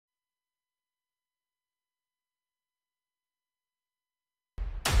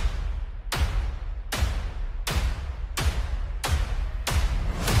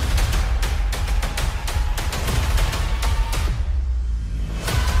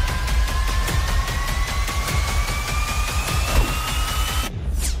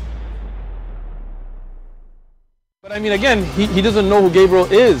But I mean, again, he doesn't know who Gabriel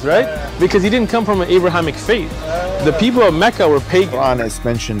is, right? Because he didn't come from an Abrahamic faith. The people of Mecca were pagan. Quran is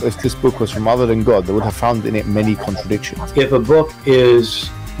mentioned, if this book was from other than God, they would have found in it many contradictions. If a book is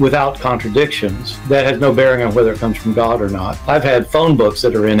without contradictions, that has no bearing on whether it comes from God or not. I've had phone books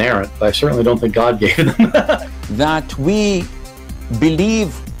that are inerrant, but I certainly don't think God gave them. That we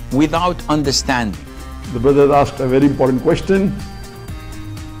believe without understanding. The brother asked a very important question,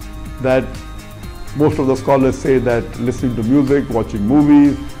 that most of the scholars say that listening to music, watching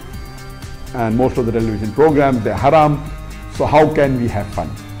movies, and most of the television programs, they're haram. So how can we have fun?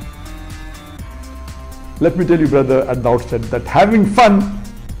 Let me tell you, brother, at the outset, that having fun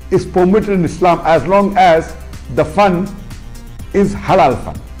is permitted in Islam as long as the fun is halal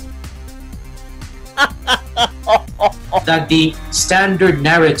fun. That the standard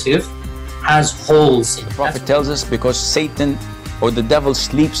narrative has holes in it. The Prophet tells us because Satan or the devil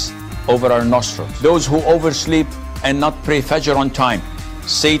sleeps over our nostrils. Those who oversleep and not pray Fajr on time,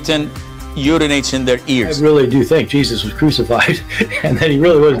 Satan urinates in their ears. I really do think Jesus was crucified and that he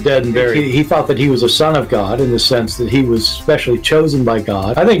really was dead and buried. He thought that he was a son of God in the sense that he was specially chosen by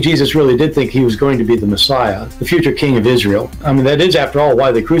God. I think Jesus really did think he was going to be the Messiah, the future king of Israel. I mean, that is, after all,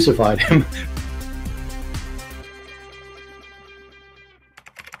 why they crucified him.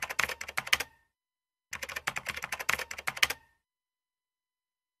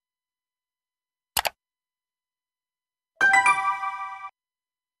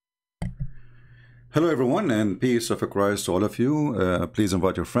 Hello everyone, and peace of Christ to all of you. Please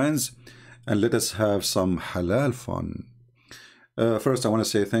invite your friends and let us have some halal fun. First I want to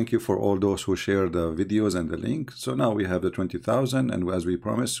say thank you for all those who shared the videos and the link. So now we have the 20,000, and as we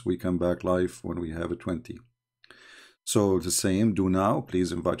promised, we come back live when we have a 20. So the same, do now.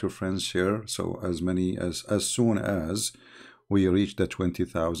 Please invite your friends, share. So as soon as we reach the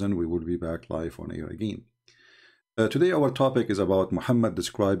 20,000, we will be back live on air again. Today our topic is about Muhammad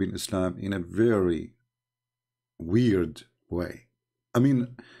describing Islam in a very weird way. I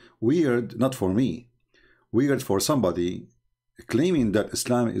mean, weird not for me, weird for somebody claiming that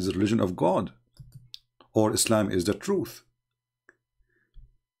Islam is the religion of God or Islam is the truth.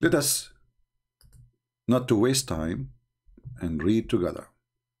 Let us not to waste time and read together.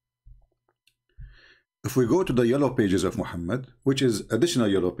 If we go to the yellow pages of Muhammad, which is additional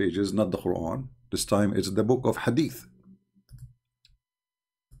yellow pages, not the Quran, this time it's the book of Hadith.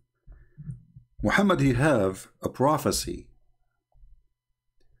 Muhammad, he have a prophecy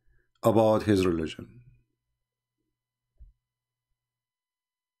about his religion.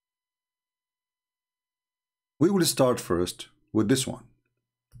 We will start first with this one.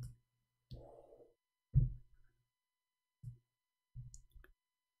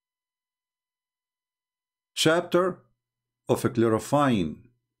 Chapter of clarifying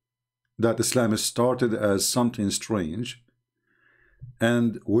that Islam is started as something strange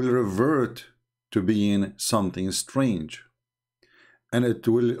and will revert to being something strange, and it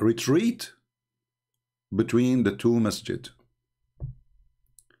will retreat between the two masjid.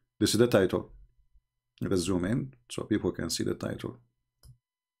 This is the title. Let us zoom in so people can see the title.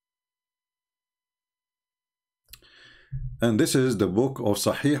 And this is the book of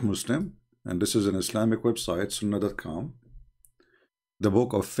Sahih Muslim, and this is an Islamic website, sunnah.com. The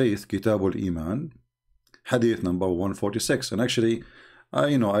book of faith, Kitabul Iman, hadith number 146. And actually,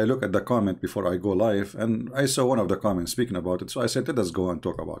 I look at the comment before I go live, and I saw one of the comments speaking about it, so I said, let us go and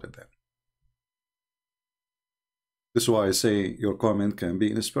talk about it then. This is why I say your comment can be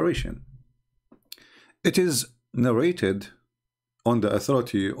inspiration. It is narrated on the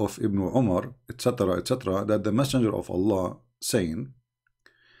authority of Ibn Umar, etc., that the Messenger of Allah saying,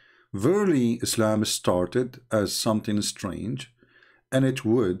 verily Islam started as something strange, and it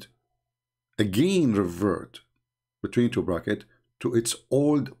would again revert, between two brackets, to its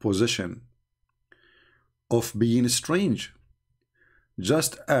old position of being strange,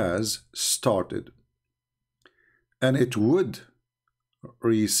 just as started, and it would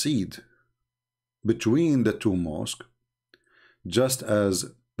recede between the two mosques, just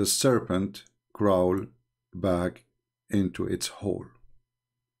as the serpent crawled back into its hole.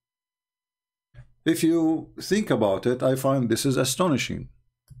 If you think about it, I find this is astonishing.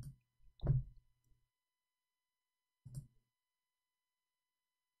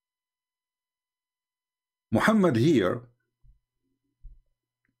 Muhammad here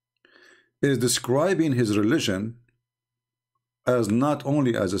is describing his religion as not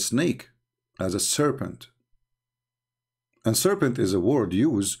only as a snake, as a serpent. And serpent is a word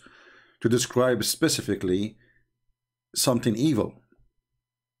used to describe specifically something evil.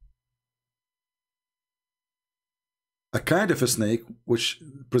 A kind of a snake which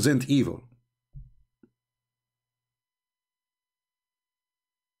present evil.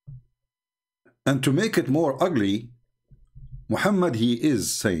 And to make it more ugly, Muhammad, he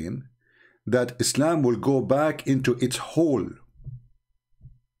is saying that Islam will go back into its hole.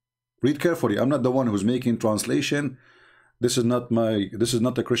 Read carefully. I'm not the one who's making translation. This is not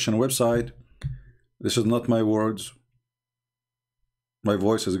a Christian website. This is not my words. My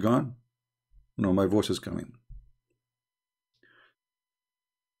voice is gone. No, my voice is coming.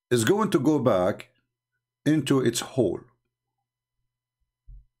 It's going to go back into its hole.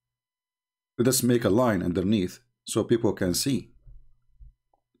 Let's make a line underneath so people can see.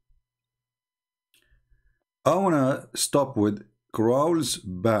 I want to stop with crawls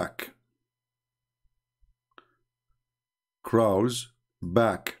back. Crawls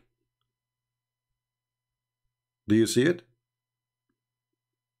back. Do you see it?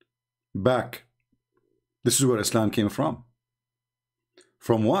 Back. This is where Islam came from.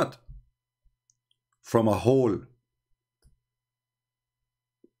 From what? From a hole.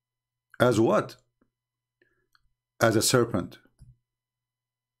 As what? As a serpent.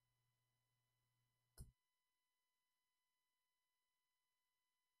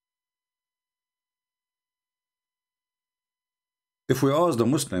 If we ask the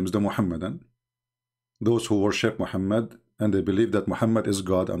Muslims, the Muhammadan, those who worship Muhammad and they believe that Muhammad is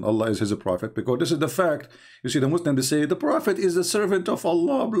God and Allah is his prophet, because this is the fact. You see, the Muslims, they say the prophet is the servant of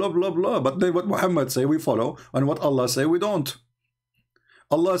Allah, blah blah blah, but then what Muhammad say we follow, and what Allah say we don't.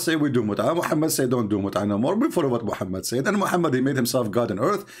 Allah say we do mut'ah, Muhammad say don't do mut'ah no more. We follow what Muhammad said, and Muhammad, he made himself God on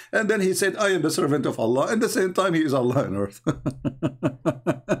earth, and then he said I am the servant of Allah, and at the same time he is Allah on earth.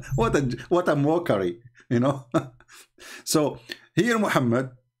 what a mockery, you know. So here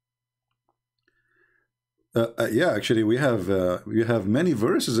Muhammad, yeah, actually we have many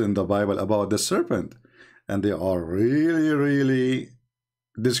verses in the Bible about the serpent, and they are really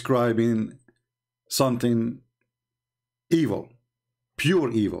describing something evil, pure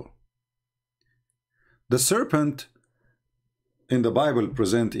evil. The serpent in the Bible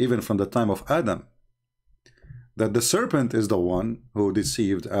present even from the time of Adam, that the serpent is the one who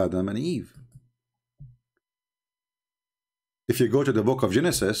deceived Adam and Eve. If you go to the book of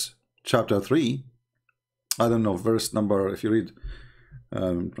Genesis, chapter 3, I don't know, verse number, if you read,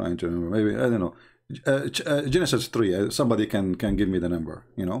 I'm trying to remember, maybe, I don't know, Genesis 3, somebody can give me the number,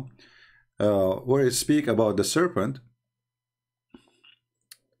 you know, where it speak about the serpent,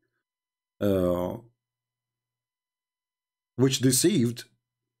 which deceived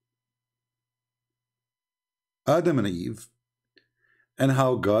Adam and Eve, and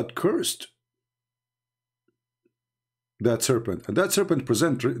how God cursed that serpent. And that serpent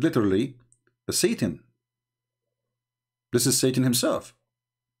present literally a Satan. This is Satan himself.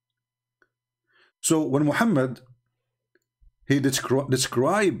 So when Muhammad, he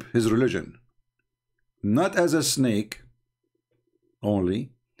describe his religion not as a snake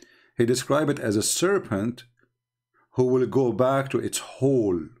only, he described it as a serpent who will go back to its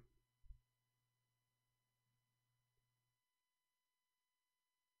hole.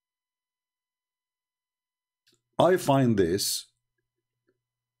 I find this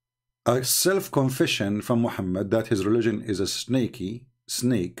a self-confession from Muhammad that his religion is a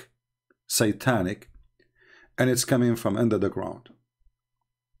snake, satanic, and it's coming from under the ground.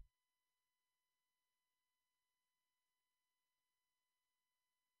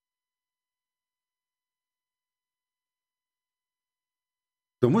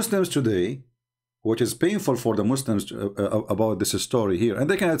 The Muslims today, what is painful for the Muslims about this story here, and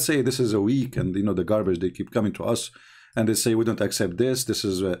they cannot say this is a weak and, you know, the garbage, they keep coming to us and they say we don't accept this, this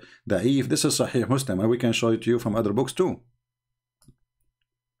is da'if, this is Sahih Muslim, and we can show it to you from other books too.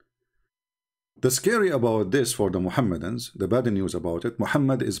 The scary about this for the Muhammadans, the bad news about it,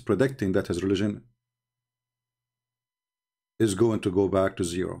 Muhammad is predicting that his religion is going to go back to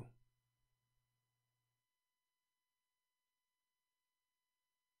zero.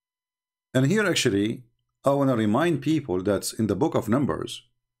 And here actually, I want to remind people that in the book of Numbers,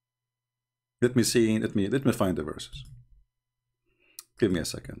 let me find the verses. Give me a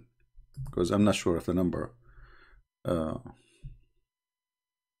second, because I'm not sure of the number.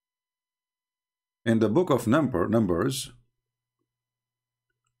 In the book of Numbers,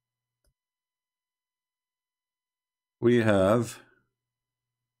 we have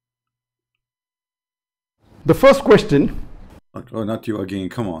the first question. Oh, not you again,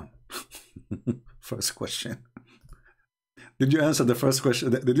 come on. First question. Did you answer the first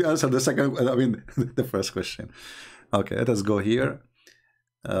question? Did you answer the second? I mean, the first question. Okay, let us go here.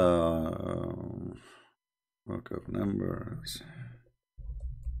 Book of Numbers.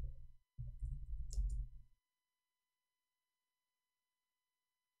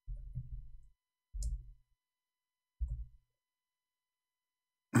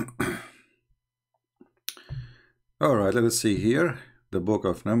 All right, let's see here. The book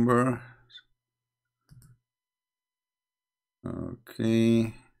of Numbers.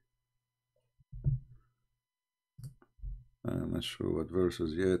 Okay. I'm not sure what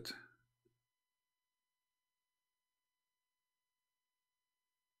verses yet.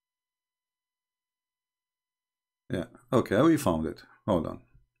 Yeah, okay, we found it. Hold on.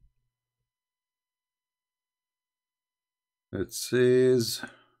 It says,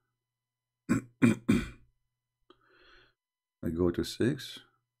 I go to 6.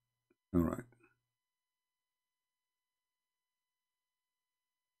 All right.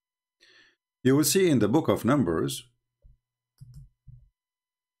 You will see in the book of Numbers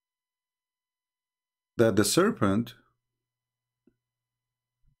that the serpent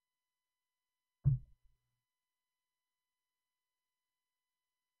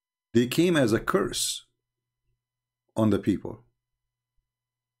they came as a curse on the people.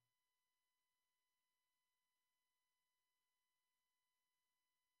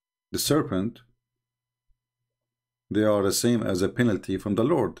 The serpent, they are the same as a penalty from the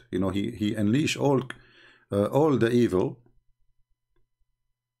Lord. You know, he unleashed all the evil.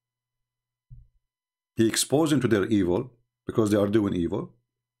 He exposed them to their evil because they are doing evil.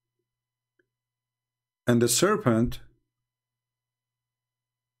 And the serpent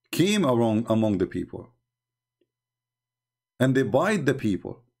came among the people, and they bite the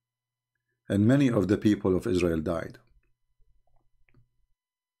people, and many of the people of Israel died.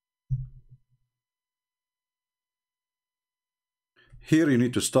 Here you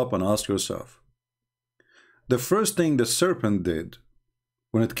need to stop and ask yourself, the first thing the serpent did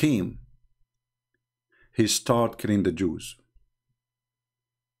when it came, he started killing the Jews.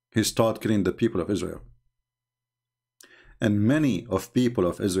 He started killing the people of Israel. And many of people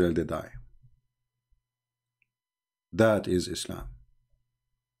of Israel, they die. That is Islam.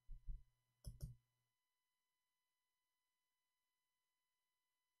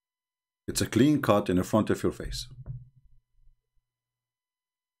 It's a clean cut in the front of your face.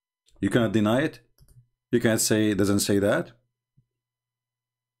 You cannot deny it. You can't say it doesn't say that.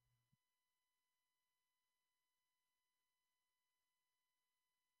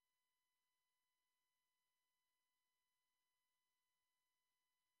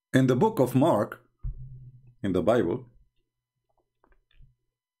 In the book of Mark, in the Bible,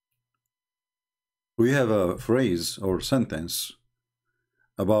 we have a phrase or sentence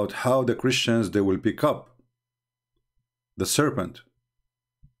about how the Christians, they will pick up the serpent.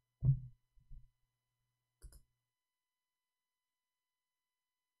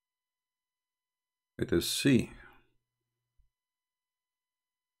 It is C.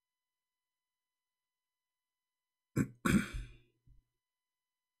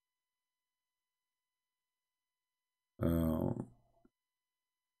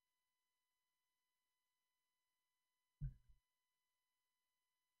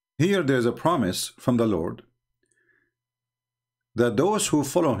 Here there's a promise from the Lord that those who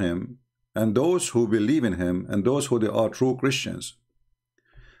follow him and those who believe in him and those who they are true Christians,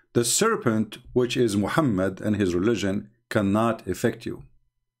 the serpent, which is Muhammad and his religion, cannot affect you.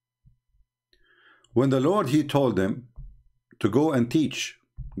 When the Lord, he told them to go and teach,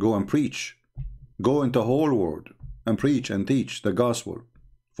 go and preach, go into the whole world and preach and teach the gospel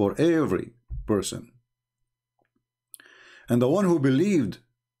for every person. And the one who believed,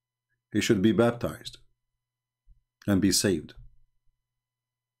 he should be baptized and be saved.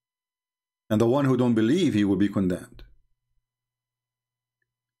 And the one who don't believe, he will be condemned.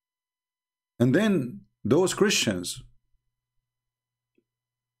 And then those Christians,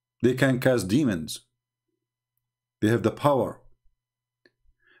 they can cast demons. They have the power.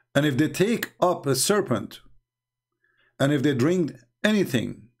 And if they take up a serpent, and if they drink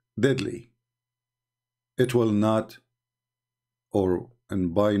anything deadly, it will not,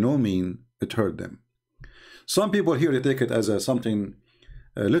 and by no means, it hurt them. Some people here, they take it as something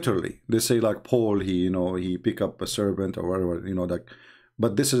literally. They say like Paul, he pick up a serpent or whatever, like.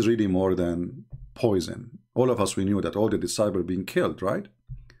 But this is really more than poison. All of us, we knew that all the disciples being killed, right?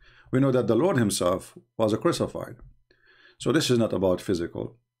 We know that the Lord himself was crucified. So this is not about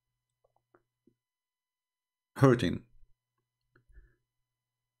physical hurting.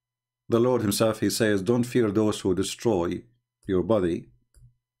 The Lord himself, he says, don't fear those who destroy your body,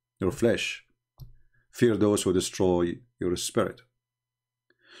 your flesh. Fear those who destroy your spirit.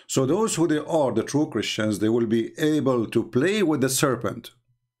 So those who they are, the true Christians, they will be able to play with the serpent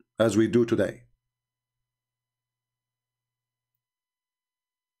as we do today.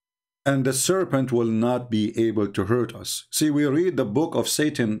 And the serpent will not be able to hurt us. See, we read the book of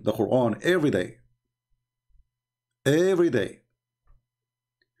Satan, the Quran, every day. Every day.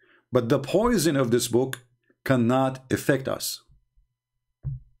 But the poison of this book cannot affect us.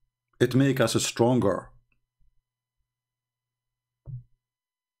 It makes us stronger.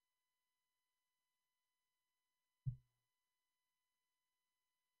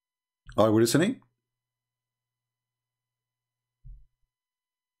 Are we listening?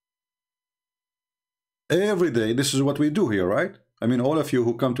 Every day, this is what we do here, right? I mean, all of you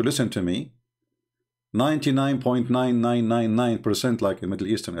who come to listen to me, 99.9999%, like a Middle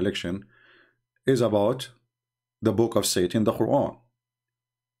Eastern election, is about the book of Satan, the Quran.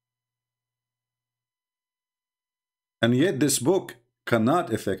 And yet this book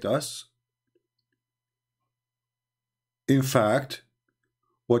cannot affect us. In fact,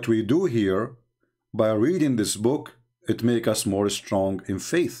 what we do here, by reading this book, it makes us more strong in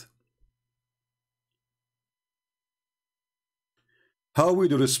faith. How we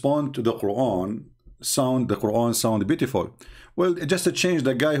do respond to the Quran sound beautiful? Well, just to change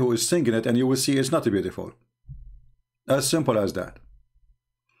the guy who is singing it, and you will see it's not beautiful. As simple as that.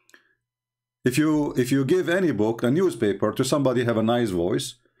 If you give any book, a newspaper, to somebody have a nice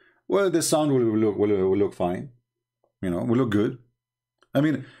voice, well, the sound will look fine. You know, will look good. I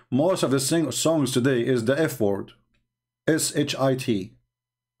mean, most of the songs today is the F word, S-H-I-T.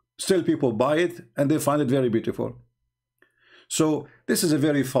 Still people buy it and they find it very beautiful. So this is a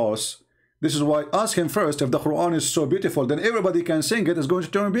very false. This is why ask him first, if the Quran is so beautiful, then everybody can sing it, it's going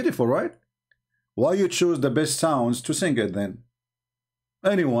to turn beautiful, right? Why you choose the best sounds to sing it then?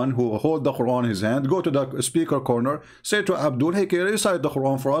 Anyone who hold the Quran in his hand, go to the speaker corner, say to Abdul, hey, can you recite the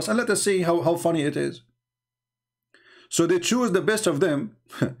Quran for us, and let us see how funny it is. So they choose the best of them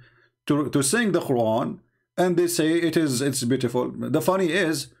to sing the Quran, and they say it's beautiful. The funny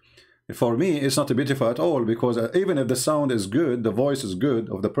is, for me, it's not beautiful at all, because even if the sound is good, the voice is good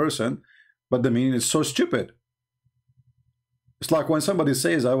of the person, but the meaning is so stupid. It's like when somebody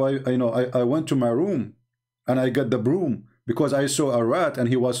says, I went to my room and I got the broom because I saw a rat and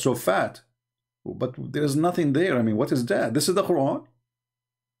he was so fat. But there's nothing there. I mean, what is that? This is the Quran.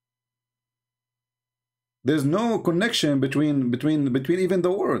 There's no connection between even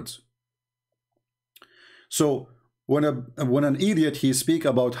the words. So when an idiot he speak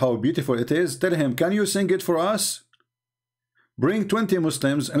about how beautiful it is, tell him, can you sing it for us? Bring 20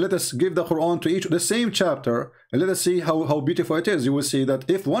 Muslims and let us give the Quran to each the same chapter, and let us see how beautiful it is. You will see that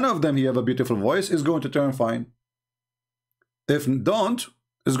if one of them he have a beautiful voice, is going to turn fine. If don't,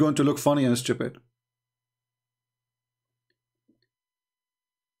 it's going to look funny and stupid.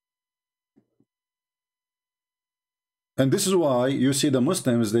 And this is why you see the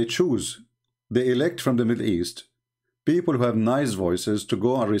Muslims, they elect from the Middle East people who have nice voices to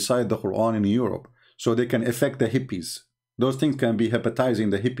go and recite the Quran in Europe, so they can affect the hippies. Those things can be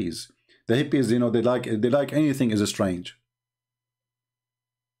hypnotizing the hippies. The hippies, you know, they like anything is strange.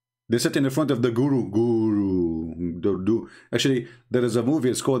 They sit in the front of the guru. Actually, there is a movie,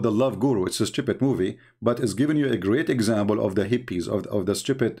 it's called The Love Guru. It's a stupid movie, but it's giving you a great example of the hippies, of the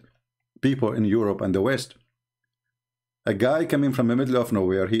stupid people in Europe and the West. A guy coming from the middle of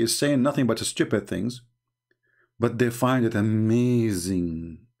nowhere, he is saying nothing but stupid things, but they find it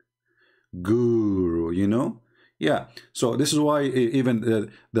amazing. Guru, you know? Yeah, so this is why even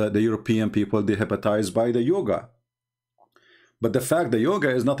the European people, they hypnotized by the yoga. But the fact that yoga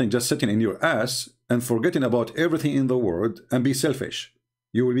is nothing just sitting in your ass and forgetting about everything in the world and be selfish.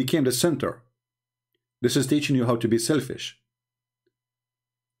 You will become the center. This is teaching you how to be selfish.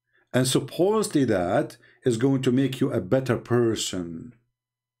 And supposedly that is going to make you a better person.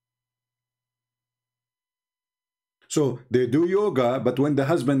 So they do yoga, but when the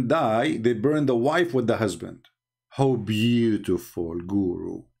husband die, they burn the wife with the husband. How beautiful,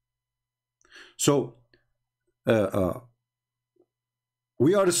 Guru. So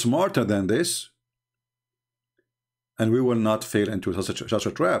we are smarter than this, and we will not fail into such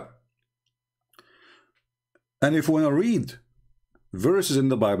a trap. And if we want to read verses in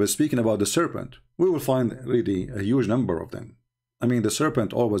the Bible speaking about the serpent, we will find really a huge number of them. I mean, the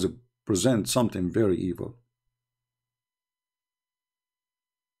serpent always presents something very evil.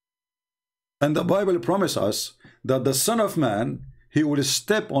 And the Bible promises us that the Son of Man, he will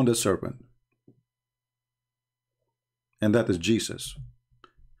step on the serpent. And that is Jesus.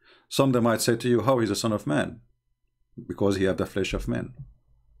 Some might say to you, how is the Son of Man? Because he has the flesh of man.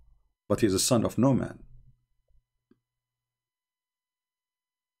 But he is the son of no man.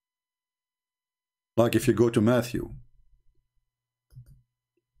 Like if you go to Matthew.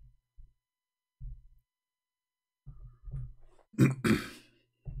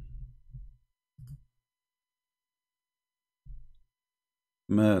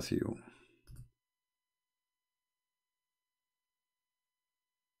 Matthew.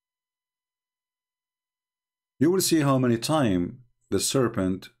 you will see how many times the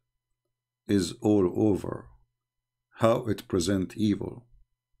serpent is all over, how it presents evil.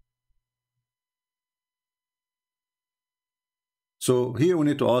 So here we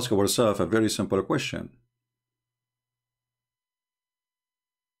need to ask ourselves a very simple question.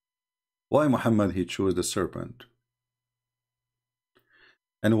 Why Muhammad he chose the serpent?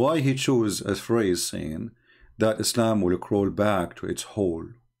 And why he chose a phrase saying that Islam will crawl back to its hole?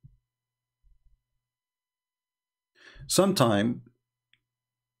 Sometimes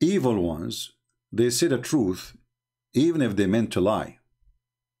evil ones, they say the truth even if they meant to lie.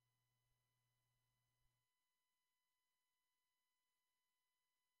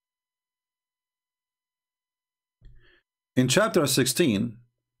 In chapter 16,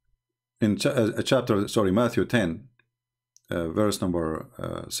 Matthew 10, verse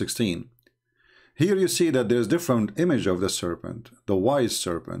number 16, here you see that there's different image of the serpent, the wise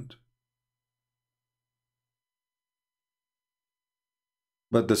serpent.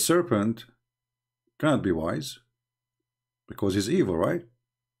 But the serpent cannot be wise because he's evil, right?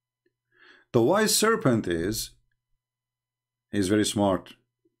 The wise serpent he's very smart.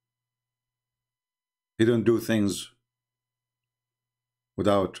 He don't do things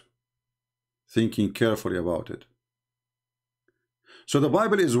without thinking carefully about it. So the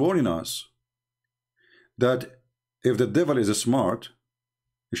Bible is warning us that if the devil is smart,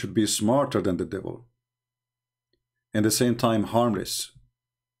 he should be smarter than the devil, and at the same time harmless.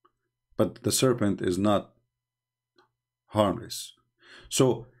 But the serpent is not harmless.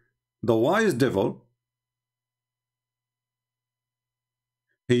 So the wise devil,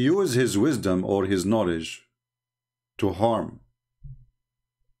 he uses his wisdom or his knowledge to harm.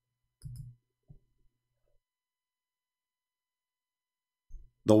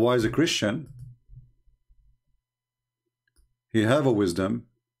 The wise Christian, he have a wisdom,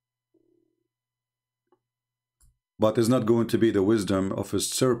 but is not going to be the wisdom of a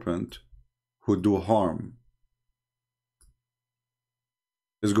serpent who do harm.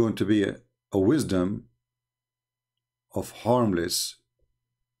 Is going to be a wisdom of harmless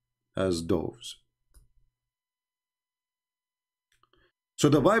as doves. So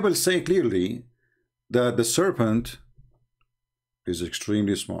the Bible says clearly that the serpent is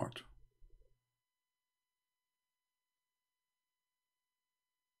extremely smart.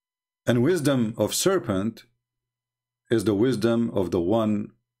 And wisdom of serpent is the wisdom of the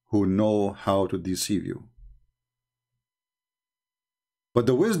one who know how to deceive you. But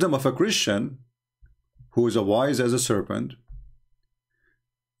the wisdom of a Christian who is as wise as a serpent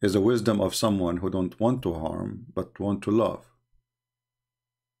is the wisdom of someone who don't want to harm but want to love.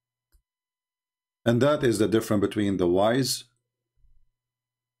 And that is the difference between the wise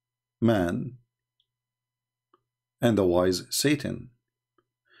man and the wise Satan.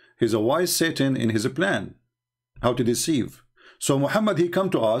 He's a wise Satan in his plan, how to deceive. So Muhammad, he come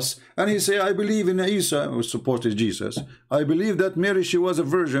to us and he say, I believe in Isa, who supported Jesus. I believe that Mary, she was a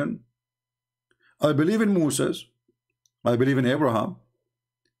virgin. I believe in Moses. I believe in Abraham.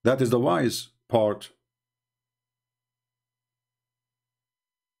 That is the wise part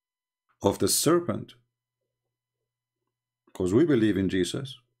of the serpent. Because we believe in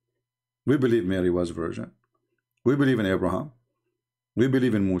Jesus. We believe Mary was virgin. We believe in Abraham. We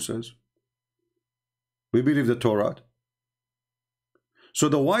believe in Moses. We believe the Torah. So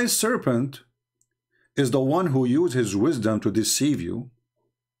the wise serpent is the one who used his wisdom to deceive you.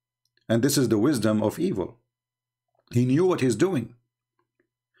 And this is the wisdom of evil. He knew what he's doing.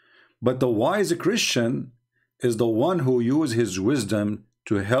 But the wise Christian is the one who used his wisdom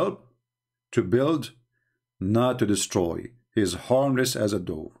to help, to build, not to destroy. He is harmless as a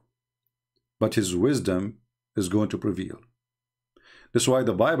dove. But his wisdom is going to prevail. That's why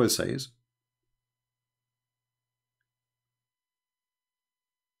the Bible says,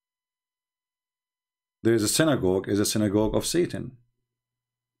 there is a synagogue of Satan.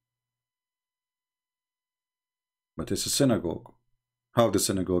 But it's a synagogue. How the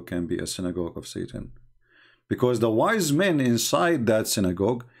synagogue can be a synagogue of Satan? Because the wise men inside that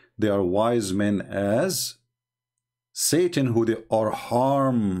synagogue, they are wise men as Satan, who they are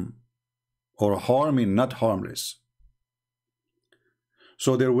harming, not harmless.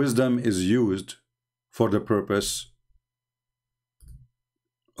 So their wisdom is used for the purpose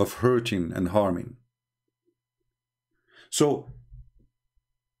of hurting and harming. So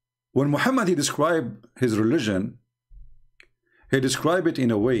when Muhammad he described his religion, he described it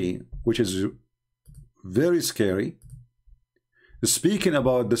in a way which is very scary, speaking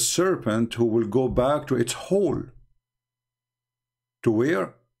about the serpent who will go back to its hole. To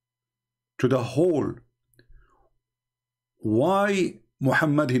where? To the hole. Why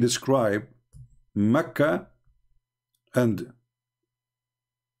Muhammad he described Mecca and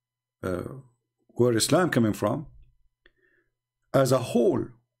where Islam coming from, as a whole,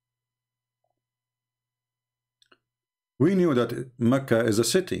 we knew that Mecca is a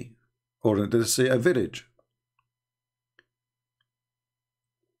city, or let's say a village.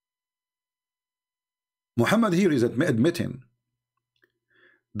 Muhammad here is admitting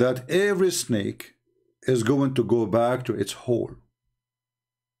that every snake is going to go back to its hole,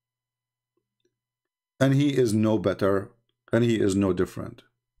 and he is no better, and he is no different.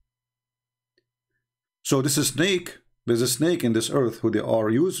 So this is snake. There's a snake in this earth who they are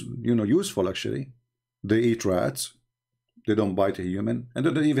useful actually. They eat rats. They don't bite a human, and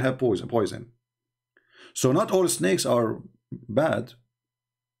they don't even have poison. So not all snakes are bad.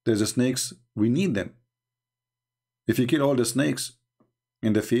 There's a snakes, we need them. If you kill all the snakes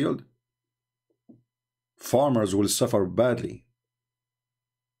in the field, farmers will suffer badly.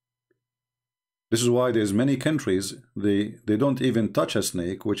 This is why there's many countries, they don't even touch a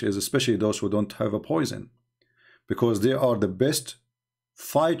snake, which is especially those who don't have a poison, because they are the best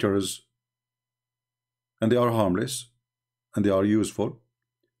fighters, and they are harmless, and they are useful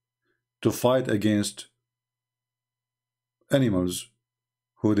to fight against animals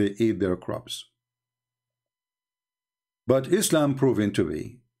who they eat their crops. But Islam proven to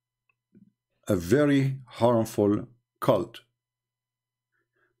be a very harmful cult.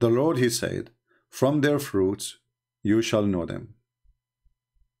 The Lord, he said, from their fruits you shall know them.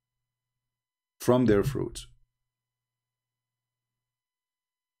 From their fruits.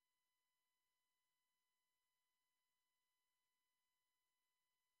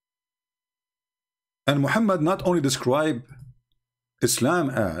 And Muhammad not only described Islam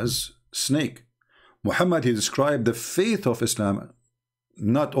as snake, Muhammad, he described the faith of Islam,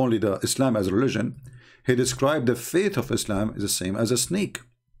 not only the Islam as a religion, he described the faith of Islam as the same as a snake.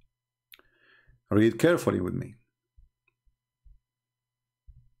 Read carefully with me.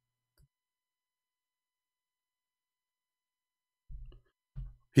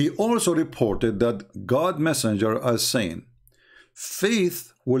 He also reported that God messenger as saying,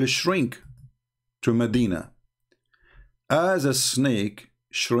 faith will shrink to Medina as a snake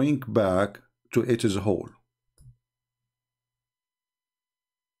shrink back to its hole.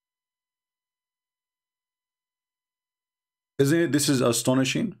 Isn't it? This is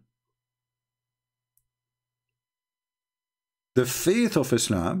astonishing. The faith of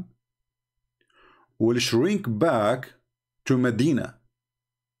Islam will shrink back to Medina,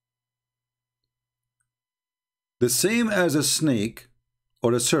 the same as a snake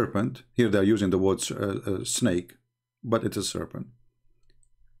or a serpent. Here they are using the word snake, but it's a serpent.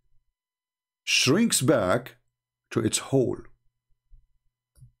 Shrinks back to its hole.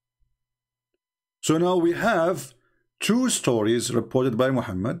 So now we have two stories reported by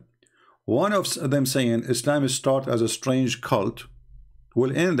Muhammad. One of them saying Islam is start as a strange cult,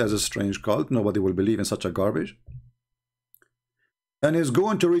 will end as a strange cult. Nobody will believe in such a garbage, and is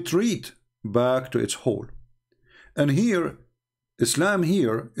going to retreat back to its hole. And here, Islam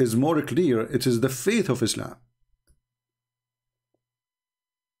here is more clear. It is the faith of Islam.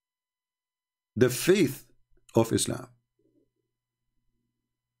 The faith of Islam.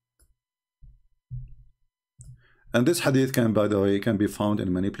 And this hadith can, by the way, can be found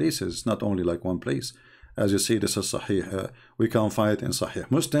in many places, not only like one place. As you see, this is Sahih. We can find it in Sahih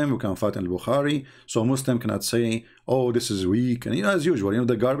Muslim, we can find it in Bukhari. So Muslim cannot say, oh, this is weak. And as usual,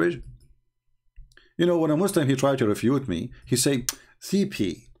 the garbage. When a Muslim, he tried to refute me, he say,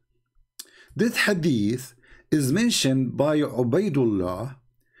 CP, this hadith is mentioned by Ubaidullah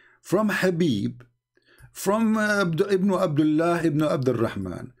from Habib, from Ibn Abdullah ibn Abdul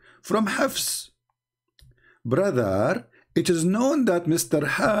Rahman, from Hafs. Brother, it is known that Mr.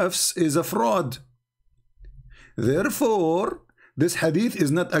 Hafs is a fraud. Therefore, this hadith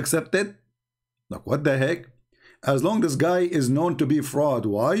is not accepted. Like, what the heck? As long as this guy is known to be fraud,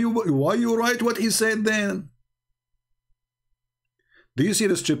 why you write what he said then? Do you see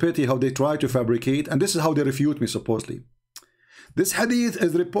the stupidity how they try to fabricate? And this is how they refute me supposedly. This hadith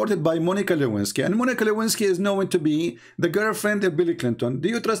is reported by Monica Lewinsky, and Monica Lewinsky is known to be the girlfriend of Bill Clinton. Do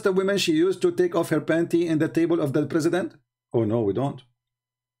you trust the women she used to take off her panty in the table of the president? Oh no, we don't.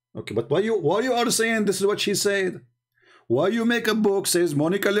 Okay, but why you are saying this is what she said? Why you make a book says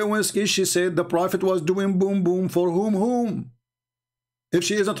Monica Lewinsky, she said the prophet was doing boom boom for whom? If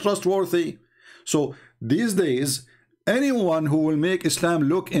she isn't trustworthy. So these days, anyone who will make Islam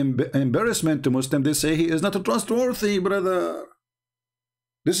look embarrassment to Muslim, they say he is not trustworthy, brother.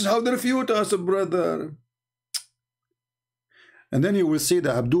 This is how they refute us, brother. And then you will see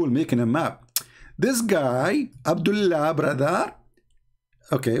the Abdul making a map. This guy, Abdullah, brother.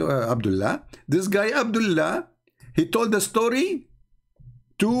 Okay, Abdullah. This guy, Abdullah, he told the story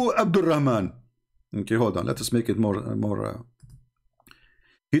to Abdul Rahman. Okay, hold on. Let us make it more.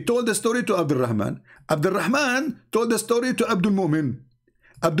 He told the story to Abdul Rahman. Abdul Rahman told the story to Abdul Mumin.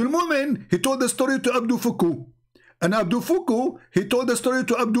 Abdul Mumin, he told the story to Abdul Fuku. And Abdul Fuku, he told the story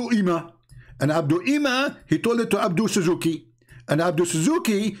to Abdul Ima. And Abdul Ima, he told it to Abdul Suzuki. And Abdul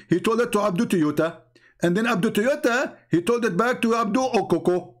Suzuki, he told it to Abdul Toyota. And then Abdul Toyota, he told it back to Abdul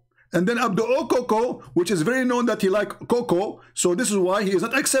Okoko. And then Abdul Okoko, which is very known that he likes cocoa. So this is why he is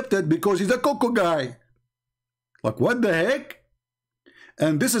not accepted, because he's a cocoa guy. Like, what the heck?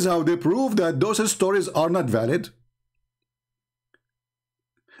 And this is how they prove that those stories are not valid.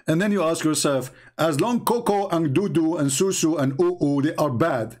 And then you ask yourself, as long Coco and Dudu and Susu and Oo, they are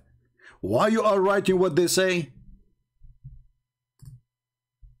bad, why you are writing what they say?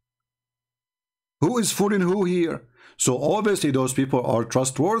 Who is fooling who here? So obviously those people are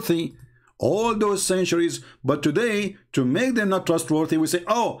trustworthy all those centuries, but today, to make them not trustworthy, we say,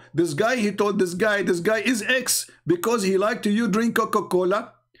 oh, this guy, he told this guy is X because he liked you drink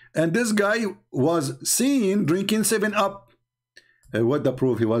Coca-Cola, and this guy was seen drinking 7-Up. What the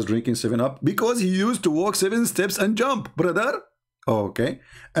proof he was drinking 7-Up? Because he used to walk 7 steps and jump, brother. Okay.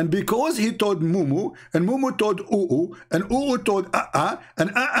 And because he told Mumu, and Mumu told Oo, and Oo told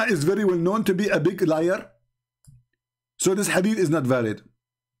and is very well known to be a big liar. So this hadith is not valid.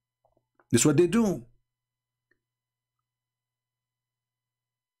 This is what they do.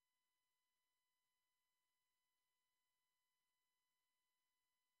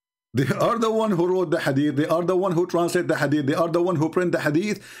 They are the one who wrote the hadith. They are the one who translate the hadith. They are the one who print the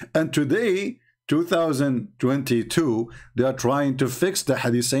hadith. And today, 2022, they are trying to fix the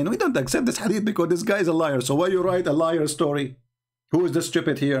hadith, saying, we don't accept this hadith because this guy is a liar. So why you write a liar story? Who is the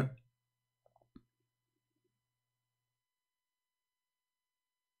stupid here?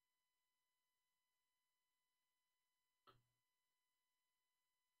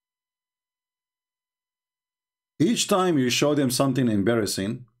 Each time you show them something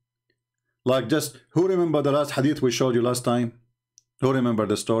embarrassing, like just, who remember the last hadith we showed you last time? Who remember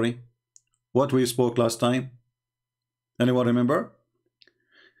the story? What we spoke last time? Anyone remember?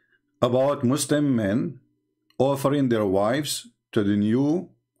 About Muslim men offering their wives to the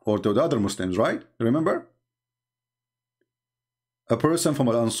new or to the other Muslims, right? Remember? A person from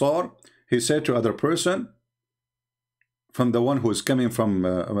Al-Ansar, he said to other person, from the one who is coming from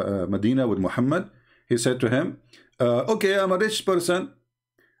Medina with Muhammad, he said to him, okay, I'm a rich person.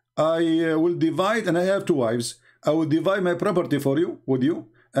 I will divide, and I have 2 wives. I will divide my property for you, with you,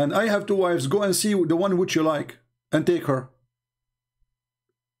 and I have 2 wives. Go and see the one which you like, and take her.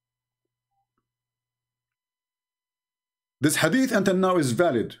 This hadith until now is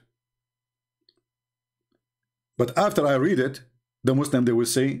valid. But after I read it, the Muslim, they will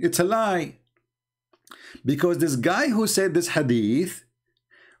say, it's a lie. Because this guy who said this hadith,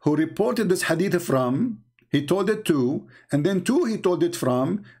 who reported this hadith from, he told it to, and then 2 he told it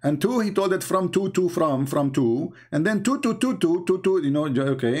from, and 2 he told it from, 2 from 2, and then 2, you know,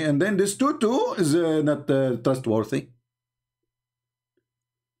 okay, and then this 2 is not trustworthy.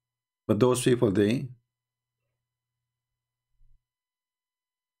 But those people, they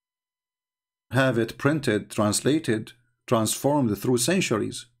have it printed, translated, transformed through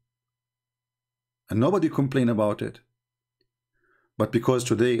centuries, and nobody complain about it. But because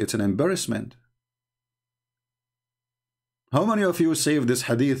today it's an embarrassment. How many of you saved this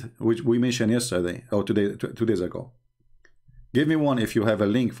hadith which we mentioned yesterday or today, 2 days ago? Give me one if you have a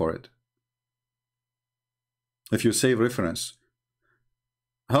link for it. If you save reference.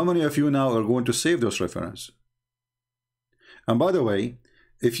 How many of you now are going to save those reference? And by the way,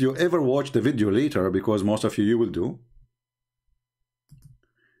 if you ever watch the video later, because most of you will do,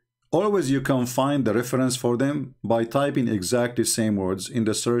 always you can find the reference for them by typing exactly same words in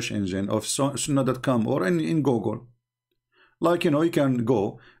the search engine of sunnah.com or in Google. Like, you know, you can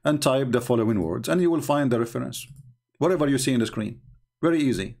go and type the following words and you will find the reference. Whatever you see in the screen. Very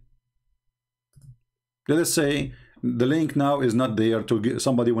easy. Let us say the link now is not there to give,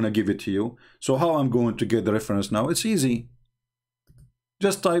 somebody want to give it to you. So how I'm going to get the reference now? It's easy.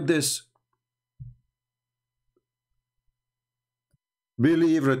 Just type this.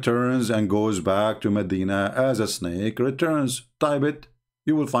 Believe returns and goes back to Medina as a snake returns. Type it.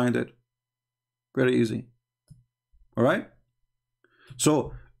 You will find it. Very easy. All right?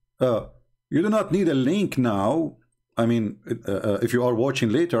 So, you do not need a link now. I mean, if you are watching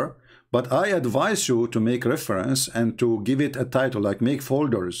later, but I advise you to make reference and to give it a title, like make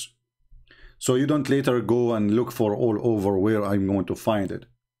folders. So you don't later go and look for all over where I'm going to find it.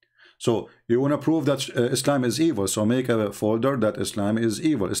 So you want to prove that Islam is evil, so make a folder that Islam is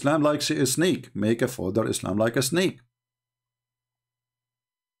evil. Islam likes a snake, make a folder Islam like a snake.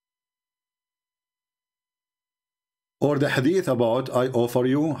 Or the hadith about I offer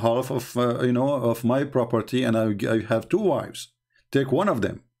you half of of my property and I have 2 wives. Take one of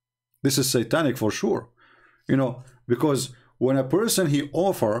them. This is satanic for sure. Because when a person he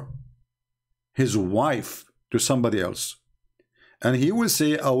offer his wife to somebody else, and he will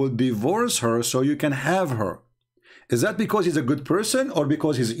say, I will divorce her so you can have her. Is that because he's a good person or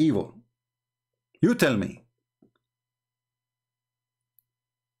because he's evil? You tell me.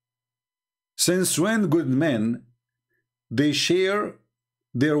 Since when good men, they share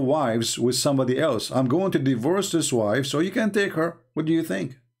their wives with somebody else? I'm going to divorce this wife so you can take her. What do you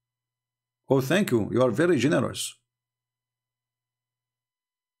think? Oh, thank you. You are very generous.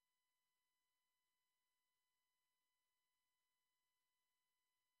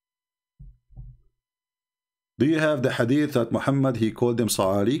 Do you have the hadith that Muhammad, he called them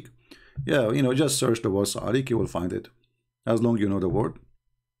sa'alik? Yeah, just search the word sa'alik, you will find it. As long as you know the word.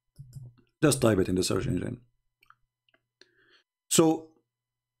 Just type it in the search engine. So,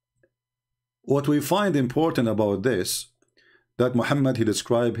 what we find important about this, that Muhammad, he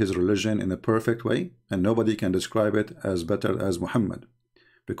described his religion in a perfect way, and nobody can describe it as better as Muhammad.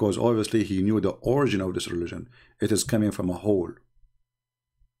 Because obviously he knew the origin of this religion. It is coming from a hole.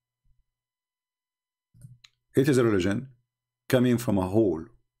 It is a religion coming from a hole.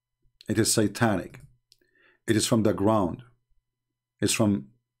 It is satanic. It is from the ground. It's from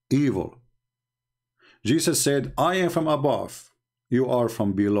evil. Jesus said, I am from above. You are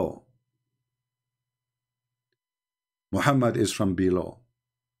from below. Muhammad is from below.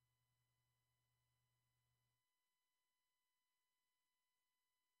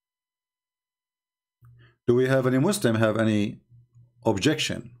 Do we have any Muslim have any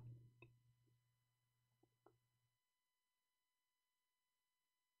objection?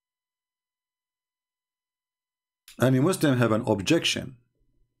 Any Muslim have an objection?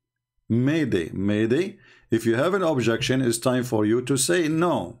 Mayday. If you have an objection, it's time for you to say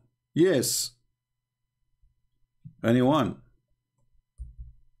no. Yes. Anyone?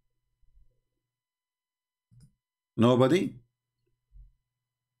 Nobody?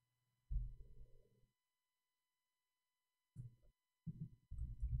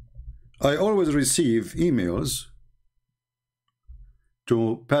 I always receive emails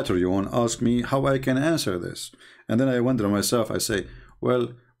to Patreon ask me how I can answer this, and then I wonder myself, I say, well,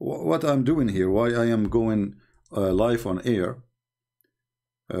 what I'm doing here, why I am going live on air,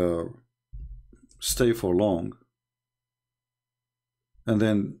 stay for long, and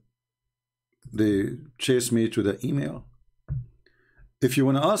then they chase me to the email. If you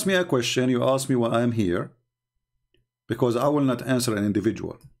want to ask me a question, you ask me while I'm here, because I will not answer an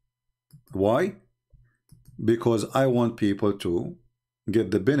individual. Why? Because I want people to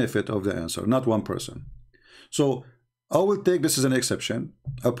get the benefit of the answer, not one person. So I will take this as an exception.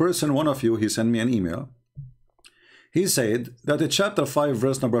 A person, one of you, he sent me an email. He said that in chapter 5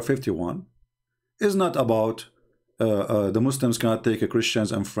 verse number 51 is not about the Muslims cannot take a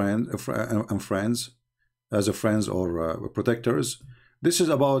Christians and friends as a friends or protectors. This is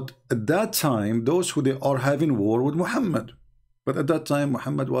about at that time those who they are having war with Muhammad. But at that time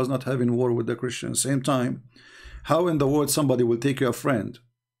Muhammad was not having war with the Christians. Same time, how in the world somebody will take you a friend?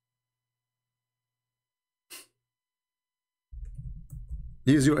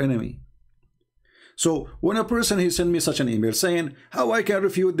 He is your enemy. So when a person, he sent me such an email saying how I can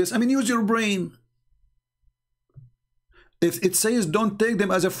refute this, I mean, use your brain. If it says don't take them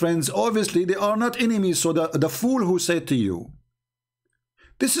as a friends, obviously they are not enemies. So the fool who said to you,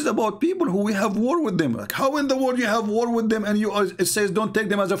 this is about people who we have war with them. Like, how in the world you have war with them and it says don't take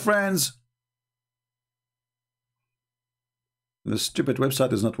them as a friends? The stupid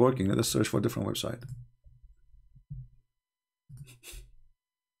website is not working. Let us search for a different website.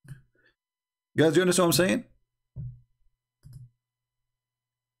 Guys, do you understand what I'm saying?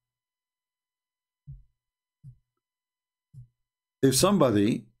 If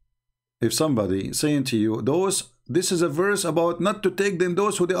somebody saying to you, this is a verse about not to take them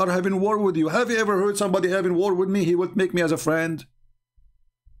those who they are having war with you. Have you ever heard somebody having war with me? He will make me as a friend.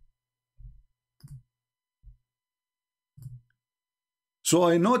 So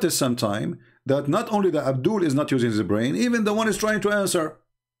I noticed sometime that not only the Abdul is not using his brain, even the one is trying to answer.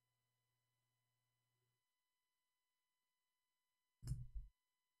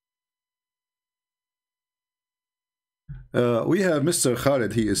 We have Mr.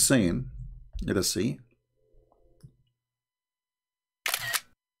 Khalid, he is saying, let us see.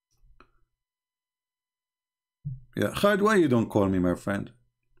 Yeah, Khalid, why you don't call me, my friend?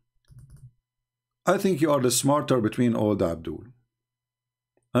 I think you are the smarter between all the Abdul.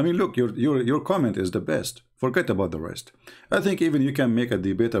 I mean, look, your comment is the best. Forget about the rest. I think even you can make a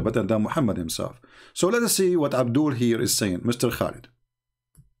debater better than Muhammad himself. So let us see what Abdul here is saying. Mr. Khalid.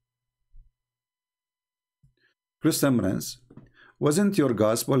 Christian Prince, wasn't your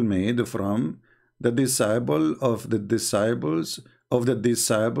gospel made from the disciple of the disciples of the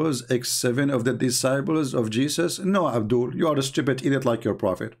disciples, X7 of the disciples of Jesus? No, Abdul, you are a stupid idiot like your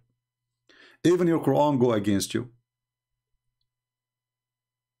prophet. Even your Quran go against you.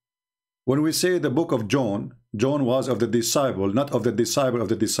 When we say the book of John, John was of the disciple, not of the disciple of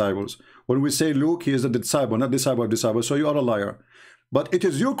the disciples. When we say Luke, he is a disciple, not disciple of disciples. So you are a liar. But it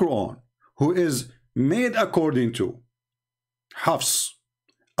is your Quran who is made according to Hafs,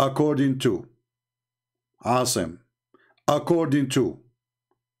 according to Asim, according to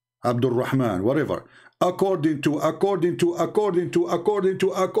Abdul Rahman, whatever, according to Uthman,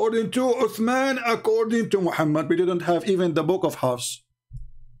 according to Muhammad. We didn't have even the book of Hafs.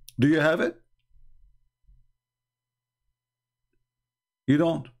 Do you have it? You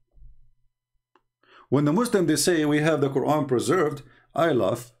don't. When the Muslims, they say we have the Quran preserved, I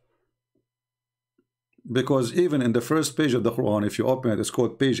laugh. Because even in the first page of the Quran, if you open it, it's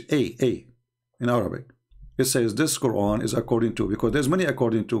called page A in Arabic. It says this Quran is according to, because there's many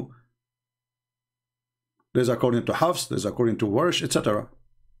according to. There's according to Hafs, there's according to Warsh, etc.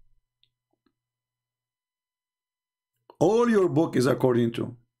 All your book is according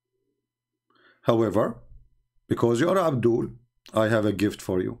to. However, because you are Abdul, I have a gift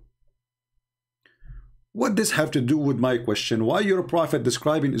for you. What does have to do with my question? Why your prophet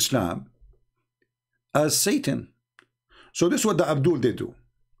describing Islam as Satan? So this is what the Abdul they do.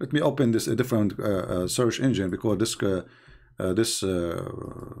 Let me open this a different search engine, because this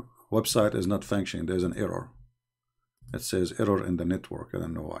website is not functioning. There's an error. It says error in the network. I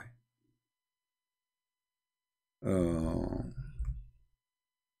don't know why.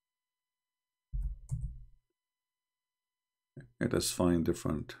 Let us find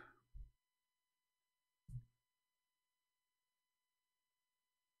different.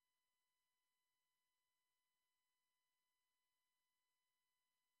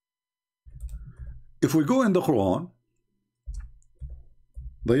 If we go in the Quran,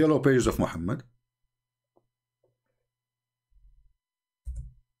 the yellow pages of Muhammad,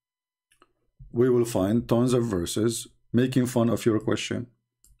 we will find tons of verses making fun of your question.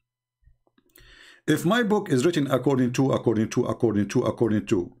 If my book is written according to,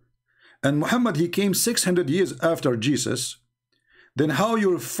 and Muhammad, he came 600 years after Jesus, then how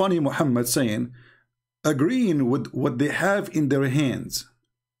you're funny, Muhammad, saying, agreeing with what they have in their hands.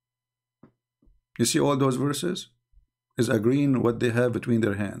 You see all those verses? Is agreeing what they have between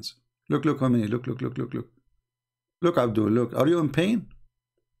their hands. Look how many, look. Look, Abdul, look. Are you in pain?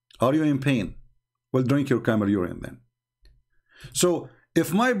 Are you in pain? Well, drink your camel urine then. So,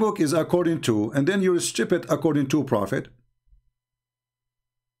 if my book is according to, and then you strip it according to prophet,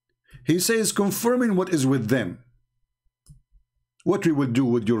 he says confirming what is with them. What we will do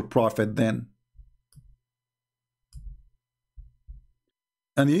with your prophet then?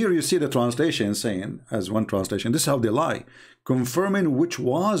 And here you see the translation saying, as one translation, this is how they lie, confirming which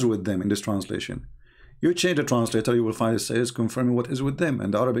was with them in this translation. You change the translator, you will find it says confirming what is with them,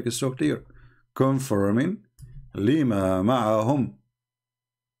 and the Arabic is so clear. Confirming lima ma'ahum.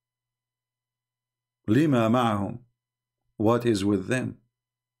 Lima ma'ahum. What is with them?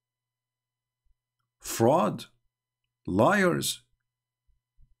 Fraud, liars.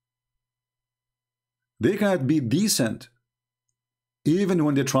 They cannot be decent even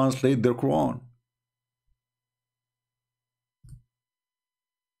when they translate their Quran.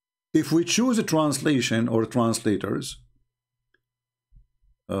 If we choose a translation or translators,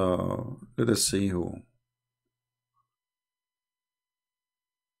 let us see who.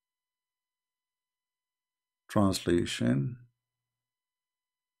 Translation.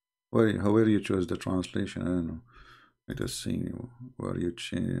 Where you choose the translation? I don't know. Let us see where you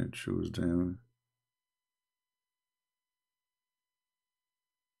choose them.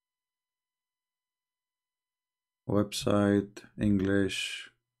 Website, English.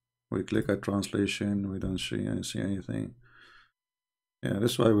 We click at translation. We don't see anything. Yeah,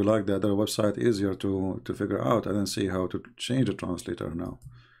 that's why we like the other website, easier to figure out. I don't see how to change the translator now.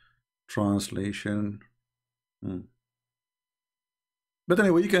 Translation. But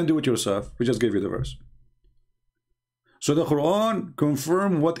anyway, you can do it yourself. We just gave you the verse. So the Quran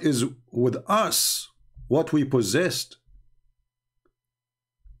confirm what is with us, what we possessed.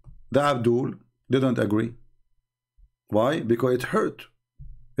 The Abdul didn't agree. Why? Because it hurt.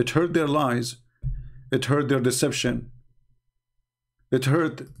 It hurt their lies. It hurt their deception. It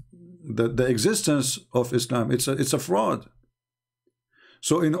hurt the existence of Islam. It's a fraud.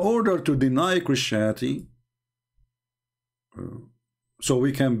 So in order to deny Christianity, so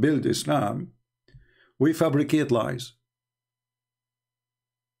we can build Islam, we fabricate lies.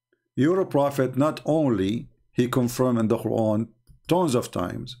 Your prophet, not only he confirmed in the Quran tons of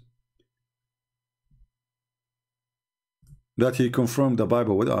times that he confirmed the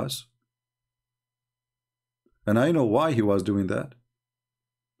Bible with us, and I know why he was doing that,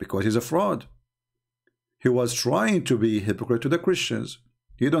 because he's a fraud. He was trying to be a hypocrite to the Christians.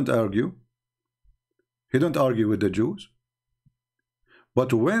 He don't argue. He don't argue with the Jews.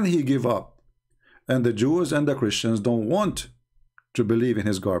 But when he give up, and the Jews and the Christians don't want to believe in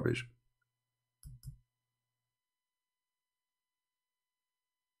his garbage,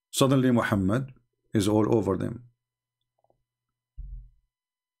 suddenly Muhammad is all over them.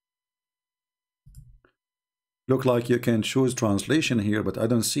 Look like you can choose translation here, but I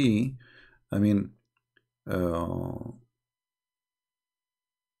don't see. I mean,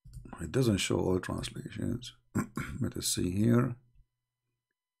 it doesn't show all translations. Let us see here.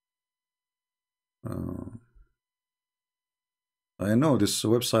 I know this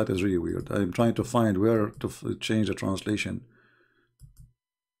website is really weird. I'm trying to find where to change the translation.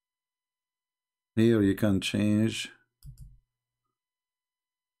 Here you can change.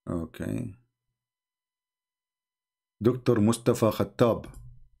 Okay. Dr. Mustafa Khattab.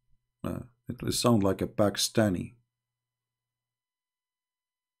 It will sound like a Pakistani.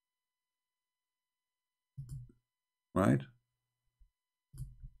 Right?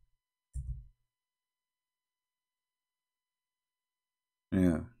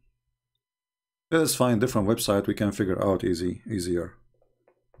 Yeah. Let us find different website we can figure out easier.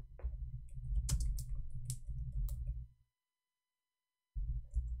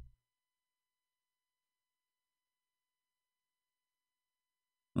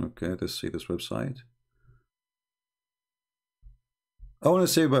 Okay, let's see this website. I want to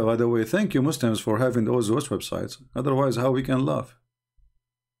say, by the way, thank you Muslims for having those websites. Otherwise, how we can love?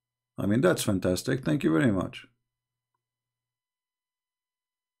 I mean, that's fantastic. Thank you very much.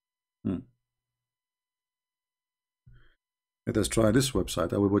 Let us try this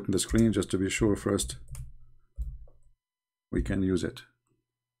website. I will put in the screen just to be sure first we can use it.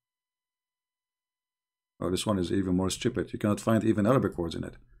 Oh, this one is even more stupid. You cannot find even Arabic words in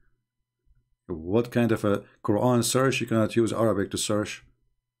it. What kind of a Quran search? You cannot use Arabic to search.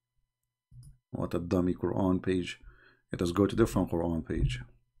 What a dummy Quran page. Let us go to different Quran page.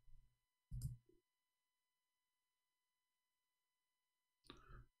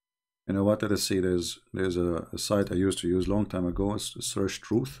 You know what? Let us see. There's a site I used to use long time ago. It's Search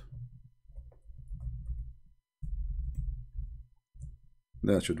Truth.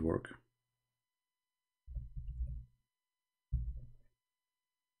 That should work.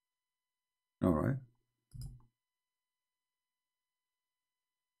 All right.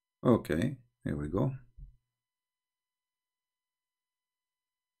 Okay, here we go.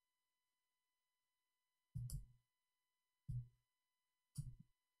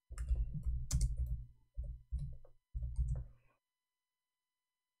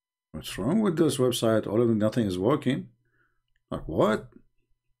 What's wrong with this website? All of them, nothing is working. Like what?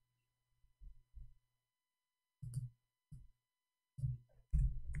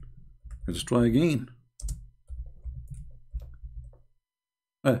 Let's try again.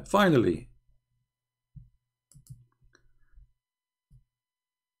 Finally.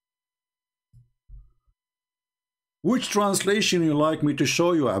 Which translation you like me to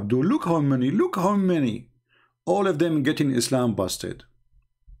show you, Abdul? Look how many. Look how many. All of them getting Islam busted.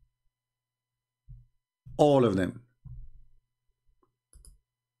 All of them.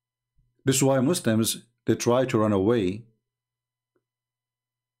 This is why Muslims, they try to run away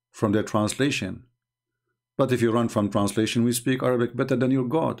from their translation. But if you run from translation, we speak Arabic better than your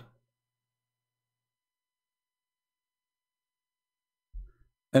God.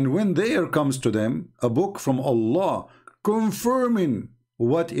 And when there comes to them a book from Allah confirming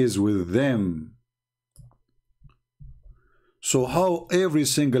what is with them. So how every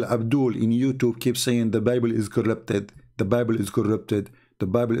single Abdul in YouTube keeps saying the Bible is corrupted, the Bible is corrupted, the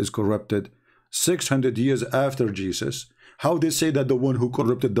Bible is corrupted, 600 years after Jesus, how they say that the one who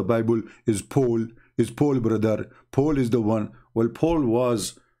corrupted the Bible is Paul, brother. Paul is the one. Well, Paul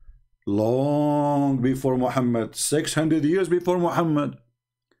was long before Muhammad, 600 years before Muhammad.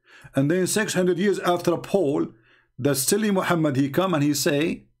 And then 600 years after Paul, the silly Muhammad, he come and he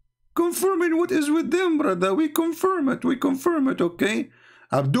say, confirming what is with them, brother. We confirm it, okay?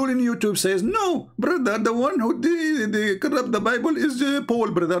 Abdul in YouTube says, no, brother, the one who did corrupt the Bible is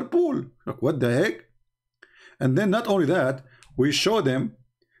Paul, brother, Paul. What the heck? And then not only that, we show them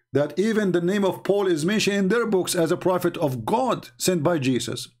that even the name of Paul is mentioned in their books as a prophet of God sent by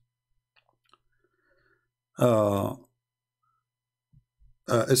Jesus.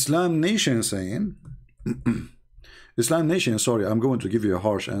 Islam Nation saying, Islam Nation, sorry, I'm going to give you a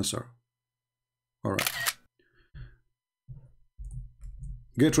harsh answer. All right.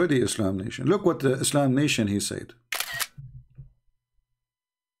 Get ready, Islam Nation. Look what the Islam Nation he said.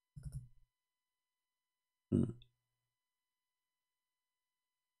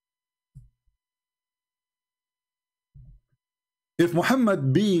 If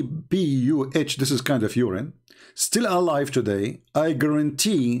Muhammad B.P.U.H., this is kind of urine, still alive today, I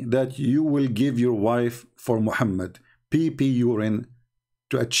guarantee that you will give your wife for Muhammad P.P. urine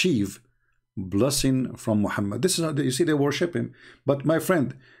to achieve blessing from Muhammad. This is how you see they worship him. But my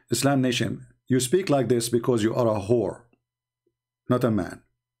friend, Islam Nation, you speak like this because you are a whore, not a man.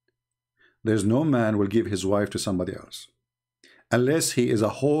 There's no man will give his wife to somebody else unless he is a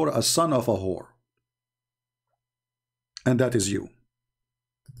whore, a son of a whore. And that is you.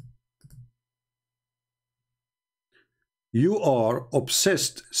 You are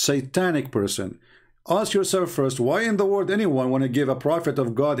obsessed, satanic person. Ask yourself first, why in the world anyone want to give a prophet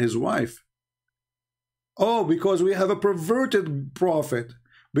of God his wife? Oh, because we have a perverted prophet.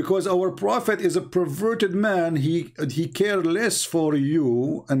 Because our prophet is a perverted man. He cared less for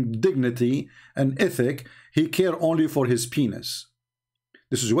you and dignity and ethic. He cared only for his penis.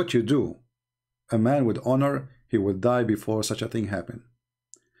 This is what you do. A man with honor, he will die before such a thing happen.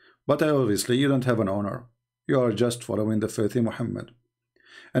 But obviously you don't have an honor. You are just following the filthy Muhammad.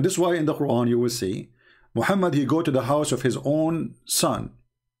 And this is why in the Quran you will see Muhammad, he go to the house of his own son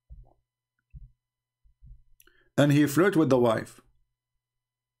and he flirt with the wife.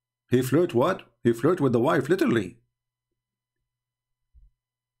 He flirt what? He flirt with the wife, literally.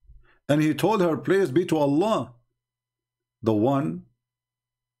 And he told her, praise be to Allah, the one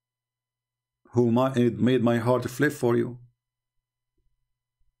who made my heart flip for you.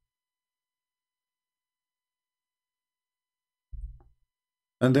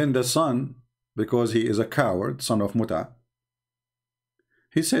 And then the son, because he is a coward, son of Muta,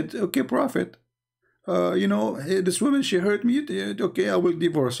 he said, okay, prophet, you know, this woman, she hurt me, okay, I will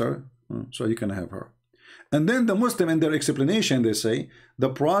divorce her, so you can have her. And then the Muslim, in their explanation, they say, the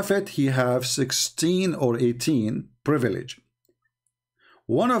prophet, he have 16 or 18 privilege.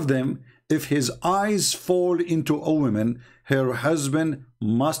 One of them, if his eyes fall into a woman, her husband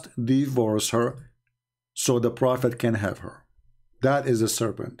must divorce her so the prophet can have her. That is a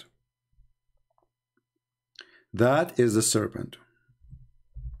serpent. That is the serpent.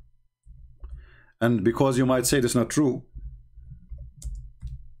 And because you might say this is not true,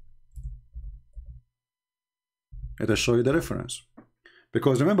 let us show you the reference.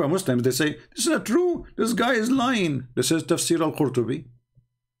 Because remember, Muslims, they say, this is not true. This guy is lying. This is Tafsir al-Qurtubi.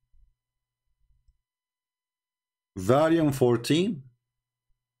 Volume 14,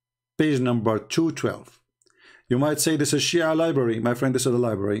 page number 212. You might say this is Shia library. My friend, this is a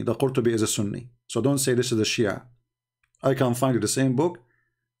library. The Qurtubi is a Sunni. So don't say this is a Shia. I can find you the same book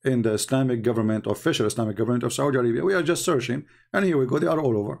in the Islamic government, official Islamic government of Saudi Arabia. We are just searching. And here we go. They are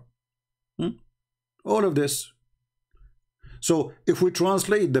all over. All of this. So if we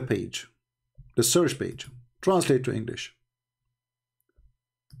translate the page, the search page, translate to English.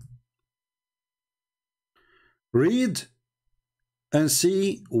 Read and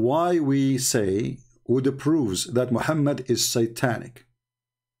see why we say with proves that Muhammad is satanic.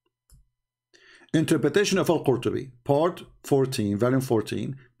 Interpretation of Al-Qurtubi, part 14, volume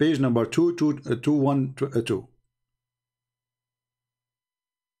 14, page number 212.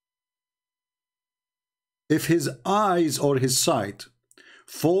 If his eyes or his sight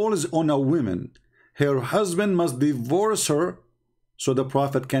falls on a woman, her husband must divorce her so the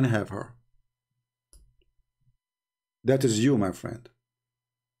prophet can have her. That is you, my friend.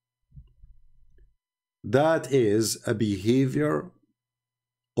 That is a behavior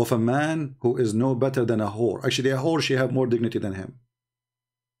of a man who is no better than a whore. Actually, a whore, she have more dignity than him.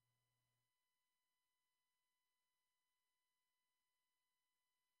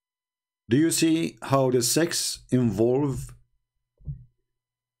 Do you see how the sex involve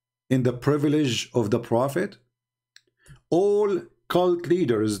in the privilege of the prophet? All cult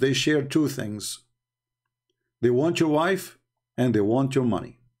leaders, they share two things. They want your wife and they want your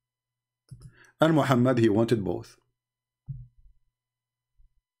money. And Muhammad, he wanted both.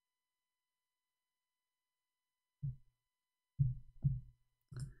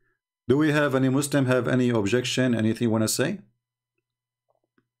 Do we have any Muslim have any objection, anything you want to say?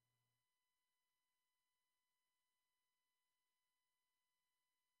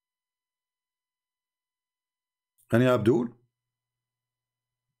 Any Abdul?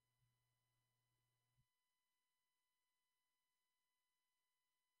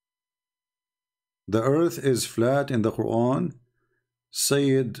 The earth is flat in the Quran.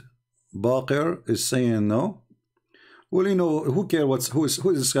 Sayyid Baqir is saying no. Well, you know, who cares who is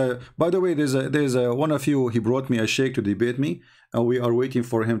this guy? By the way, there's a one of you, he brought me a sheikh to debate me, and we are waiting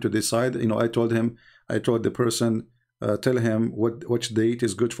for him to decide. You know, I told the person, tell him which date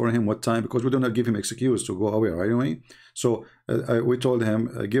is good for him, what time, because we do not give him excuse to go away, right? Anyway, so we told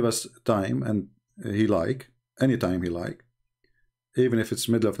him, give us time, and he like any time he like, even if it's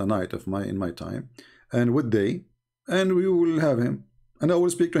middle of the night in my time, and what day, and we will have him, and I will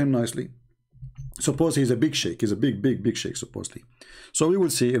speak to him nicely. Suppose he's a big sheikh, he's a big sheikh supposedly. So we will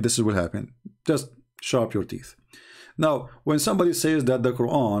see if this will happen. Just sharp your teeth. Now, when somebody says that the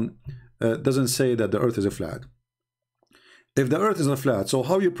Quran doesn't say that the earth is a flat, if the earth is a flat, so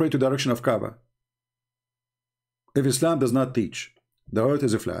how you pray to the direction of Kaaba? If Islam does not teach the earth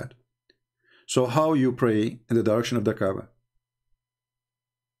is a flat, so how you pray in the direction of the Kaaba?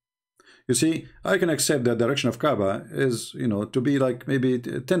 You see, I can accept that direction of Kaaba is, you know, to be like maybe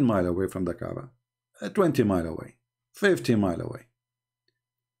 10 miles away from the Kaaba, 20 miles away, 50 miles away.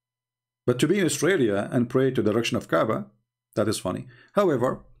 But to be in Australia and pray to the direction of Kaaba, that is funny.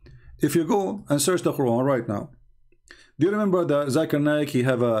 However, if you go and search the Quran right now, do you remember the Zakir Naik? He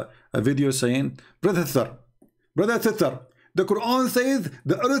have a video saying, Brother Thar, the Quran says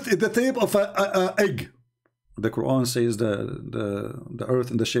the earth is the shape of an egg. The Quran says the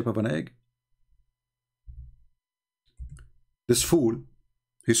earth in the shape of an egg. This fool,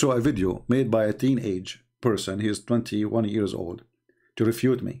 he saw a video made by a teenage person, he is 21 years old, to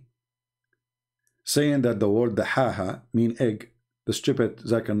refute me, saying that the word the haha mean egg. The stupid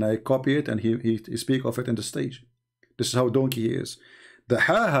Zakir Naik copy it and he speak of it in the stage. This is how donkey he is. The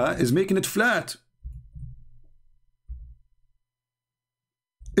haha is making it flat.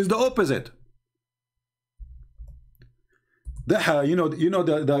 It's the opposite. The you know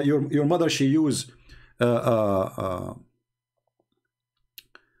your mother, she use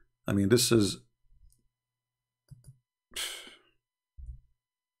I mean, this is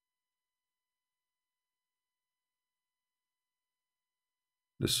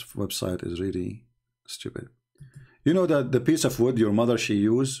this website is really stupid. You know that the piece of wood your mother, she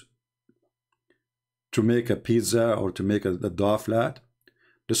use to make a pizza or to make the dough flat,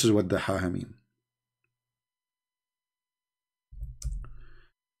 this is what the haha mean.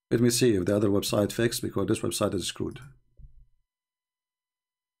 Let me see if the other website fixed, because this website is screwed.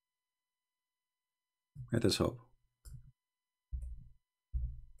 Let us hope.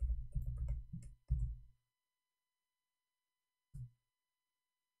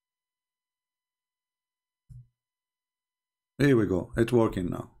 Here we go. It's working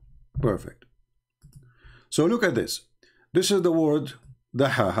now. Perfect. So look at this. This is the word the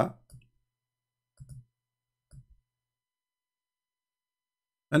haha.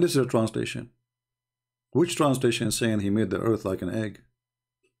 And this is a translation. Which translation is saying he made the earth like an egg?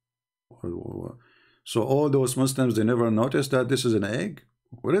 So all those Muslims, they never noticed that this is an egg?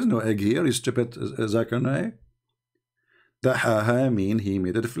 There is no egg here, you stupid Zakir Naik. The haha mean he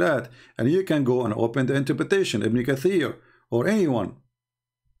made it flat. And you can go and open the interpretation, Ibn Kathir or anyone.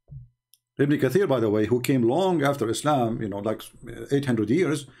 Ibn Kathir, by the way, who came long after Islam, you know, like 800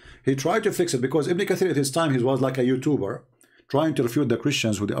 years, he tried to fix it, because Ibn Kathir at his time, he was like a YouTuber trying to refute the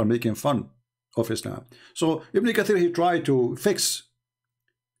Christians who are making fun of Islam. So Ibn Kathir, he tried to fix,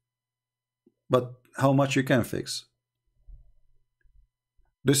 but how much you can fix?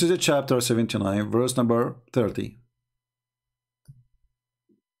 This is a chapter 79, verse number 30.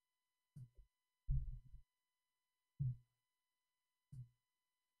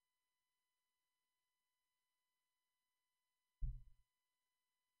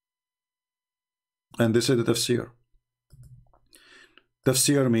 And this is the tafsir.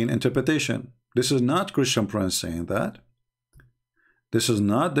 Tafsir mean interpretation. This is not Christian Prince saying that. This is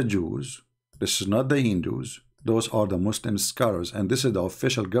not the Jews. This is not the Hindus. Those are the Muslim scholars. And this is the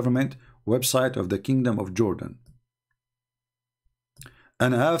official government website of the Kingdom of Jordan.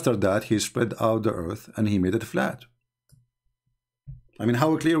 And after that, he spread out the earth and he made it flat. I mean,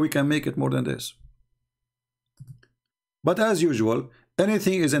 how clear we can make it more than this? But as usual,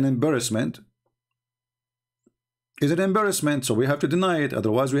 anything is an embarrassment. Is an embarrassment, so we have to deny it.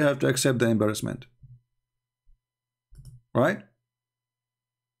 Otherwise, we have to accept the embarrassment. Right?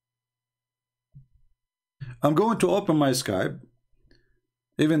 I'm going to open my Skype,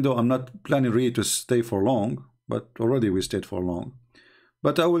 even though I'm not planning really to stay for long, but already we stayed for long.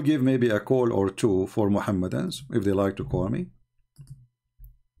 But I will give maybe a call or two for Mohammedans, if they like to call me.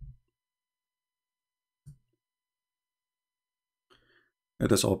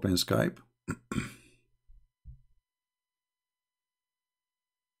 Let us open Skype.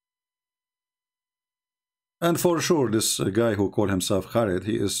 And for sure, this guy who called himself Khalid,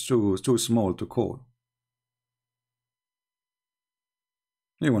 he is too small to call.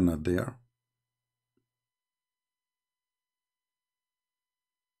 He was not there.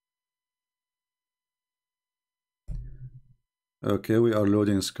 Okay, we are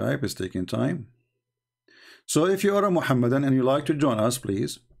loading Skype. It's taking time. So if you are a Muhammadan and you like to join us,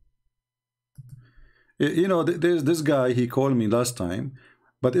 please. You know, there's this guy, he called me last time,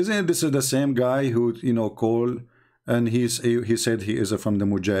 but isn't this the same guy who, you know, called and he said he is from the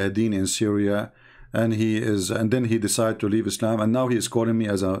Mujahideen in Syria, and then he decided to leave Islam, and now he is calling me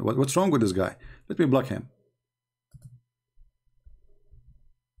as a, what's wrong with this guy? Let me block him.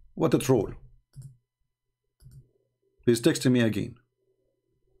 What a troll. He's texting me again.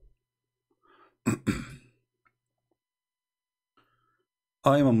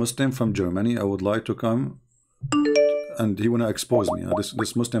 I am a Muslim from Germany. I would like to come, and he wanna expose me.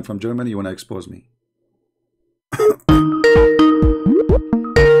 This Muslim from Germany, you wanna expose me.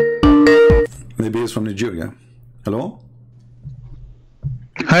 Maybe he's from Nigeria. Hello?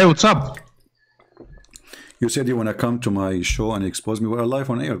 Hi, what's up? You said you wanna come to my show and expose me. We're live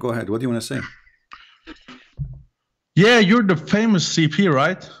on air. Go ahead. What do you wanna say? Yeah, you're the famous CP,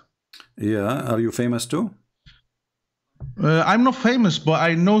 right? Yeah. Are you famous too? I'm not famous, but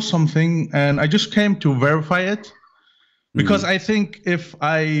I know something, and I just came to verify it. Because I think if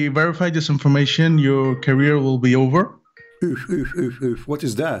I verify this information, your career will be over. What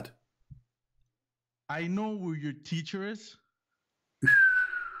is that? I know who your teacher is.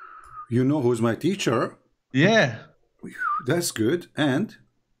 You know who's my teacher? Yeah. That's good. And?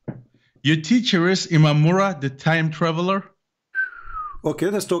 Your teacher is Imamura, the time traveler. Okay,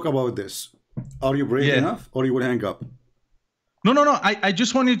 let's talk about this. Are you brave enough, or you will hang up? No. I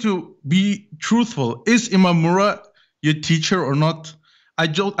just want you to be truthful. Is Imamura your teacher or not? I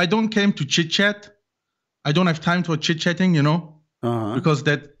don't came to chit chat. I don't have time for chit chatting, you know, because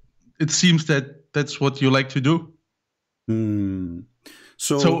it seems that's what you like to do.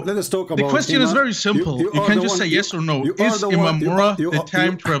 So let us talk about. The question is very simple. You can just say yes or no. Is Imamura the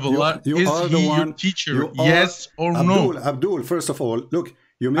time traveler? Is he your teacher? Yes or no? Abdul. First of all, look.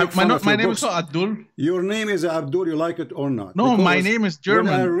 You make my name is not Abdul. Your name is Abdul. You like it or not? No, my name is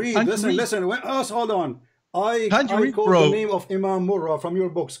German. When I read, listen. Hold on. I quote the name of Imam Murrah from your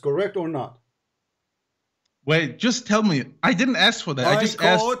books, correct or not? Wait, just tell me. I didn't ask for that. I just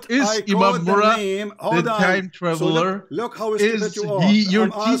asked, is Imam Murrah the time traveler? So look how stupid you are. Is he your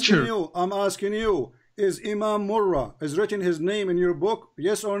teacher? I'm asking you, is Imam Murrah, is written his name in your book,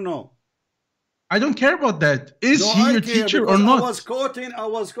 yes or no? I don't care about that. Is he your teacher or not? I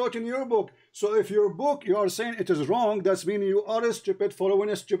was quoting your book. So if your book, you are saying it is wrong, that's meaning you are stupid following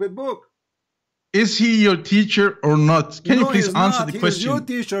a stupid book. Is he your teacher or not? Can you please answer the question? He's your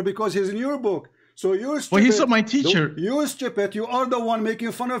teacher because he's in your book. So you're stupid. Well, he's not my teacher. You're stupid. You are the one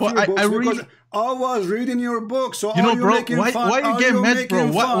making fun of your books because I was reading your book. So you know, bro, why you get mad,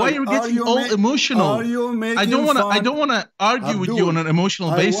 bro? Why are you getting all emotional? I don't wanna argue with you on an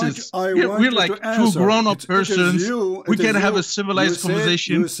emotional basis. We're like two grown-up persons. We can have a civilized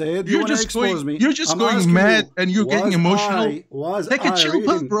conversation. You're just going mad and you're getting emotional. Take a chill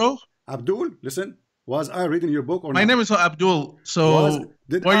pill, bro. Abdul, listen. Was I reading your book or not? My name is Abdul. So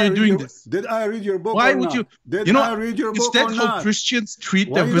why are you doing this? Did I read your book? Why would you? Did I read your book or not? Is that how Christians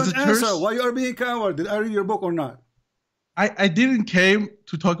treat their visitors? Why you are being coward? Did I read your book or not? I didn't came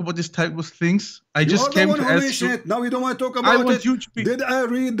to talk about this type of things. I just came to ask you. Now we don't want to talk about it. Did I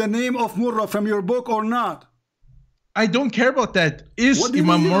read the name of Murrah from your book or not? I don't care about that. Is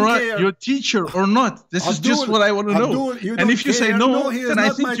Imam Murrah your teacher or not? This is just what I want to know. And if you say no, then I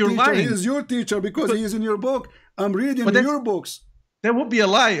think you're lying. He is your teacher because he is in your book. I'm reading your books. That would be a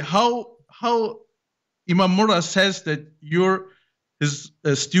lie. How Imam Murrah says that you're his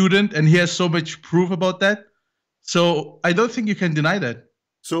student and he has so much proof about that. So I don't think you can deny that.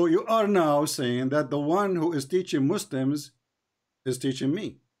 So you are now saying that the one who is teaching Muslims is teaching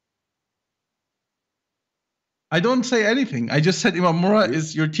me. I don't say anything. I just said Imam Murrah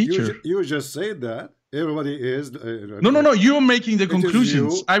is your teacher. You just said that. Everybody is. No. You're making the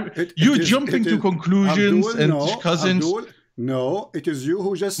conclusions. You jumping to conclusions Abdul, and cousins. Abdul, no, it is you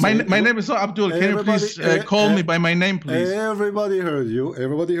who just said. My name is not Abdul. Can you please call me by my name, please? Everybody heard you.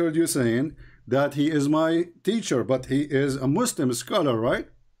 Everybody heard you saying that he is my teacher, but he is a Muslim scholar, right?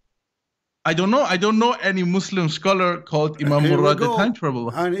 I don't know any Muslim scholar called Imam Murrah the time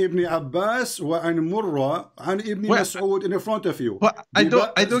traveler. And Ibn Abbas and Murrah and Ibn Mas'ud in front of you. Well, I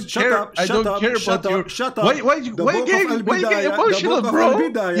don't care. I don't care about your. Why you get emotional, bro?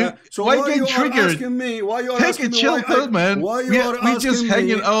 Why you get triggered? Take a chill pill, man. We just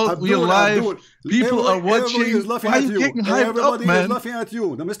hanging out. We're live. People are watching. Why are you getting hyped up, man? Laughing at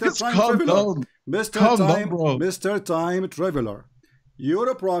you. Mr. Calm down. Mr. Time Traveler.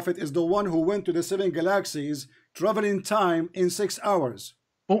 Your prophet is the one who went to the 7 galaxies, traveling time in 6 hours.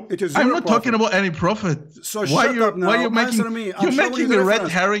 Oh, I'm not talking about any prophet. So why are you making me? You're making a red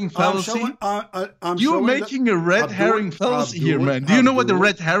herring fallacy. You're making a red herring fallacy here, man. Do you know what the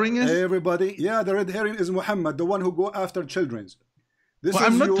red herring is? Everybody, yeah, the red herring is Muhammad, the one who go after children. Well,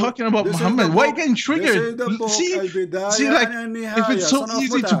 I'm not talking about Muhammad. Why are you getting triggered? See, like, if it's so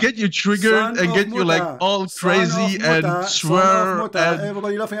easy to get you triggered and get you like all crazy and swear and...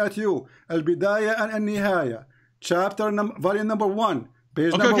 Everybody laughing at you. Al-Bidayah and Al-Nihaya. Volume number 1.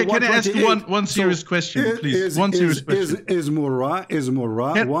 Page okay, can I ask you one serious question, please? One serious question. Is Murrah?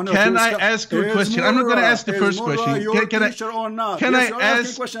 Can I ask you a question? I'm not going to ask the first question. Can I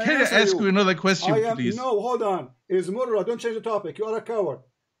ask you another question, please? No, hold on. Is Murrah? Don't change the topic. You are a coward.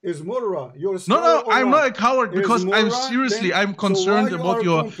 Is Murrah your No, I'm not a coward because I'm concerned about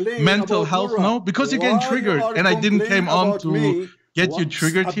your mental health now because you're getting triggered and I didn't came on to get you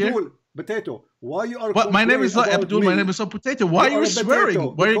triggered here. Potato. Why you are? What? My name is not Abdul. My name is not Potato. Why are you swearing?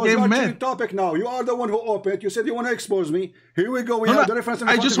 Why are you getting mad? Topic now. You are the one who opened. You said you want to expose me. Here we go. We have the reference.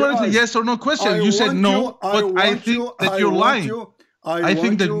 I just wanted a yes or no question. You said no, but I think that you're lying. I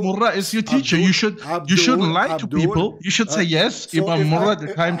think that Murrah is your teacher. You shouldn't lie to people. You should say yes. Imam Murrah,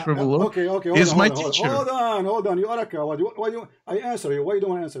 the time traveler, is my teacher. Hold on. You are a coward. I answer you. Why you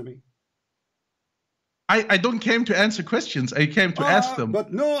don't want to answer me? I don't came to answer questions. I came to ask them.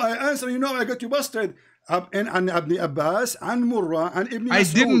 But no, I answer. You know, I got you busted. And Ibn Abbas and Murrah and Ibn Mas'ud. I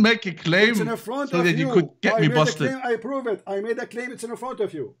didn't make a claim so that you could get me busted. I prove it. I made a claim. It's in front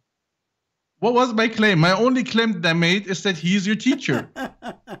of you. What was my claim? My only claim that I made is that he is your teacher.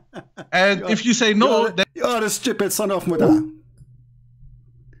 And if you say no, you are a stupid son of Murrah.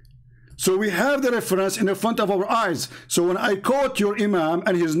 So we have the reference in the front of our eyes. So when I quote your Imam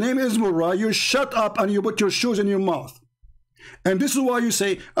and his name is Murrah, you shut up and you put your shoes in your mouth. And this is why you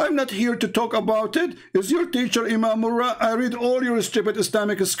say, I'm not here to talk about it. It's your teacher, Imam Murrah. I read all your stupid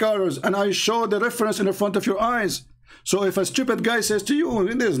Islamic scholars and I show the reference in the front of your eyes. So if a stupid guy says to you,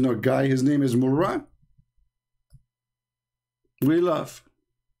 there's no guy, his name is Murrah, we laugh.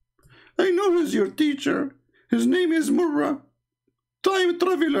 I know who's your teacher. His name is Murrah, time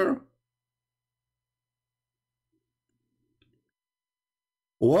traveler.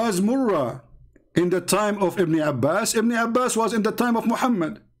 Was Murrah in the time of Ibn Abbas? Ibn Abbas was in the time of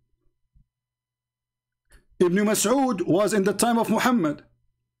Muhammad. Ibn Mas'ud was in the time of Muhammad.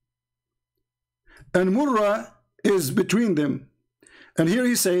 And Murrah is between them. And here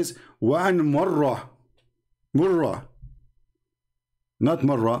he says, وَعَنْ Murrah. Not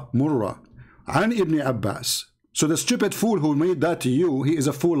Murrah, Murrah. عن Ibn Abbas. So the stupid fool who made that to you, he is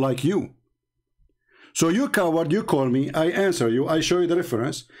a fool like you. So you coward, you call me, I answer you, I show you the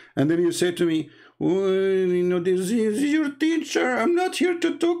reference, and then you say to me, well, you know, this is your teacher. I'm not here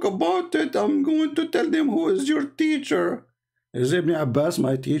to talk about it. I'm going to tell them who is your teacher. Is Ibn Abbas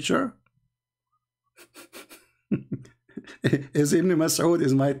my teacher? Is Ibn Mas'ud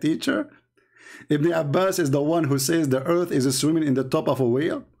is my teacher? Ibn Abbas is the one who says the earth is swimming in the top of a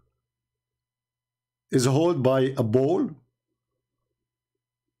whale? Is held by a bowl?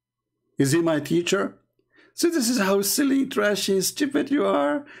 Is he my teacher? So this is how silly, trashy, stupid you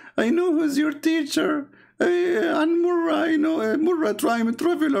are. I know who's your teacher. And Murrah, I know Murrah, time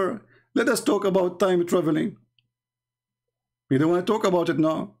traveler. Let us talk about time traveling. We don't want to talk about it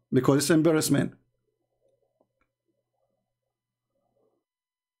now because it's embarrassment.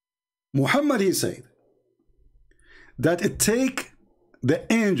 Muhammad, he said that it take the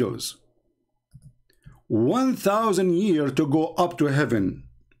angels 1,000 years to go up to heaven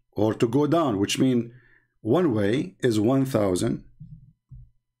or to go down, which means one way is 1,000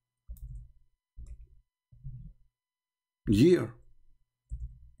 year.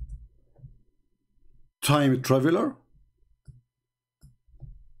 Time traveler.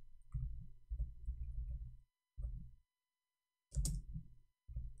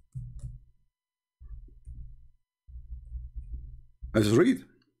 Let's read.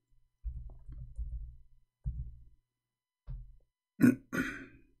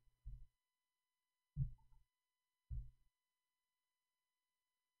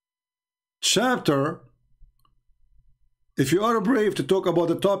 Chapter If you are brave to talk about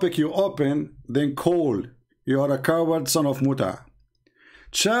the topic you open, then cold. You are a coward son of Muta.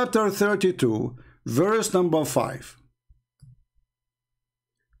 Chapter 32, verse number 5.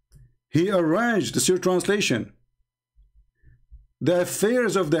 He arranged, this is your translation, the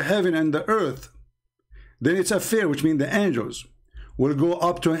affairs of the heaven and the earth. Then it's affair, which means the angels will go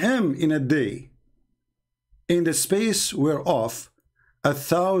up to him in a day, in the space whereof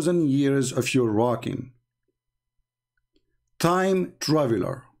 1,000 years of your walking. Time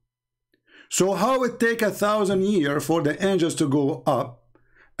traveler. So how it take 1,000 years for the angels to go up,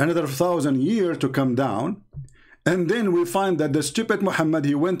 another 1,000 years to come down, and then we find that the stupid Muhammad,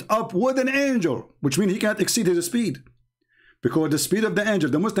 he went up with an angel, which means he can't exceed his speed, because the speed of the angel,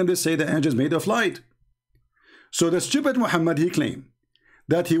 the Muslims, they say the angel is made of light. So the stupid Muhammad, he claimed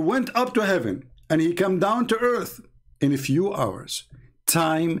that he went up to heaven and he came down to earth in a few hours.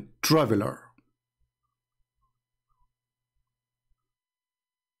 Time traveler.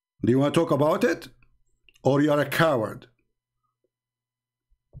 Do you want to talk about it? Or you are a coward?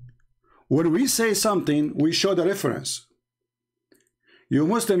 When we say something, we show the reference. You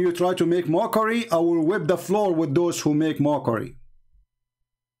Muslim, you try to make mockery, I will whip the floor with those who make mockery.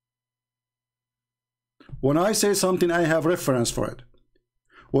 When I say something, I have reference for it.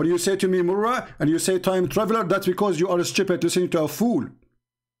 When you say to me, Murrah, and you say time traveler, that's because you are stupid listening to a fool.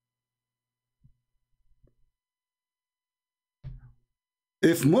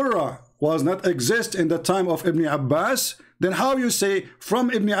 If Murrah was not exist in the time of Ibn Abbas, then how you say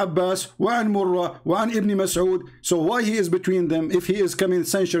from Ibn Abbas, wa'an Murrah, wa'an Ibn Mas'ud, so why he is between them if he is coming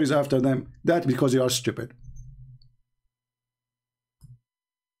centuries after them? That's because you are stupid.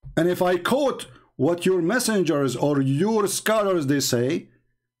 And if I quote what your messengers or your scholars they say,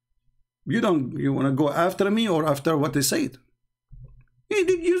 you want to go after me or after what they said? Hey,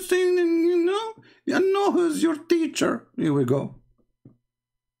 did you say, you know who's your teacher? Here we go.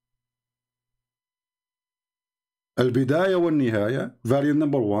 Al-Bidayah wa Nihaya, volume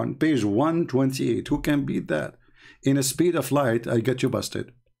number 1, page 128. Who can beat that? In a speed of light, I get you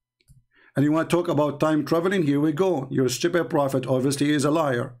busted. And you want to talk about time traveling? Here we go. Your stupid prophet obviously is a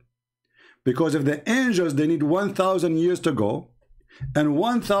liar. Because if the angels, they need 1,000 years to go and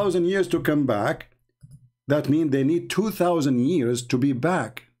 1,000 years to come back, that means they need 2,000 years to be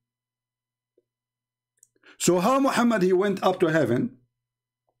back. So how Muhammad, he went up to heaven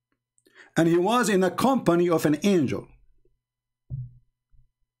and he was in the company of an angel,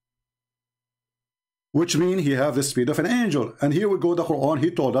 which means he have the speed of an angel. And here we go, the Quran, he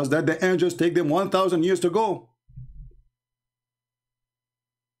told us that the angels take them 1,000 years to go.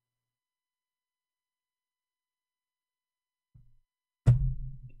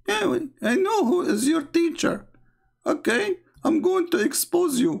 Yeah, I know who is your teacher. Okay, I'm going to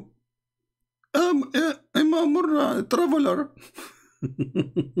expose you. Imam Murrah, traveler.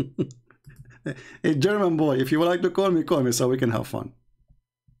 A German boy. If you would like to call me so we can have fun.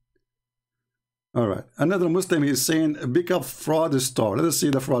 All right. Another Muslim is saying, pick up fraud star. Let us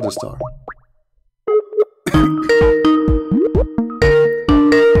see the fraud star.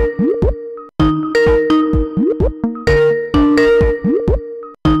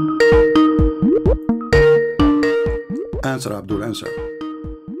 Answer, Abdul, answer.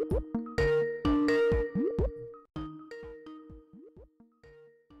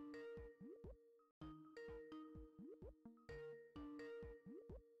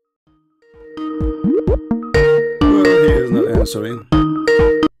 Well, he is not answering.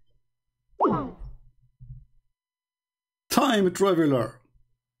 Time traveler.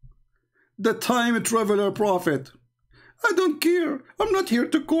 The time traveler prophet. I don't care. I'm not here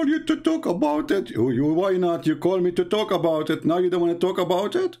to call you to talk about it. Why not? You call me to talk about it. Now you don't want to talk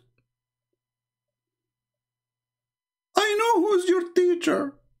about it? I know who's your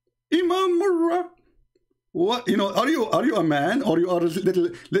teacher. Imam Murrah. What? Are you a man or you are a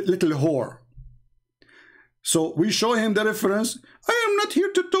little whore? So we show him the reference. I am not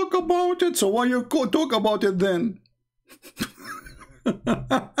here to talk about it. So why you talk about it then?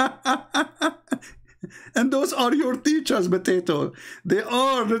 And those are your teachers, Potato. They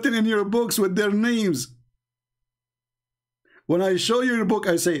are written in your books with their names. When I show you your book,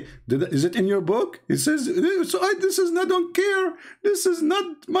 I say, is it in your book? It says, this is not, I don't care. This is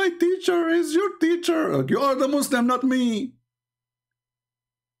not my teacher. It's your teacher. You are the Muslim, not me.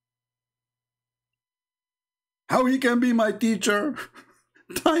 How he can be my teacher?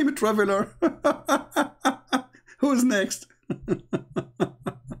 Time traveler. Who's next?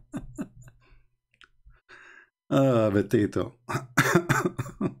 Potato.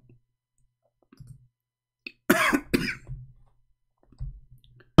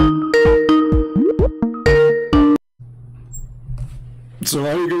 So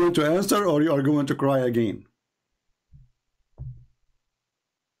are you going to answer or you are going to cry again?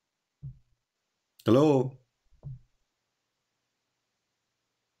 Hello?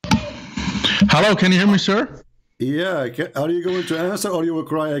 Hello, can you hear me, sir? Yeah, are you going to answer or you will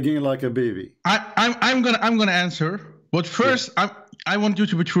cry again like a baby? I'm gonna answer, but first I want you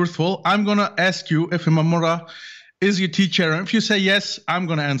to be truthful. I'm gonna ask you if Imam Murrah is your teacher, and if you say yes, I'm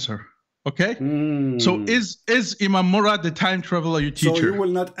gonna answer. Okay? So is Imam Murrah the time traveler your teacher? So you will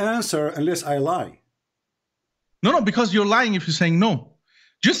not answer unless I lie. No, because you're lying if you're saying no.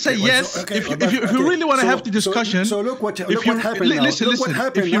 Just say yes. If you really want to have the discussion. So look what happened now. Listen.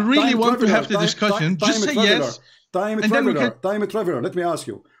 If you really want to have the discussion, just say yes. Time traveler. Let me ask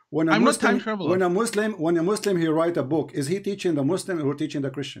you. When a Muslim he write a book, is he teaching the Muslim or teaching the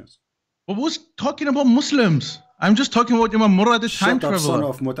Christians? Well, who's talking about Muslims? I'm just talking about Imam Murrah, the time traveler. Son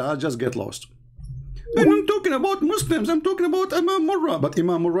of Mut'a, just get lost. And I'm talking about Muslims. I'm talking about Imam Murrah. But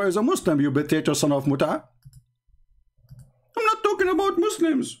Imam Murrah is a Muslim, you potato son of Mut'a. I'm not talking about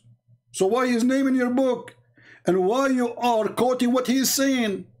Muslims. So why his name in your book? And why you are quoting what he is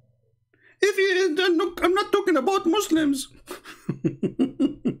saying? If he is, I'm not talking about Muslims.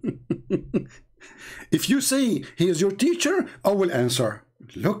 If you say he is your teacher, I will answer.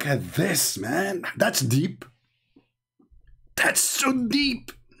 Look at this, man. That's deep. That's so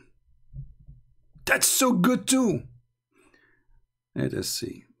deep. That's so good too. Let us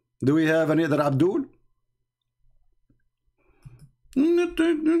see. Do we have any other Abdul?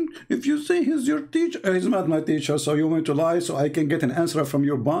 If you say he's your teacher, he's not my teacher, so you want to lie so I can get an answer from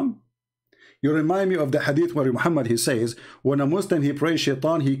your bomb? You remind me of the hadith where Muhammad, he says, when a Muslim, he prays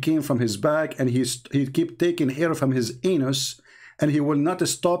shaitan, he came from his back and he keep taking hair from his anus and he will not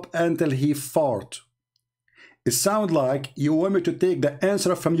stop until he fart. It sounds like you want me to take the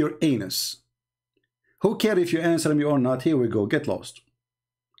answer from your anus. Who cares if you answer me or not? Here we go. Get lost.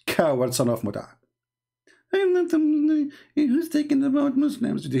 Coward son of Mut'a. Who's talking about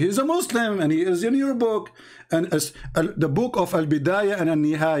Muslims? He's a Muslim and he is in your book. And the book of Al-Bidayah and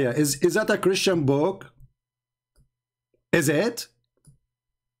Al-Nihaya, is that a Christian book? Is it?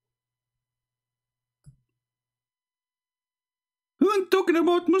 I'm talking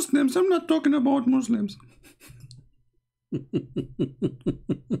about Muslims. I'm not talking about Muslims.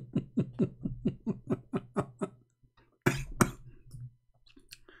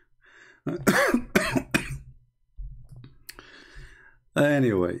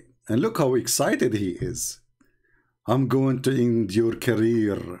 Anyway, and look how excited he is. I'm going to end your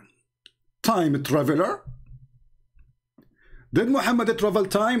career. Time traveler? Did Muhammad travel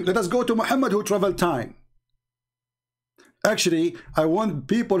time? Let us go to Muhammad who traveled time. Actually, I want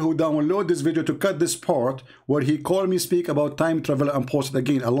people who download this video to cut this part where he called me speak about time travel and post it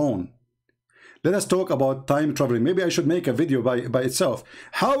again alone. Let us talk about time traveling. Maybe I should make a video by itself.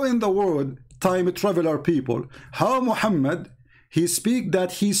 How in the world time traveler people, how Muhammad, he speak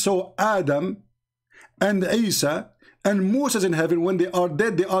that he saw Adam and Isa and Moses in heaven when they are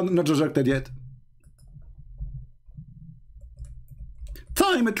dead, they are not resurrected yet.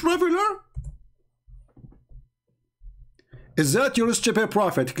 Time traveler? Is that your stupid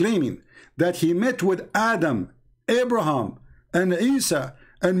prophet claiming that he met with Adam, Abraham, and Isa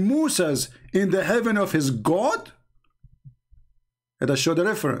and Moses in the heaven of his God? Let us show the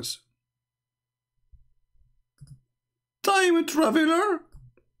reference. Time traveler?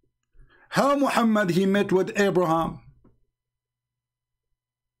 How Muhammad he met with Abraham?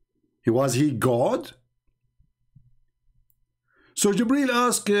 Was he God? So Jibril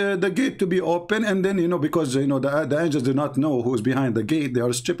asked the gate to be open, and then, because, the angels do not know who is behind the gate. They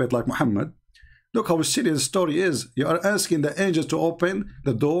are stupid like Muhammad. Look how serious the story is. You are asking the angels to open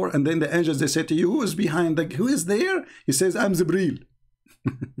the door, and then the angels, they say to you, who is behind who is there? He says, I'm Jibril.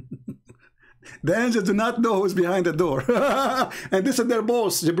 The angels do not know who is behind the door. And this is their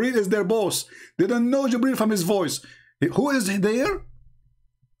boss. Jibril is their boss. They don't know Jibril from his voice. Who is there?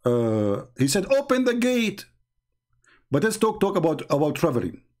 He said, open the gate. But let's talk about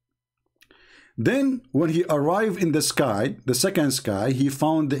traveling. Then when he arrived in the sky, the second sky, he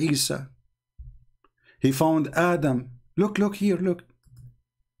found Isa. He found Adam. Look here, look.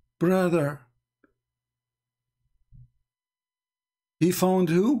 Brother. He found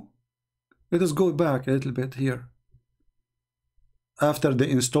who? Let us go back a little bit here. After they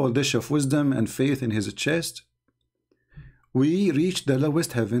installed dish of wisdom and faith in his chest, we reached the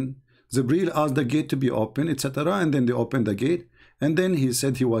lowest heaven. Jibril asked the gate to be open, etc. And then they opened the gate. And then he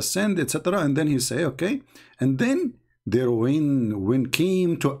said he was sent, etc. And then he said, okay. And then their wind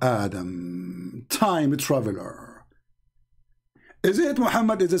came to Adam, time traveler. Is it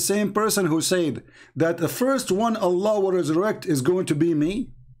Muhammad is the same person who said that the first one Allah will resurrect is going to be me?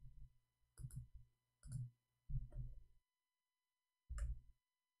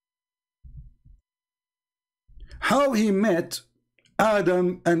 How he met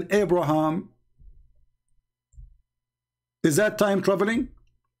Adam and Abraham, is that time traveling?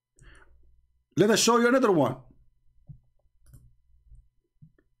 Let us show you another one.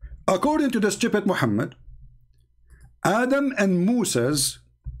 According to the stupid Muhammad, Adam and Moses,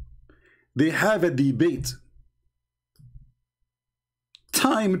 they have a debate.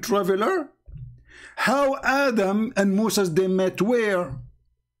 Time traveler? How Adam and Moses they met where?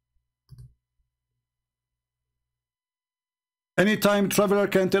 Any time traveler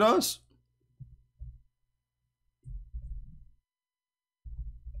can tell us?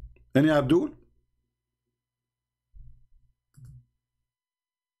 Any Abdul?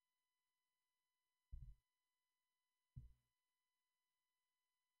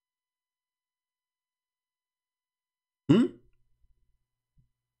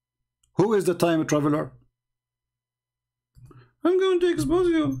 Who is the time traveler? I'm going to expose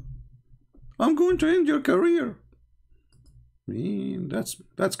you. I'm going to end your career. I mean,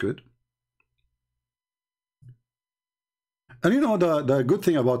 that's good. And you know the good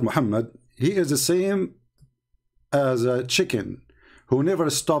thing about Muhammad, he is the same as a chicken who never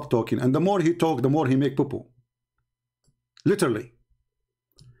stopped talking, and the more he talk, the more he make poo-poo. Literally.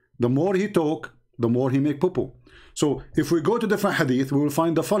 The more he talk, the more he make poo-poo. So if we go to different hadith, we will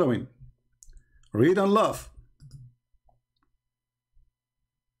find the following. Read and laugh.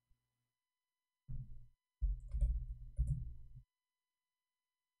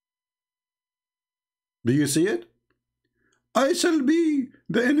 Do you see it? I shall be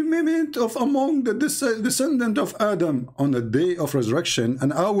the eminent of among the descendant of Adam on the day of resurrection,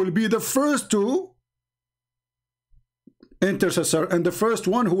 and I will be the first to intercessor and the first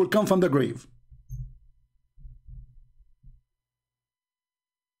one who will come from the grave.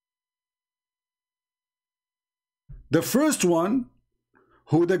 The first one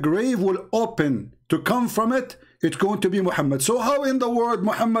who the grave will open to come from it, it's going to be Muhammad. So how in the world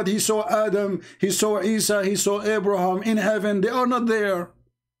Muhammad, he saw Adam, he saw Isa, he saw Abraham in heaven? They are not there.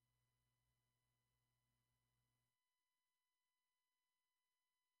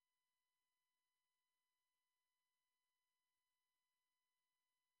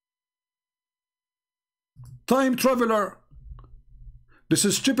 Time traveler. This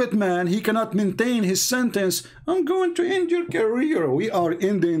is stupid man, he cannot maintain his sentence. I'm going to end your career. We are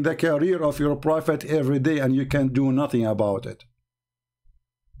ending the career of your prophet every day, and you can do nothing about it.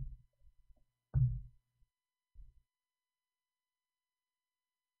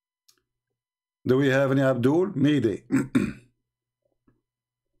 Do we have any Abdul? Mayday.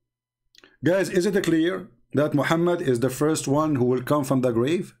 Guys, is it clear that Muhammad is the first one who will come from the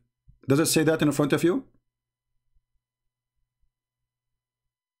grave? Does it say that in front of you?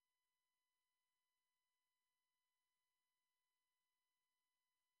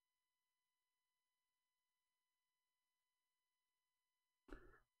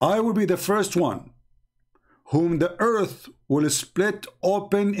 I will be the first one whom the earth will split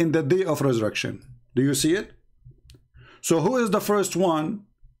open in the day of resurrection. Do you see it? So who is the first one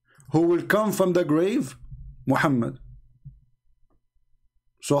who will come from the grave? Muhammad.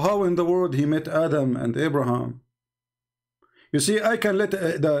 So how in the world he met Adam and Abraham? You see, I can let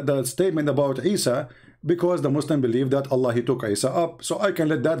the statement about Isa, because the Muslim believe that Allah, he took Isa up, so I can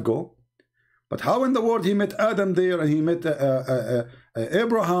let that go. But how in the world he met Adam there, and he met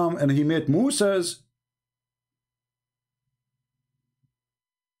Abraham, and he met Moses?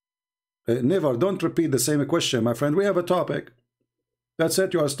 Never. Don't repeat the same question, my friend. We have a topic. That's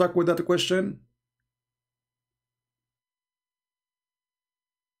it. You are stuck with that question.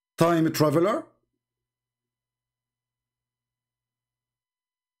 Time traveler.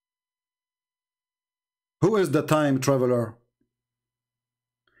 Who is the time traveler?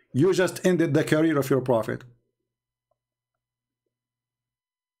 You just ended the career of your prophet.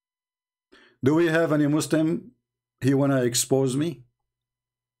 Do we have any Muslim? He wanna expose me?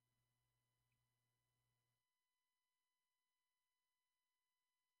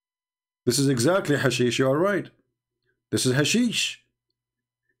 This is exactly hashish. You are right. This is hashish.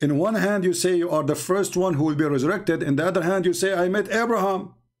 In one hand you say you are the first one who will be resurrected. In the other hand you say I met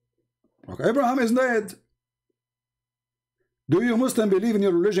Abraham. Okay, Abraham is dead. Do you Muslim believe in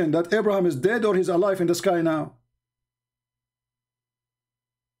your religion that Abraham is dead or he's alive in the sky now?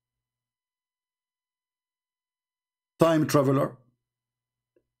 Time traveler.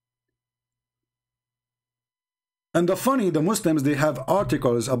 And the funny, the Muslims, they have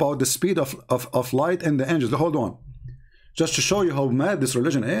articles about the speed of light and the angels. Hold on. just to show you how mad this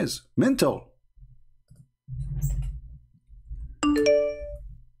religion is. Mental.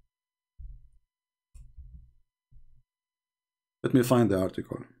 Let me find the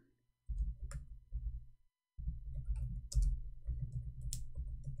article.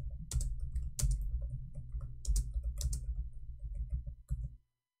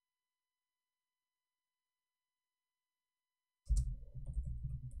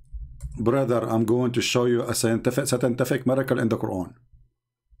 Brother, I'm going to show you a scientific miracle in the Quran.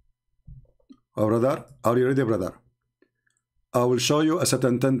 Oh, brother, are you ready, brother? I will show you a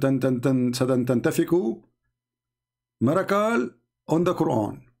scientific miracle on the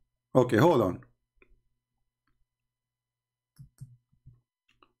Quran. Okay, hold on.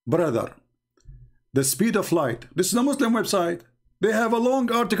 Brother, the speed of light. This is a Muslim website. They have a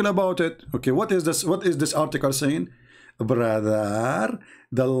long article about it. Okay, what is this? What is this article saying? Brother,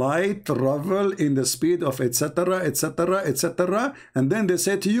 the light travel in the speed of etc., etc., etc. And then they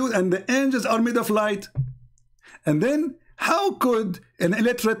say to you, and the angels are made of light. And then how could an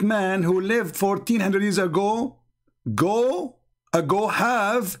illiterate man who lived 1400 years ago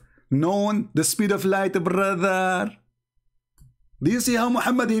have known the speed of light, brother? Do you see how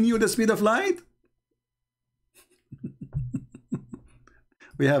Muhammad he knew the speed of light?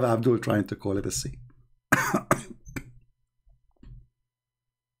 We have Abdul trying to call it a C.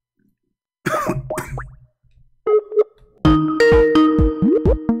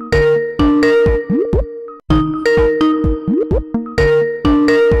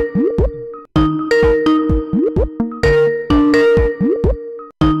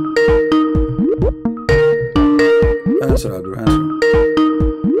 Answer, Abdul, answer.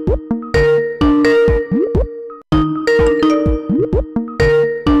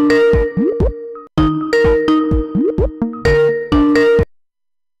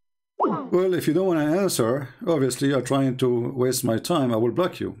 Well, if you don't want to answer, obviously you're trying to waste my time. I will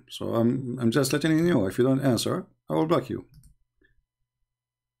block you. So I'm just letting you know. If you don't answer, I will block you.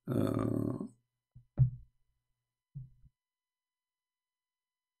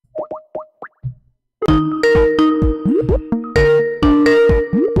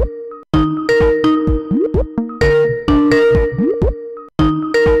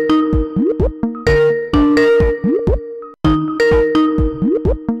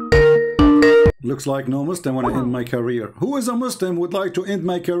 Looks like no Muslim want to end my career. Who is a Muslim would like to end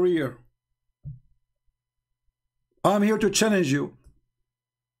my career? I'm here to challenge you.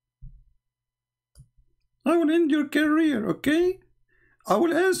 I will end your career, okay? I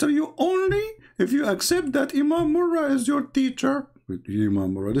will answer you only if you accept that Imam Murrah is your teacher.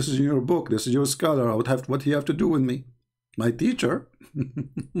 Imam Murrah, this is in your book. This is your scholar. I would have what he have to do with me? My teacher?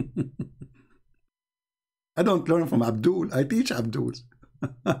 I don't learn from Abdul. I teach Abdul.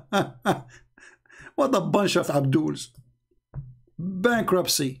 What a bunch of Abduls.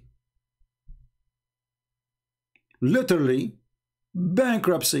 Bankruptcy. Literally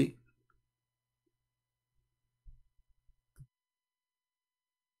bankruptcy.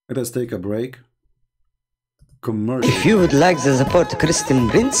 Let us take a break. Commercial. If you would like to support Christian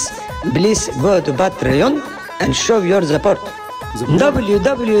Prince, please go to Patreon and show your support.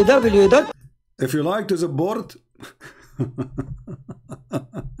 www. If you like to support,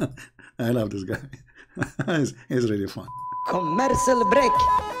 I love this guy. he's really fun. Commercial break.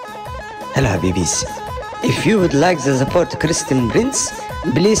 Hello, Habibis. If you would like to support Christian Prince,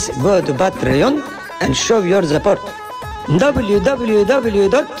 please go to Patreon and show your support.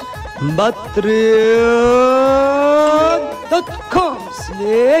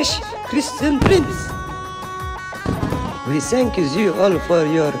 www.patreon.com/Christian Prince. We thank you all for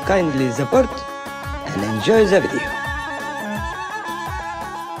your kindly support and enjoy the video.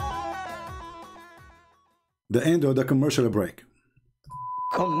 The end of the commercial break.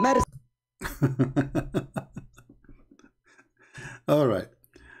 All right.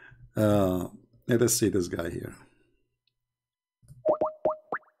 Let us see this guy here.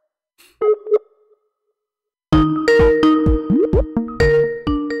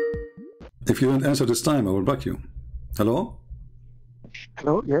 If you don't answer this time, I will block you. Hello?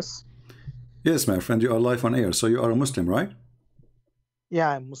 Hello, yes. Yes, my friend, you are live on air. So you are a Muslim, right?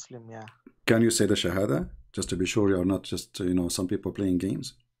 Yeah, I'm Muslim, yeah. Can you say the Shahada? Just to be sure you are not just, some people playing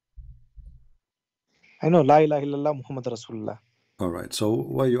games. I know, La ilaha illallah Muhammad Rasulullah. All right. So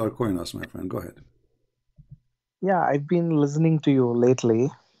why you are calling us, my friend? Go ahead. Yeah, I've been listening to you lately.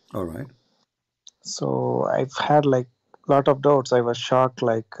 All right. So I've had like a lot of doubts. I was shocked.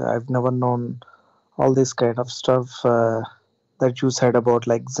 Like I've never known all this kind of stuff that you said about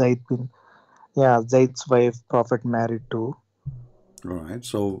like Zayd's wife, Prophet married to. All right.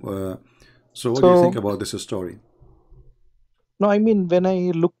 So what do you think about this story? No, I mean when I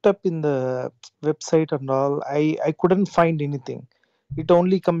looked up in the website and all, I couldn't find anything. It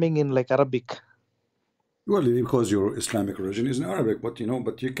only coming in like Arabic. Well, because your Islamic religion is in Arabic, but you know,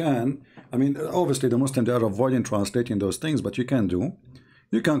 but you can. I mean, obviously the Muslims they are avoiding translating those things, but you can do.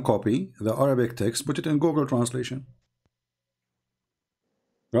 You can copy the Arabic text, put it in Google Translation,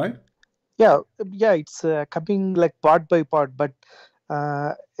 right? Yeah, yeah, it's coming like part by part, but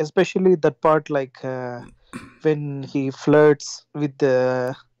especially that part like when he flirts with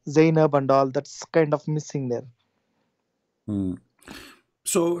Zainab and all, that's kind of missing there. Hmm.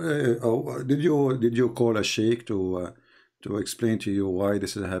 So, did you call a sheikh to explain to you why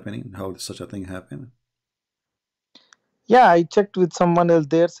this is happening, how such a thing happened? Yeah, I checked with someone else.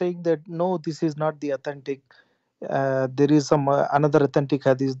 They're saying that no, this is not the authentic. There is some another authentic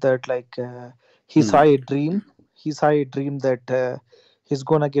hadith that like he saw a dream. He saw a dream that he's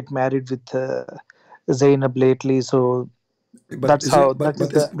gonna get married with Zainab lately. So But that's is how it? that is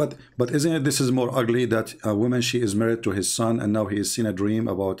the. But isn't it? This is more ugly that a woman she is married to his son, and now he has seen a dream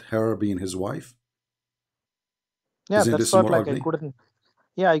about her being his wife. Yeah, Isn't that's this what more like I ugly? couldn't.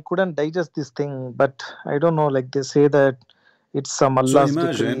 Yeah, I couldn't digest this thing, but I don't know. Like they say that it's some So Allah's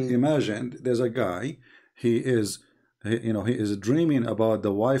imagine, decree. imagine there's a guy. You know, he is dreaming about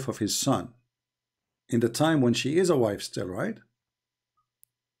the wife of his son in the time when she is a wife still, right?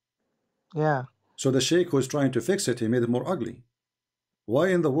 Yeah. So the sheikh who is trying to fix it, he made it more ugly. Why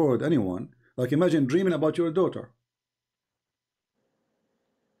in the world anyone like imagine dreaming about your daughter?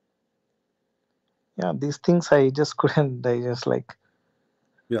 Yeah, these things I just couldn't digest. Like.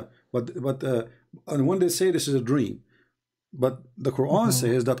 Yeah, and when they say this is a dream, but the Quran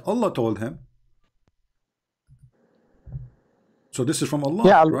says that Allah told him. So this is from Allah,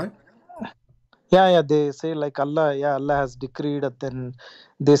 Yeah, right? yeah. They say like Allah, yeah, Allah has decreed. And then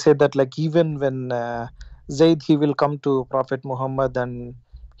they say that like even when Zaid he will come to Prophet Muhammad and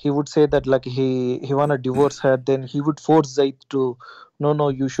he would say that like he wanna divorce her, then he would force Zaid to no,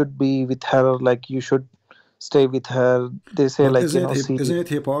 you should be with her, like you should stay with her. They say But like see. isn't it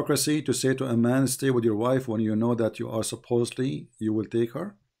hypocrisy to say to a man, stay with your wife when you know that you are supposedly you will take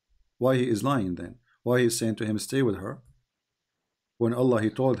her? Why he is lying then? Why he is saying to him, stay with her, when Allah he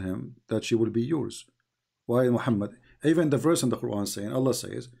told him that she will be yours? Why Muhammad? Even the verse in the Quran saying, Allah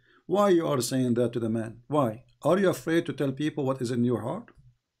says, why you are saying that to the man? Why? Are you afraid to tell people what is in your heart?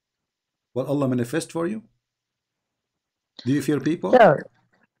 What Allah manifest for you? Do you fear people? Yeah,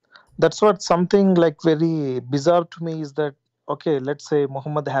 that's what something like very bizarre to me is that okay, let's say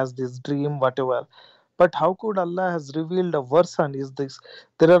Muhammad has this dream, whatever. But how could Allah has revealed a verse and is this?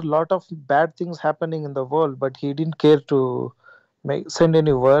 There are a lot of bad things happening in the world, but He didn't care to send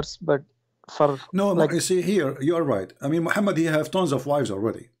any verse. But for No, like you see here, you are right. I mean, Muhammad, he have tons of wives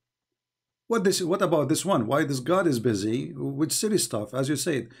already. What about this one? Why this God is busy with silly stuff? As you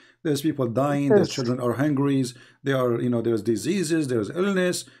said, there's people dying, their children are hungry, there are, you know, there's diseases, there's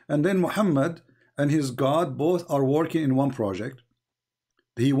illness, and then Muhammad and his God both are working in one project.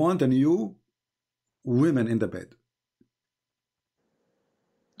 He want a new women in the bed.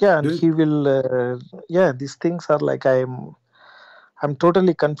 yeah, and he will. Yeah, these things are like I'm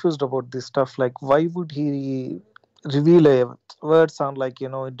totally confused about this stuff. Like, why would he reveal a word sound like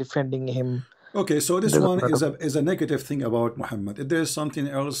defending him? Okay, so this one is a negative thing about Muhammad. If there is something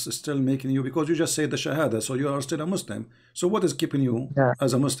else still making you, because you just said the Shahada, so you are still a Muslim. So what is keeping you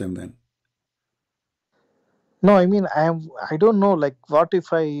as a Muslim then? No, I mean I don't know. Like, what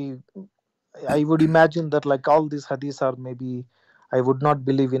if I would imagine that like all these hadiths are maybe I would not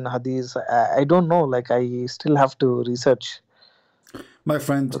believe in hadiths. I don't know. Like, I still have to research. My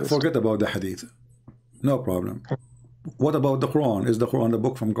friend, forget about the hadith. No problem. What about the Quran? Is the Quran a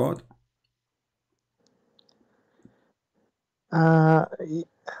book from God?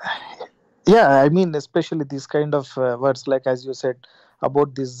 Yeah, I mean, especially these kind of words, like as you said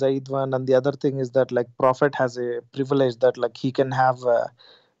about this Zaid one, and the other thing is that like Prophet has a privilege that like he can have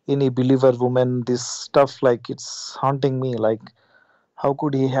any believer woman. This stuff, like, it's haunting me. Like, how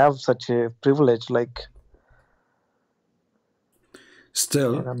could he have such a privilege? Like,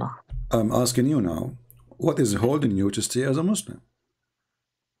 still, I'm asking you now, what is holding you to stay as a Muslim?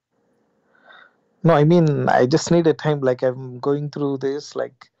 No, I mean, I just need a time. Like, I'm going through this.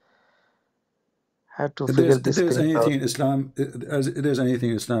 Like, I have to figure this there's thing anything out. in Islam, there's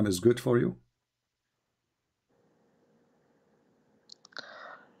anything in Islam is good for you?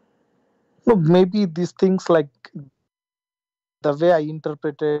 No, maybe these things like the way I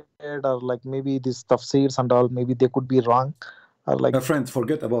interpreted, or like maybe these tafsirs and all, maybe they could be wrong. Or like, my friend,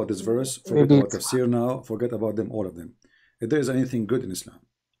 forget about this verse, forget about tafsir now, forget about them, all of them. If there is anything good in Islam,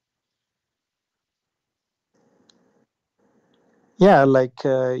 Yeah, like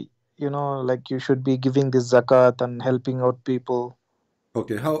like you should be giving this zakat and helping out people.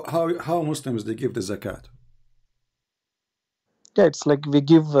 Okay, how Muslims they give the zakat? Yeah, it's like we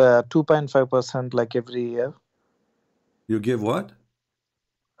give 2.5% like every year. You give what?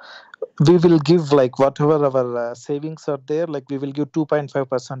 We will give like whatever our savings are there, like we will give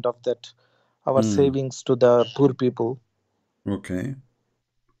 2.5% of that, our savings to the poor people. Okay.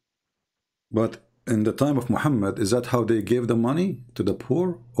 But in the time of Muhammad, is that how they gave the money to the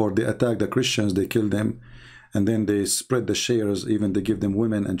poor? Or they attack the Christians, they kill them, and then they spread the shares, even they give them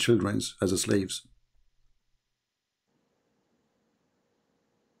women and children as slaves?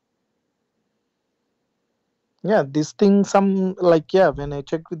 Yeah, this thing, some like, yeah, when I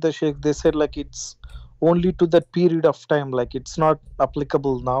checked with the sheikh, they said like it's only to that period of time, like it's not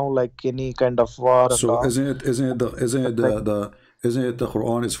applicable now, like any kind of war and all. Isn't it the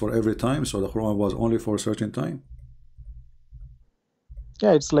Quran is for every time? So the Quran was only for a certain time?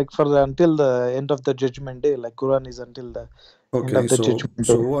 Yeah, it's like for until the end of the judgment day, like Quran is until the end of the judgment day.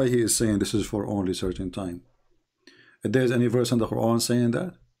 So why he is saying this is for only certain time? If there's any verse in the Quran saying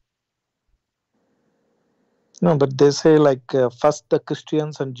that? No, but they say like first the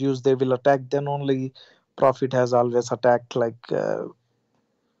Christians and Jews, they will attack, then only Prophet has always attacked. Like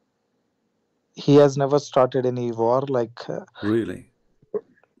he has never started any war. Like really?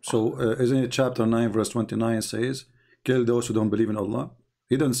 So isn't it chapter 9 verse 29 says, kill those who don't believe in Allah?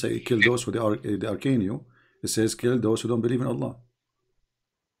 He doesn't say kill those who they arcane you. It says kill those who don't believe in Allah.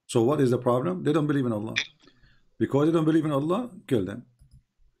 So what is the problem? They don't believe in Allah. Because they don't believe in Allah, kill them.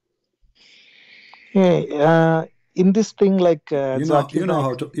 Hey, in this thing, like you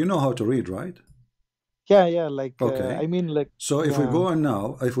know how to read, right? Yeah, like okay. I mean, like, so if we go and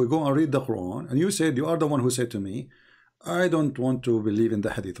read the Quran, and you said you are the one who said to me, I don't want to believe in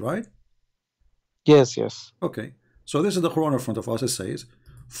the Hadith, right? Yes. Okay, so this is the Quran in front of us. It says,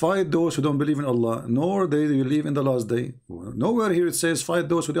 fight those who don't believe in Allah, nor they believe in the last day. Nowhere here it says fight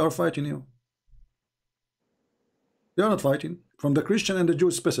those who are fighting you. They are not fighting. From the Christian and the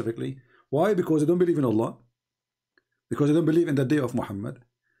Jews specifically. Why? Because they don't believe in Allah. Because they don't believe in the day of Muhammad.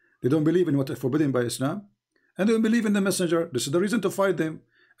 They don't believe in what is forbidden by Islam. And they don't believe in the messenger. This is the reason to fight them.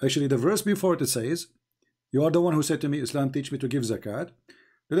 Actually, the verse before it says, you are the one who said to me, Islam teach me to give zakat.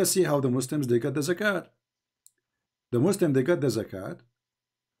 Let us see how the Muslims, they got the zakat. The Muslims, they got the zakat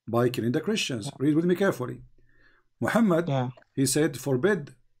by killing the Christians. Read with me carefully. Muhammad, he said,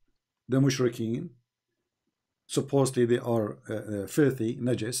 forbid the mushrikeen. Supposedly they are filthy,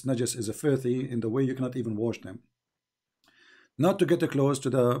 najis. Najis is a filthy in the way you cannot even wash them. Not to get close to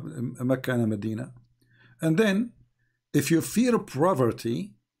the Mecca and Medina. And then, if you fear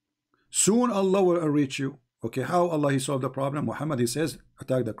poverty, soon Allah will reach you. Okay, how Allah he solved the problem? Muhammad, he says,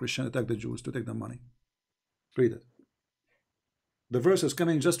 attack the Christian, attack the Jews to take the money. Read it. The verse is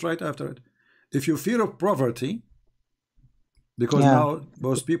coming just right after it. If you fear of poverty, because now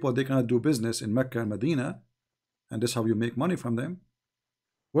most people, they cannot do business in Mecca and Medina, and that's how you make money from them.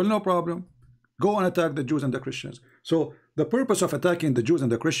 Well, no problem. Go and attack the Jews and the Christians. So the purpose of attacking the Jews and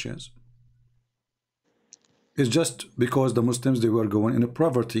the Christians is just because the Muslims, they were going in a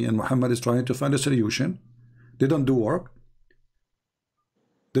poverty, and Muhammad is trying to find a solution. They don't do work.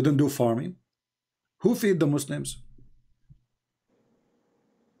 They don't do farming. Who feed the Muslims?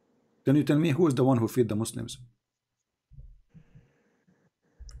 Can you tell me who is the one who feed the Muslims?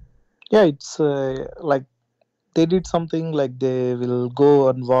 Yeah, it's like they did something like they will go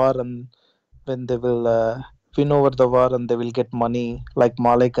on war, and when they will win over the war, and they will get money like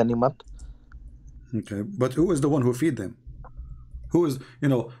Malik Ganimat. Okay, but who is the one who feed them? Who is,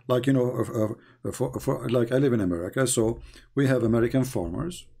 like I live in America, so we have American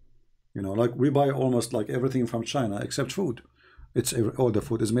farmers, like we buy almost like everything from China except food. All the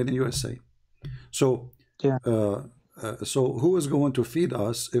food is made in USA. So so who is going to feed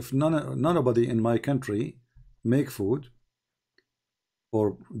us if nobody in my country make food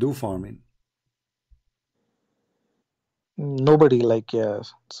or do farming? Nobody, like,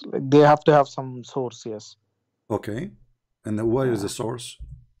 it's like they have to have some source. Yes. Okay, and what is the source?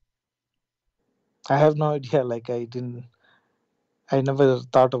 I have no idea. Like I never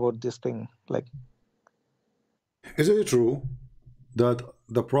thought about this thing. Like, is it true that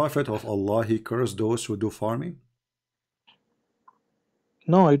the Prophet of Allah, he cursed those who do farming?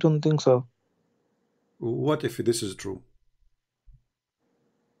 No, I don't think so. What if this is true?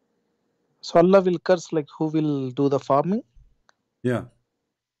 So Allah will curse like who will do the farming? Yeah.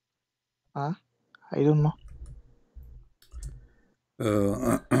 I don't know.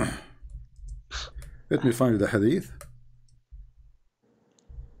 Let me find the hadith.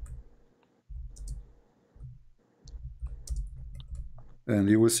 and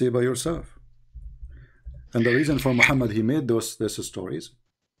you will see by yourself. And the reason for Muhammad, he made these stories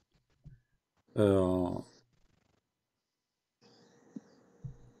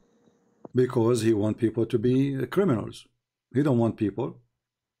because he wants people to be criminals. He don't want people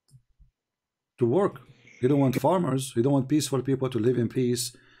to work. He don't want farmers. He don't want peaceful people to live in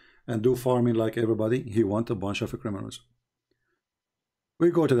peace and do farming like everybody. He wants a bunch of criminals. We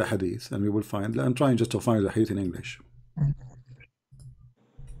go to the hadith and we will find. I'm trying just to find the hadith in English.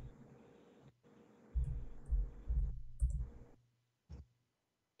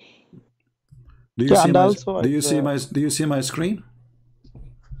 Do you see my screen?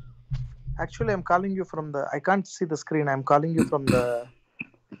 Actually, I'm calling you from the. I can't see the screen. I'm calling you from the.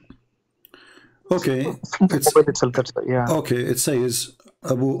 Okay. Yeah. Okay. It says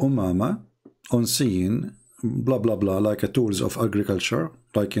Abu Umama on seeing blah blah blah, like a tools of agriculture,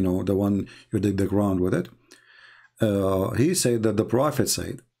 like the one you dig the ground with it. He said that the Prophet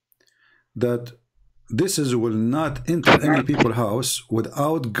said that this will not enter any people's house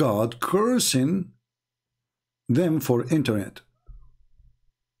without God cursing them for entering it.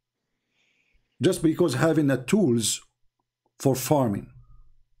 Just because having the tools for farming.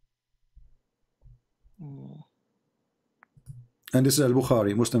 And this is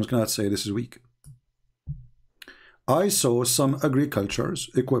Al-Bukhari. Muslims cannot say this is weak. I saw some agriculture's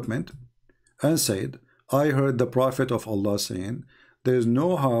equipment and said, I heard the Prophet of Allah saying, there is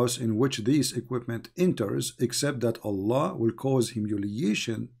no house in which this equipment enters except that Allah will cause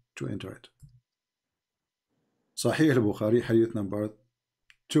humiliation to enter it. Sahih al-Bukhari, hadith number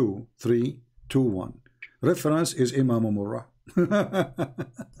 2321. Reference is Imam Murrah.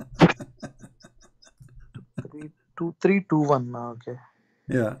 2321. Okay.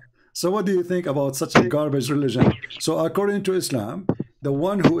 Yeah. So what do you think about such a garbage religion? So according to Islam, the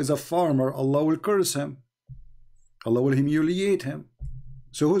one who is a farmer, Allah will curse him. Allah will humiliate him.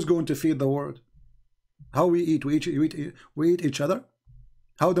 So who's going to feed the world? How we eat? We eat each other?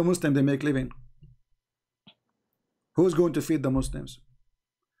 How the Muslims they make living? Who's going to feed the Muslims?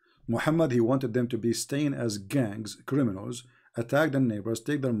 Muhammad, he wanted them to be staying as gangs, criminals, attack their neighbors,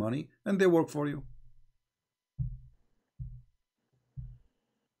 take their money, and they work for you.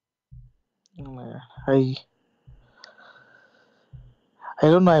 I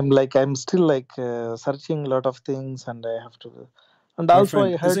don't know. I'm still searching a lot of things, and I have to. And my also,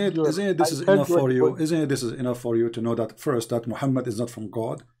 friend, I heard isn't this is enough for you? Isn't this is enough for you to know that first that Muhammad is not from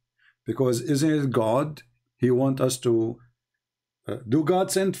God, because isn't it God? He wants us to do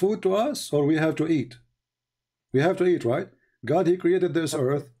God send food to us, or we have to eat? We have to eat, right? God, he created this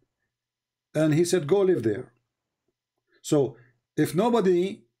earth, and he said, go live there. So if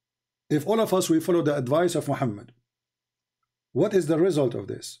all of us, we follow the advice of Muhammad, what is the result of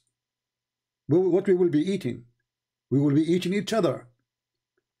this? What we will be eating? We will be eating each other.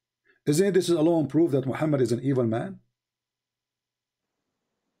 Isn't this alone proof that Muhammad is an evil man?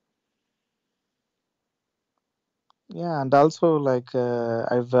 Yeah, and also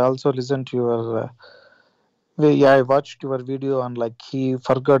I've also listened to your. I watched your video on he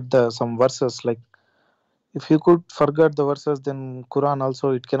forgot some verses. If you could forget the verses, then Quran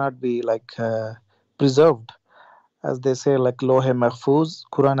also it cannot be preserved, as they say Lohe Mahfuz.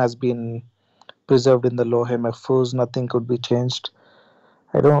 Quran has been preserved in the Lohe Mahfuz. Nothing could be changed.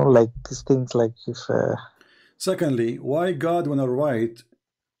 I don't like these things. Secondly, why God wanna write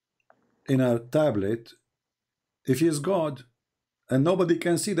in a tablet if he is God and nobody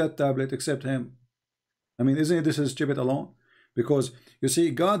can see that tablet except him? I mean, isn't this is stupid alone? Because you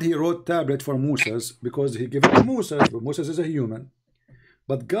see, God, he wrote tablet for Moses because he gave it to Moses, but Moses is a human.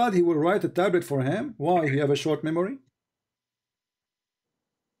 But God, he will write a tablet for him. Why? He have a short memory?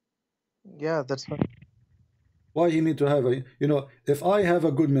 Yeah, that's what. Why he need to have a, if I have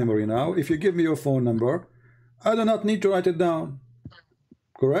a good memory now, if you give me your phone number, I do not need to write it down.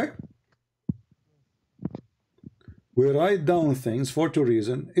 Correct? We write down things for two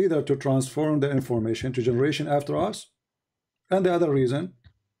reasons, either to transform the information to generation after us, and the other reason,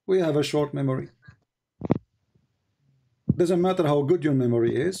 we have a short memory. Doesn't matter how good your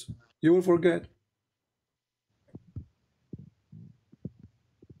memory is, you will forget.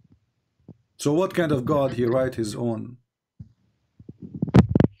 So what kind of God he write his own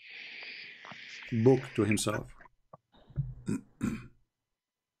book to himself?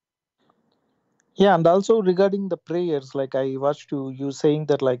 Yeah, and also regarding the prayers, I watched you saying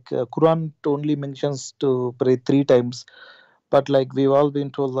that Quran only mentions to pray 3 times, but we've all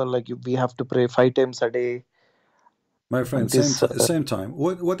been told that we have to pray 5 times a day. My friend, same time.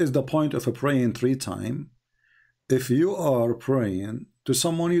 What is the point of a praying 3 times if you are praying to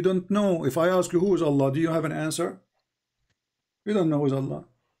someone you don't know? If I ask you who is Allah, do you have an answer? You don't know who is Allah.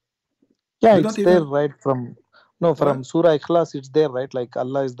 Yeah, it's there, right? From Surah Ikhlas, it's there, right? Like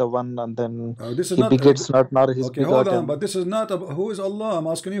Allah is the one, and then he begets not, nor his begotten. Hold on, but this is not about who is Allah. I'm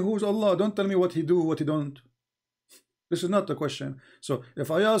asking you who is Allah. Don't tell me what he do, what he don't. This is not the question. So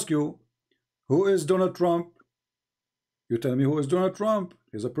if I ask you who is Donald Trump, you tell me who is Donald Trump.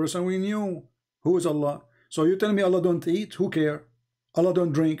 He's a person we knew. Who is Allah? So you tell me Allah don't eat, who care? Allah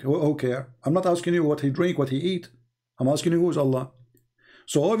don't drink, who care? I'm not asking you what he drink, what he eat. I'm asking you who is Allah.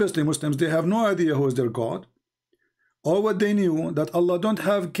 So obviously Muslims, they have no idea who is their God. Or what they knew, that Allah don't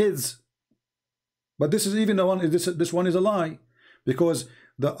have kids. But this is even the one, this one is a lie. Because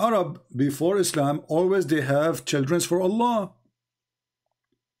the Arab before Islam, always they have children for Allah.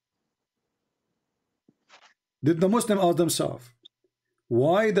 Did the Muslim ask themselves,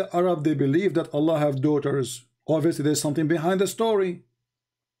 why the Arab they believe that Allah have daughters? Obviously there's something behind the story.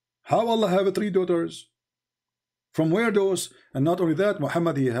 How Allah have 3 daughters? From where those? And not only that,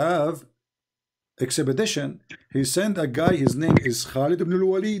 Muhammad he have expedition. He sent a guy, his name is Khalid ibn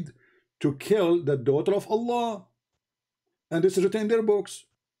al-Walid, to kill the daughter of Allah. And this is written in their books.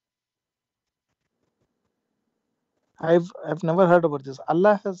 I've never heard about this.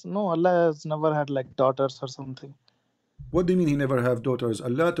 Allah has never had like daughters or something. What do you mean he never have daughters?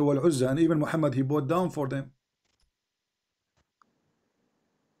 Allah wal Uzza, and even Muhammad he bowed down for them.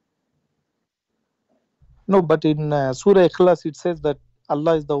 No, but in Surah Ikhlas it says that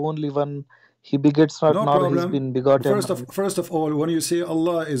Allah is the only one. He begets not, nor he's been begotten. First of all, when you say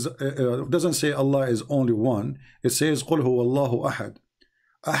Allah is, doesn't say Allah is only one. It says قُلْ هُوَ اللَّهُ أَحَدٌ.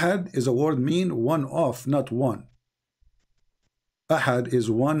 Ahad is a word mean one of, not one. Ahad is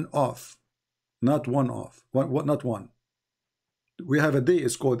one of, not one of. Not one. We have a day,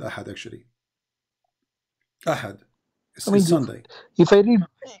 it's called Ahad actually. Ahad. It's Sunday. If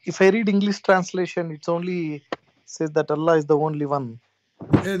I read English translation, it's only says that Allah is the only one.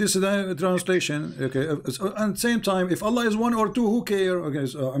 Yeah, this is the translation. Okay, and same time, if Allah is 1 or 2, who care? Okay,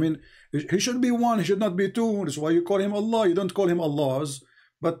 so I mean, he should be 1, he should not be 2. That's why you call him Allah. You don't call him Allahs.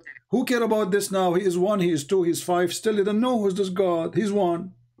 But who care about this now? He is 1, he is 2, he is 5. Still, they don't know who's this God. He's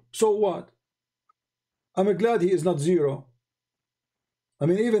 1. So what? I'm glad he is not 0. I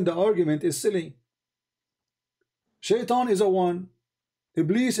mean, even the argument is silly. Shaitan is a 1.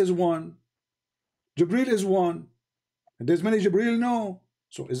 Iblis is 1. Jibril is 1. And there's many Jibril, no.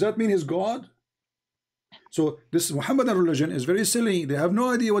 So does that mean he's God? So this Muhammadan religion is very silly. They have no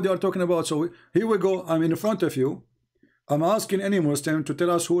idea what they are talking about. So here we go. I'm in front of you. I'm asking any Muslim to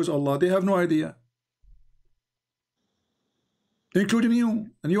tell us who is Allah. They have no idea. Including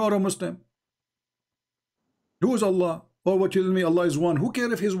you. And you are a Muslim. Who is Allah? Or what you tell me Allah is 1. Who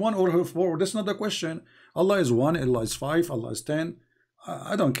cares if he's 1 or 4? That's not the question. Allah is 1, Allah is 5, Allah is 10.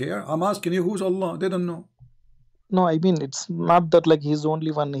 I don't care. I'm asking you who's Allah. They don't know. No, I mean, it's not that like he's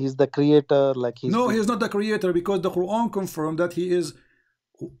only one, he's the creator, like he's... No, he's not the creator, because the Quran confirmed that he is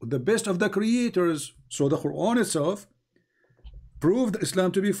the best of the creators. So the Quran itself proved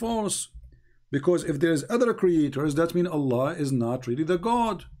Islam to be false. Because if there's other creators, that means Allah is not really the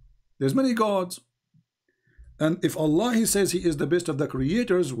God. There's many gods. And if Allah, he says he is the best of the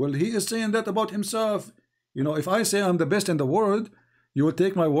creators, well, he is saying that about himself. You know, if I say I'm the best in the world, you will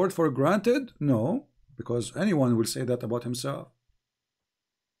take my word for granted? No. Because anyone will say that about himself,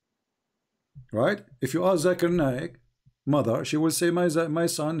 right? If you ask Zakir Naik, mother, she will say, my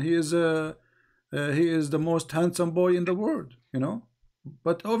son, he is the most handsome boy in the world, you know.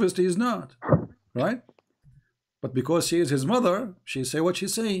 But obviously he's not, right? But because she is his mother, she say what she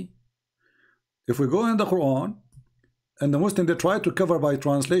say. If we go in the Quran, and the Muslim they try to cover by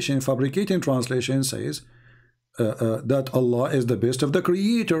translation, fabricating translation, says that Allah is the best of the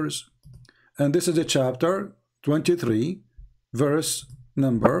creators. And this is a chapter 23, verse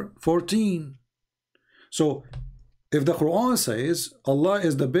number 14. So, if the Quran says Allah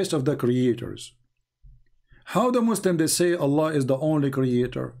is the best of the creators, how the Muslim they say Allah is the only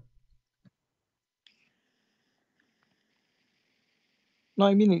creator? No,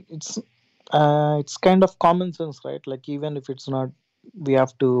 I mean it's kind of common sense, right? Like even if it's not, we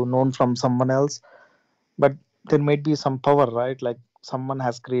have to know from someone else, but there might be some power, right? Like someone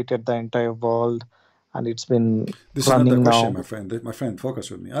has created the entire world, and it's been this running is not a question, my friend. My friend,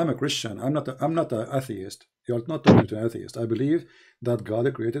 focus with me. I'm a Christian. I'm not an atheist. You're not talking to an atheist. I believe that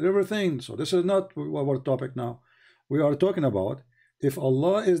God created everything. So this is not our topic now. We are talking about if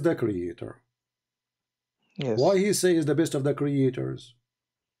Allah is the creator. Yes. Why he say is the best of the creators?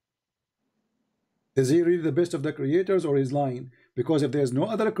 Is he really the best of the creators, or is lying? Because if there's no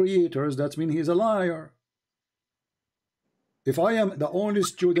other creators, that means he's a liar. If I am the only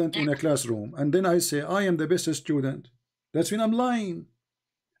student in a classroom, and then I say I am the best student, That's when I'm lying.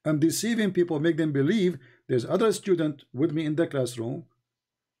 I'm deceiving people, make them believe there's other student with me in the classroom,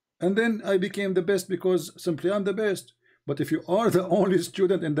 and then I became the best because simply I'm the best. But if you are the only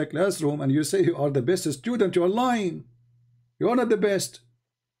student in the classroom and you say you are the best student, you are lying. You are not the best.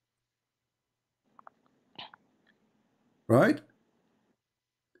 Right?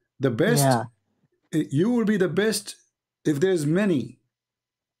 The best, Yeah. you will be the best if there's many.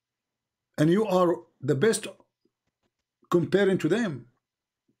 And you are the best comparing to them.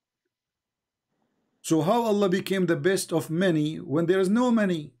 So how Allah became the best of many when there is no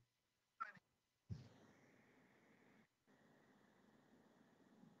many?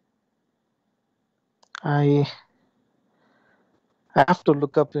 I have to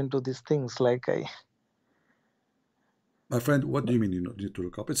look up into these things. Like My friend, what do you mean you need to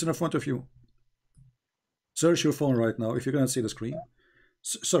look up? It's in front of you. Search your phone right now if you're going to see the screen.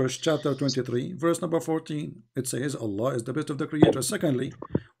 Search chapter 23, verse number 14. It says Allah is the best of the creators. Secondly,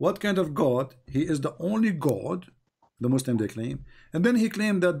 what kind of God? He is the only God, the Muslim they claim. And then he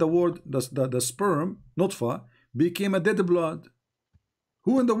claimed that the word, the sperm, nutfa, became a dead blood.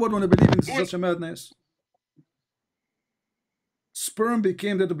 Who in the world want to believe in such a madness? Sperm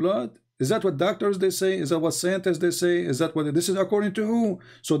became dead blood? Is that what doctors they say? Is that what scientists they say? Is that what this is according to who?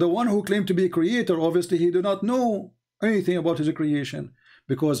 So the one who claimed to be a creator, obviously he did not know anything about his creation,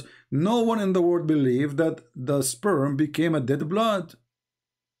 because no one in the world believed that the sperm became a dead blood.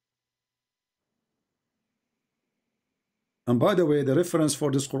 And by the way, the reference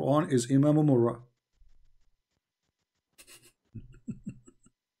for this Quran is Imam Murrah.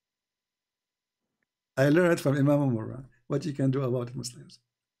 I learned from Imam Murrah what you can do about it, Muslims.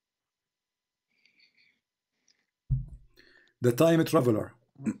 The time traveler.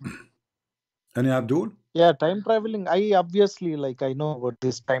 Any Abdul? yeah, time traveling. I obviously I know about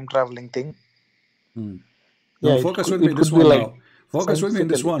this time traveling thing. No, Yeah, focus with me this one now. Focus with me in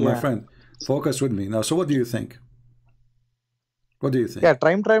this one, my friend. Focus with me now. So what do you think? What do you think? Yeah,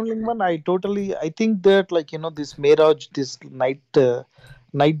 time traveling one. I think that this Mirage, this night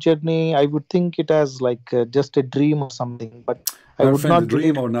journey. I would think it as just a dream or something. But I my would friend, not dream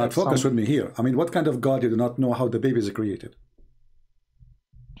believe or not. that Focus with me here. I mean, what kind of God you do not know how the babies are created?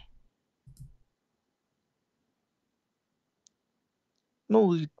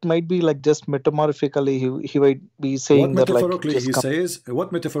 No, it might be just metaphorically. He might be saying What that metaphorically he says?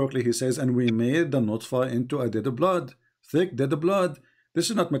 What metaphorically he says? And we made the nutfa into a dead blood, thick dead blood. This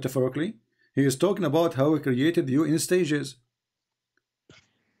is not metaphorically. He is talking about how he created you in stages.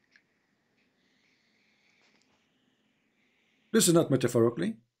 This is not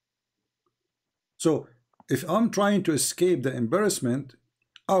metaphorically. So if I'm trying to escape the embarrassment,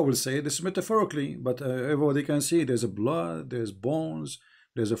 I will say this is metaphorically, but everybody can see there's a blood, there's bones,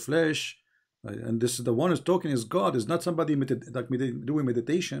 there's a flesh, and this is the one who's talking is God, is not somebody doing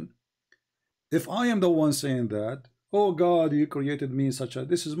meditation. If I am the one saying that, oh God, you created me in such a,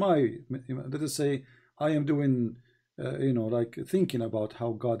 this is my, let us say I am doing, thinking about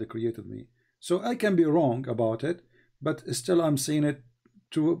how God created me. So I can be wrong about it, but still I'm saying it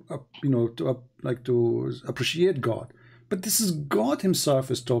to, to appreciate God. But this is God himself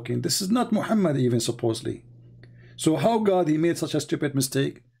is talking. This is not Muhammad even supposedly. So how God he made such a stupid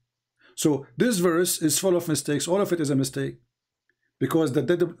mistake? So this verse is full of mistakes. All of it is a mistake, because the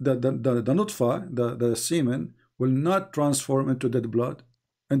nutfa, the semen, will not transform into dead blood,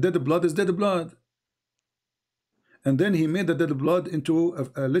 and dead blood is dead blood. And then he made the dead blood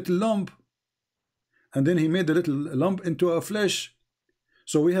into a little lump, and then he made the little lump into a flesh.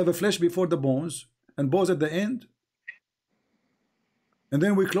 So we have a flesh before the bones, and bones at the end. And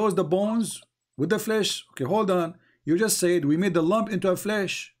then we close the bones with the flesh. Okay, hold on. You just said we made the lump into a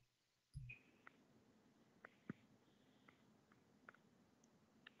flesh.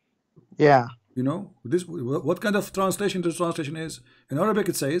 Yeah. You know, this what kind of translation this translation is? In Arabic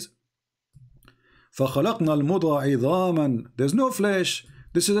it says فَخَلَقْنَا الْمُضْغَ عِظَامًا. There's no flesh.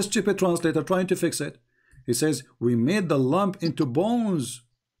 This is a stupid translator trying to fix it. He says we made the lump into bones.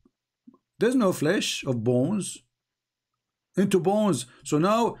 There's no flesh of bones. Into bones. So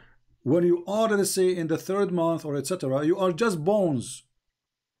now when you are, let's say, in the 3rd month or etc., you are just bones,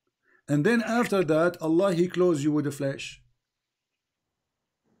 and then after that Allah he clothes you with the flesh.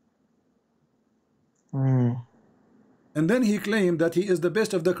 And then he claimed that he is the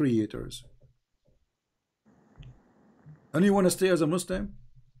best of the creators. And you want to stay as a Muslim?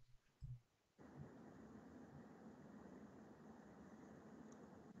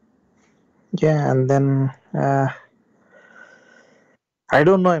 Yeah, and then I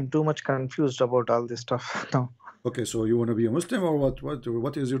don't know. I'm too much confused about all this stuff now. Okay, so you want to be a Muslim or what?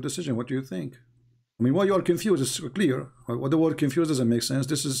 What is your decision? What do you think? I mean, why you are confused is clear. What the word confused doesn't make sense.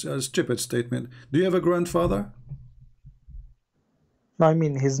 This is a stupid statement. Do you have a grandfather? No, I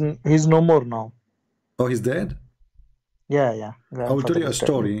mean he's no more now. Oh, he's dead? Yeah, yeah. I will tell you a Grandfather is dead.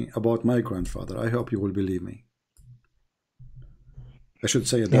 story about my grandfather. I hope you will believe me. I should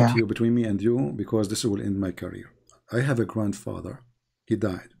say that Yeah. to you, between me and you, because this will end my career. I have a grandfather. He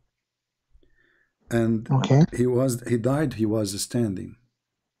died. And Okay. he died, he was standing,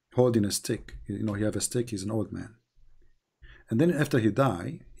 holding a stick. You know, he have a stick, he's an old man. And then after he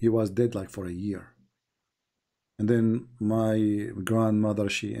died, he was dead like for a year. And then my grandmother,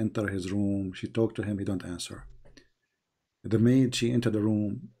 she entered his room, she talked to him, he don't answer. The maid, she entered the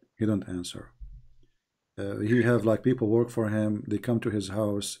room, he don't answer. He have like people work for him, they come to his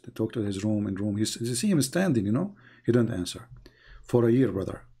house, they talk to his room, you see him standing, you know, he don't answer. For a year,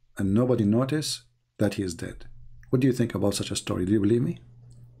 brother, and nobody noticed that he is dead. What do you think about such a story? Do you believe me?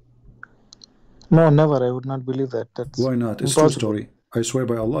 No, never. I would not believe that. That's Why not? It's impossible. true story. I swear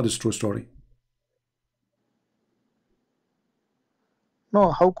by Allah, it's true story.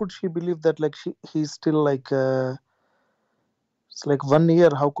 No, how could she believe that? Like he's still like it's like 1 year.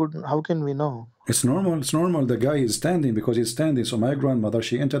 How can we know? It's normal. It's normal. The guy is standing because he's standing. So my grandmother,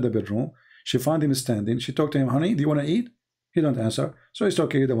 she entered the bedroom. She found him standing. She talked to him, honey, do you want to eat? He don't answer. So it's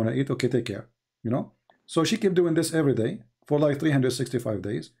okay. You don't want to eat. Okay, take care. You know. So she kept doing this every day for like 365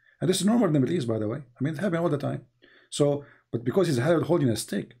 days. And this is normal in the Middle East, by the way. I mean, it happened all the time. So, but because he's holding a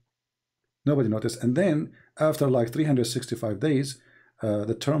stick, nobody noticed. And then after like 365 days,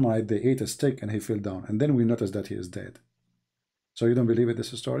 the termite, they ate a stick and he fell down. And then we noticed that he is dead. So you don't believe it,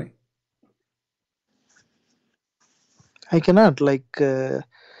 this story? I cannot. Like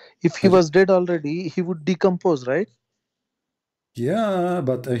if he was dead already, he would decompose, right? Yeah,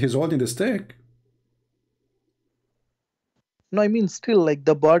 but he's holding the stick. No, I mean still like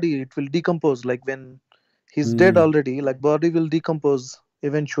the body, it will decompose. Like when he's dead already, like body will decompose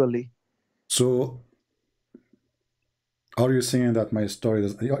eventually. So are you saying that my story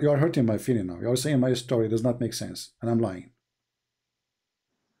does, you are hurting my feeling now. You're saying my story does not make sense and I'm lying.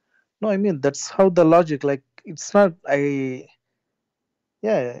 No, I mean that's how the logic, like it's not, yeah,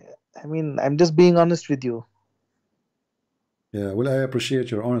 I mean I'm just being honest with you. Yeah, well, I appreciate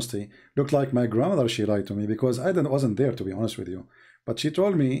your honesty. Looked like my grandmother, she lied to me because I wasn't there, to be honest with you. But she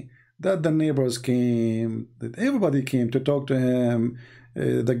told me that the neighbors came, that everybody came to talk to him.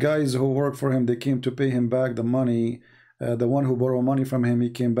 The guys who work for him, they came to pay him back the money. The one who borrowed money from him, he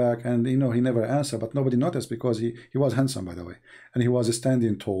came back, and you know, he never answered, but nobody noticed because he was handsome, by the way. And he was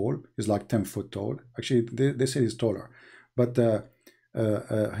standing tall. He's like 10 foot tall. Actually, they say he's taller. But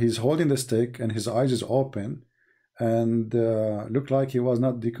he's holding the stick and his eyes is open. And looked like he was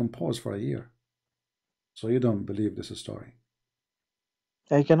not decomposed for a year. So you don't believe this story?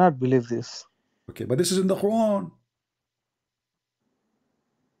 I cannot believe this. Okay, but this is in the Quran.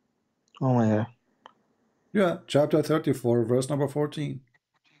 Oh my God. Yeah, chapter 34, verse number 14.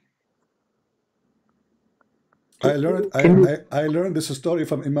 I learned this story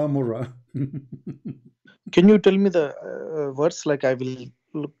from Imam Murrah. Can you tell me the words? Like I will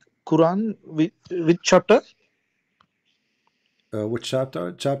look. Quran, which chapter? Which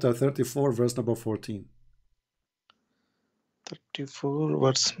chapter? Chapter 34, verse number 14. 34,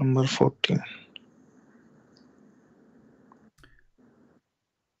 verse number 14.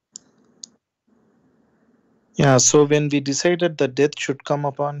 Yeah, so when we decided that death should come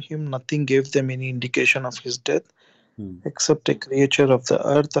upon him, nothing gave them any indication of his death, except a creature of the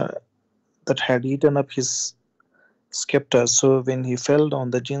earth that had eaten up his scepter. So when he fell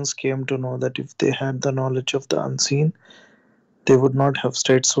down, the jinns came to know that if they had the knowledge of the unseen, they would not have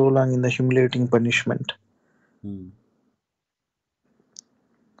stayed so long in the humiliating punishment.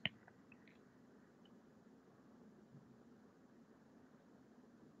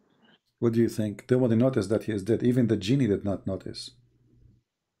 What do you think? They want to notice that he is dead. Even the genie did not notice.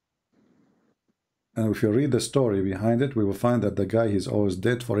 And if you read the story behind it, we will find that the guy is always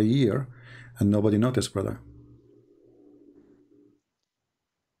dead for a year and nobody noticed, brother.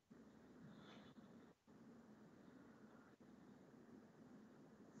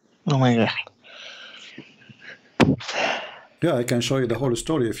 Oh my God. Yeah, I can show you the whole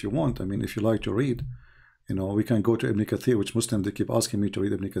story if you want. I mean, if you like to read, you know, we can go to Ibn Kathir, which Muslims, they keep asking me to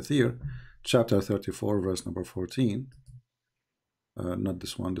read Ibn Kathir, chapter 34, verse number 14. Not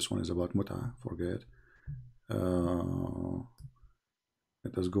this one. This one is about Mut'ah. Forget.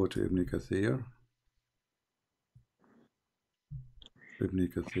 Let us go to Ibn Kathir. Ibn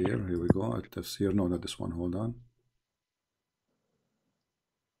Kathir, here we go. At Tafsir. No, not this one. Hold on.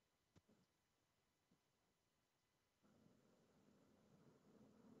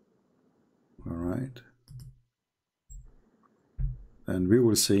 All right. and we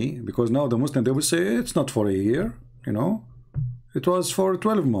will see, because now the Muslim, they will say it's not for a year, you know, it was for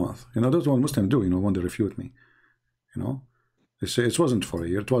 12 months. You know, that's what Muslims do, you know, when they refute me. You know, they say it wasn't for a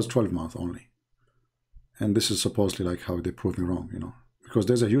year, it was 12 months only. And this is supposedly like how they prove me wrong, you know, because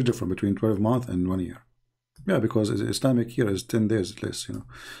there's a huge difference between 12 months and 1 year. Yeah, because Islamic year is 10 days less, you know.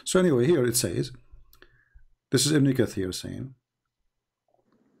 So anyway, here it says, this is Ibn Kathir saying,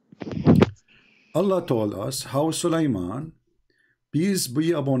 Allah told us how Sulaiman, peace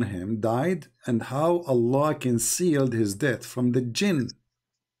be upon him, died, and how Allah concealed his death from the jinn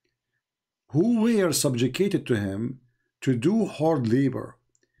who were subjugated to him to do hard labor.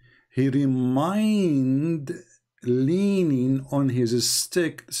 He remained leaning on his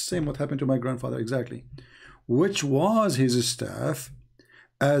stick, same what happened to my grandfather exactly, which was his staff,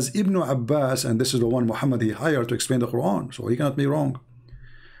 as Ibn Abbas, and this is the one Muhammad he hired to explain the Quran, so he cannot be wrong.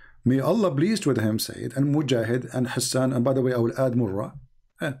 May Allah pleased with him said, and Mujahid and Hassan, and by the way I will add Murrah.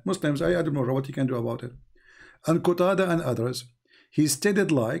 Muslims, I added Murrah, what you can do about it. And Qatada and others, he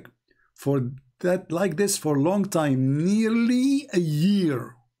stated like this for a long time, nearly a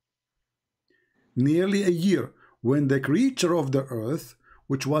year, when the creature of the earth,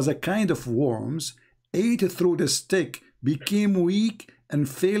 which was a kind of worms, ate through the stick, became weak and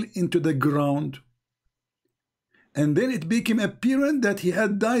fell into the ground. And then it became apparent that he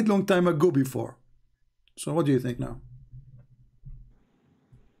had died long time ago before. So what do you think now?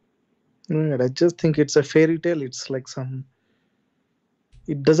 I just think it's a fairy tale. It's like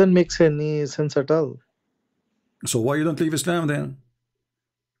it doesn't make any sense at all. So why you don't leave Islam then?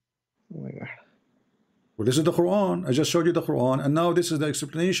 Oh my God. Well, this is the Quran. I just showed you the Quran, and now this is the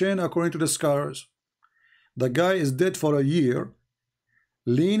explanation according to the scholars. The guy is dead for a year,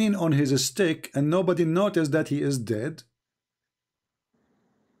 leaning on his stick, and nobody noticed that he is dead,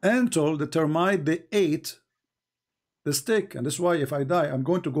 until the termite, they ate the stick. And this is why if I die, I'm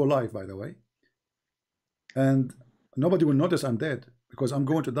going to go live, by the way, and nobody will notice I'm dead, because I'm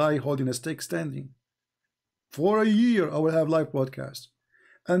going to die holding a stick standing. For a year I will have live broadcasts,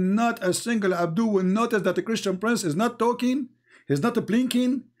 and not a single Abdu will notice that the Christian prince is not talking, he's not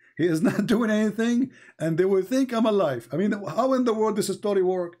blinking, he is not doing anything, and they will think I'm alive. I mean, how in the world does this story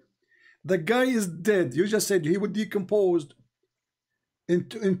work? The guy is dead. You just said he would decompose. In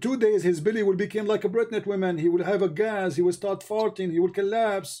 2 days, his belly will become like a pregnant woman. He will have a gas. He will start farting. He will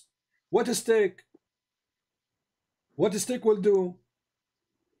collapse. What a stick. What a stick will do.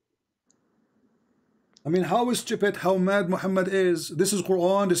 I mean, how stupid, how mad Muhammad is. This is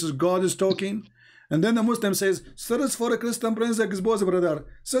Quran. This is God is talking. And then the Muslim says, search for a Christian prince exposed, brother.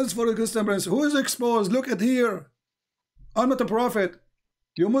 Search for a Christian prince. Who is exposed? Look at here. I'm not a prophet.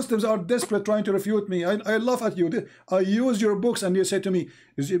 You Muslims are desperate trying to refute me. I laugh at you. I use your books and you say to me,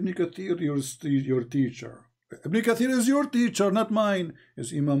 is Ibn Kathir your teacher? Ibn Kathir is your teacher, not mine.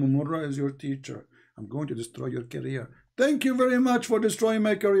 Is Imam Murrah is your teacher? I'm going to destroy your career. Thank you very much for destroying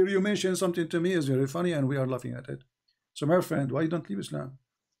my career. You mentioned something to me is very funny and we are laughing at it. So my friend, why you don't leave Islam?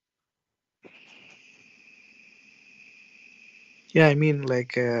 Yeah, I mean,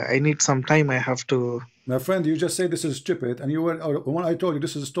 like, I need some time. I have to. My friend, you just say this is stupid, and you were when I told you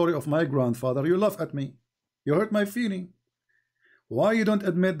this is a story of my grandfather, you laugh at me. You hurt my feeling. Why you don't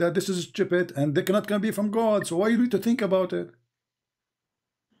admit that this is stupid and they cannot be from God? So why you need to think about it?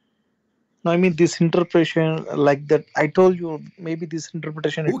 No, I mean this interpretation, like that. I told you maybe this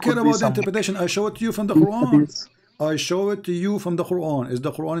interpretation. Who cares about the interpretation? I show it to you from the Quran. I show it to you from the Quran. Is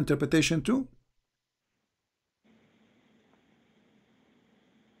the Quran interpretation too?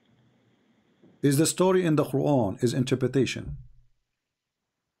 Is the story in the Quran is interpretation?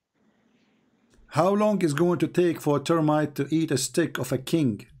 How long is going to take for a termite to eat a stick of a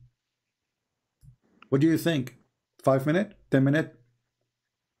king? What do you think? 5 minutes? 10 minutes?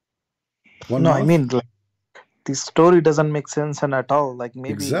 No, month? I mean, like, this story doesn't make sense and at all. Like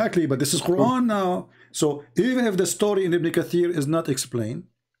maybe exactly, but this is Quran now. So even if the story in Ibn Kathir is not explained,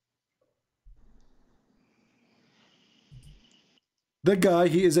 the guy,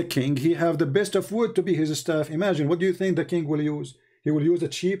 he is a king. He have the best of wood to be his staff. Imagine, what do you think the king will use? He will use a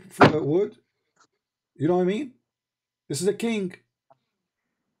cheap wood. You know what I mean? This is a king.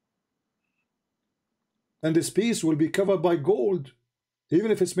 And this piece will be covered by gold,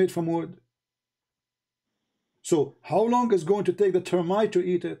 even if it's made from wood. So how long is going to take the termite to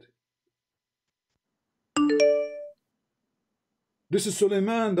eat it? This is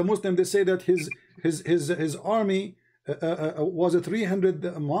Suleiman, the Muslim. They say that his army was a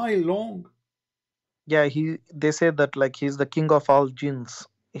 300-mile long. Yeah, they say that like he's the king of all jinns.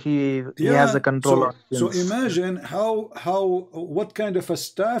 He has the control of jinns. So imagine what kind of a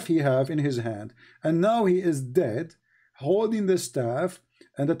staff he have in his hand, and now he is dead. holding the staff,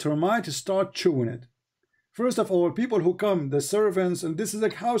 and the termites start chewing it. First of all, people who come, the servants, and this is the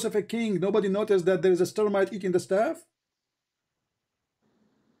house of a king, nobody noticed that there is a termite eating the staff?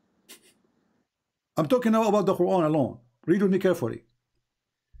 I'm talking now about the Quran alone. Read with me carefully.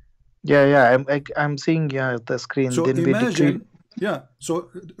 Yeah, I'm seeing the screen. So imagine, so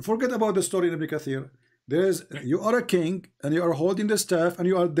forget about the story in Ibn Kathir. You are a king and you are holding the staff and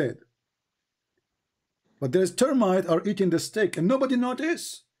you are dead. But there's termite are eating the steak and nobody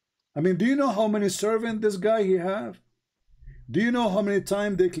notice. I mean, do you know how many servants this guy he have? Do you know how many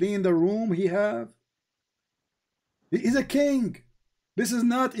times they clean the room he have? He's a king. This is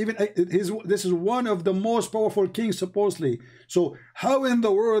not even this is one of the most powerful kings supposedly. So how in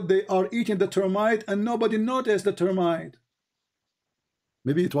the world they are eating the termite and nobody noticed the termite?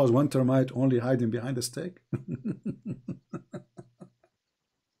 Maybe it was one termite only hiding behind the steak.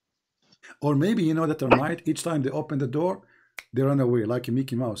 Or maybe, you know, the termite, each time they open the door, they run away like a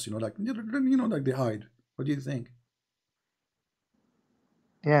Mickey Mouse, you know, like they hide. What do you think?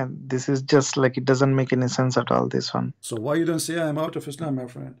 Yeah, this is just like, it doesn't make any sense at all, this one. So why you don't say I'm out of Islam, my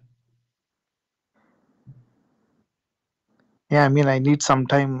friend? Yeah, I mean, I need some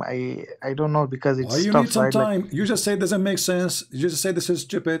time. I don't know, because it's why you tough, need some right? time? You just say it doesn't make sense. You just say this is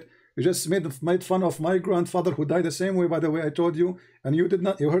stupid. You just made fun of my grandfather who died the same way, by the way, I told you, and you did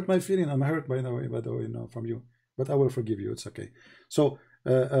not. You hurt my feeling. I'm hurt by the way, from you. But I will forgive you. It's okay. So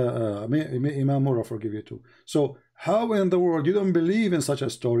may Imam Murrah forgive you too. So how in the world you don't believe in such a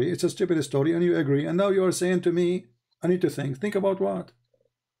story? It's a stupid story, and you agree. And now you are saying to me, I need to think. Think about what?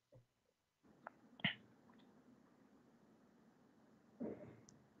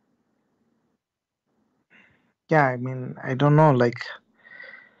 Yeah, I mean, I don't know, like.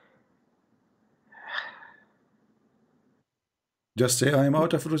 Just say I am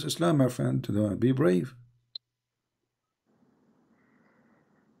out of Islam, my friend. Be brave.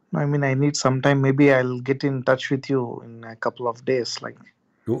 I mean, I need some time. Maybe I'll get in touch with you in a couple of days. Like,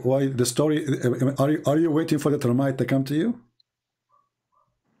 why the story? Are you waiting for the termite to come to you?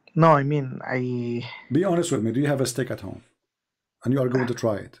 No, I mean, Be honest with me. Do you have a steak at home, and you are going to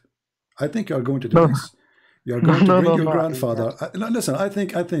try it? I think you are going to do this. You are going to bring your grandfather. Listen, I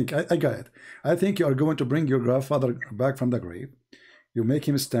got it. I think you are going to bring your grandfather back from the grave. You make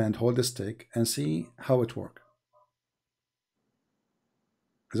him stand, hold the stick, and see how it works.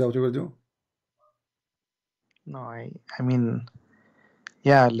 Is that what you will do? No, I mean,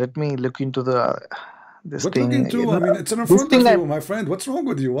 yeah. Let me look into this what thing. What look into? I mean, it's in front of you, my friend. What's wrong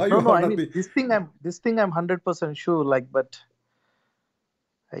with you? Why you I mean, this thing I'm 100% sure. Like, but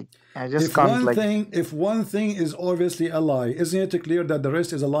I just can't. If one thing is obviously a lie, isn't it clear that the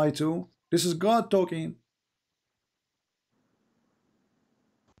rest is a lie too? This is God talking.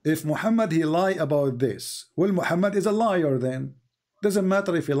 If Muhammad he lie about this, well, Muhammad is a liar then. Doesn't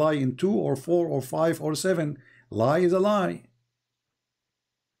matter if he lie in 2 or 4 or 5 or 7. Lie is a lie.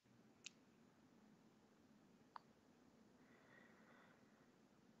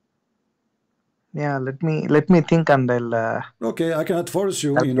 Yeah, let me think, and I'll. Okay, I cannot force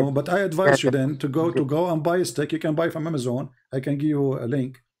you, you know, but I advise you then to go and buy a stick. You can buy from Amazon. I can give you a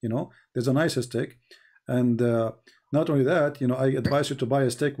link. You know, there's a nice stick, and not only that, you know, I advise you to buy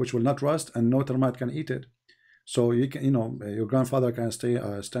a stick which will not rust and no termite can eat it. So you can, you know, your grandfather can stay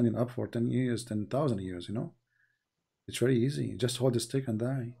standing up for 10 years, 10,000 years. You know, it's very easy. Just hold the stick and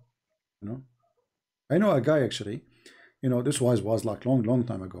die. You know, I know a guy actually. You know, this was like long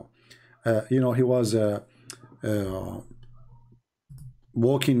time ago. You know, he was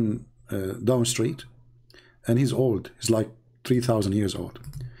walking down street, and he's old. He's like 3,000 years old,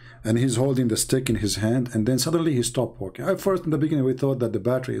 and he's holding the stick in his hand. And then suddenly he stopped walking. At first, in the beginning, we thought that the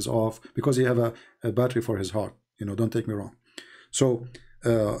battery is off because he have a battery for his heart. You know, don't take me wrong. So,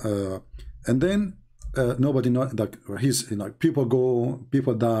 and then nobody know that he's, you know, people go,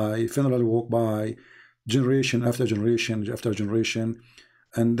 people die, funeral walk by, generation after generation after generation.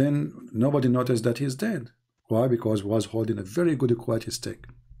 And then nobody noticed that he's dead. Why? Because he was holding a very good quality stick.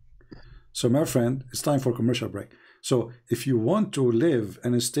 So my friend, it's time for commercial break. So if you want to live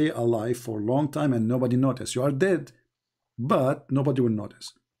and stay alive for a long time and nobody notice, you are dead, but nobody will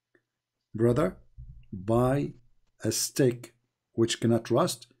notice. Brother, buy a stick which cannot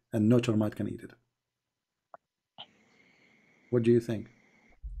rust and no termite can eat it. What do you think?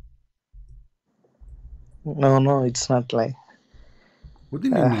 No, it's not like. What do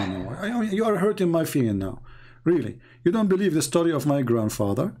you mean no? You are hurting my feeling now. Really. You don't believe the story of my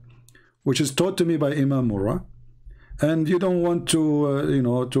grandfather, which is taught to me by Imam Murrah, and you don't want to, you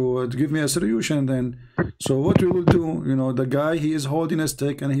know, to give me a solution then. So what we will do, you know, the guy, he is holding a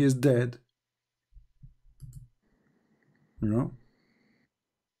stick and he is dead. You know,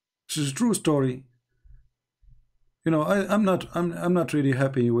 this is a true story. You know, I'm not really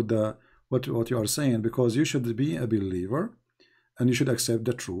happy with the what you are saying, because you should be a believer and you should accept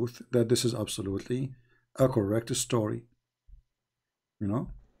the truth that this is absolutely a correct story. You know.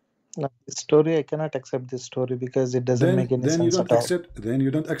 No, this story, I cannot accept this story because it doesn't make any sense at all. Then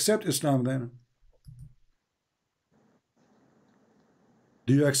you don't accept Islam then.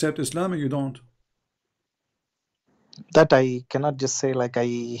 Do you accept Islam or you don't? That I cannot just say like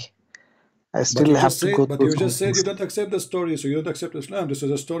I still have to go through. But you just said you don't accept the story, so you don't accept Islam. This is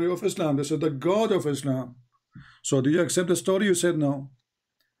the story of Islam. This is the God of Islam. So do you accept the story? You said no.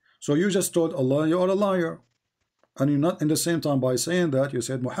 So you just told Allah you are a liar. And you're not in the same time by saying that you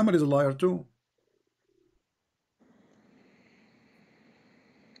said Muhammad is a liar too.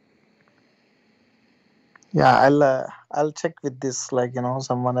 Yeah, I'll check with this, like, you know,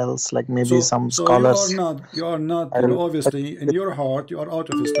 someone else, like maybe some scholars. You are not you know, obviously in your heart you are out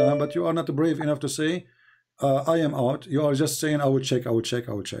of Islam, but you are not brave enough to say I am out. You are just saying I will check.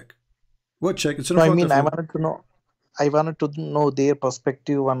 What check? It's in front of you. I wanted to know their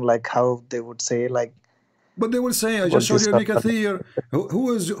perspective on like how they would say, like. But they will say, I just showed you Ibn Kathir.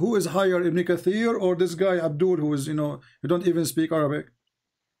 Who is higher, Ibn Kathir or this guy Abdul, who is, you know, you don't even speak Arabic?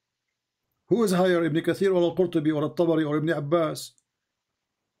 Who is higher, Ibn Kathir or Al-Qurtubi or Al-Tabari or Ibn Abbas?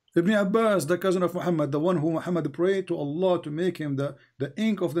 Ibn Abbas, the cousin of Muhammad, the one who Muhammad prayed to Allah to make him the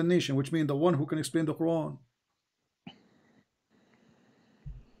ink of the nation, which means the one who can explain the Quran.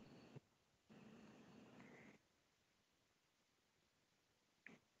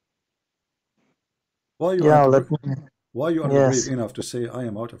 Why you are not brave enough to say I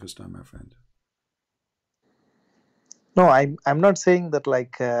am out of Islam, my friend? No, I'm not saying that,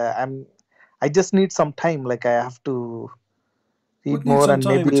 like, I just need some time, like I have to read more and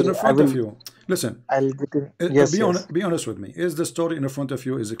maybe it's in front of you. Listen, I'll get in. Be honest with me. Is the story in front of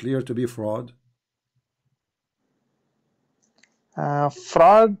you, is it clear to be fraud?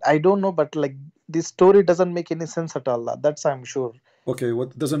 Fraud, I don't know, but like this story doesn't make any sense at all. That's I'm sure. Okay,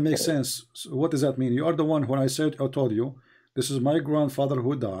 what doesn't make sense? So what does that mean? You are the one, when I told you, this is my grandfather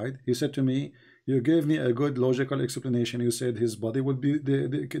who died. He said to me, you gave me a good logical explanation. You said his body would be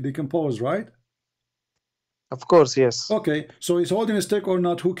decomposed, right? Of course, yes. Okay, so he's holding a stick or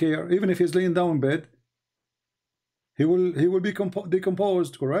not, who cares? Even if he's laying down in bed, he will be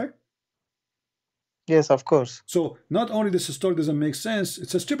decomposed, correct? Yes, of course. So not only this story doesn't make sense,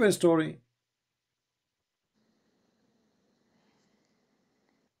 it's a stupid story.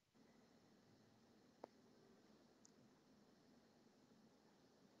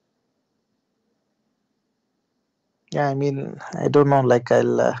 Yeah, I mean, I don't know, like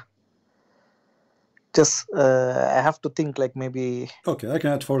I'll just I have to think, like maybe. Okay, I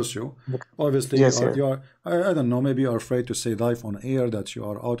cannot force you. Obviously, you are I don't know, maybe you are afraid to say live on air that you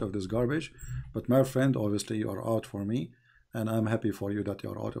are out of this garbage. But my friend, obviously you are out for me, and I'm happy for you that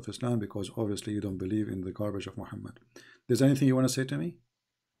you are out of Islam, because obviously you don't believe in the garbage of Muhammad. There's anything you want to say to me?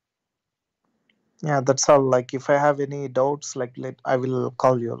 Yeah, that's all. Like, if I have any doubts, like, I will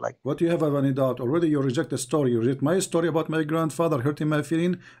call you. Like, what do you have any doubt? Already you reject the story. You reject my story about my grandfather hurting my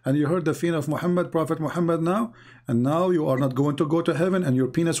feeling, and you heard the feeling of Muhammad, Prophet Muhammad now, and now you are not going to go to heaven, and your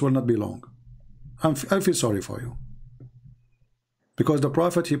penis will not be long. I feel sorry for you, because the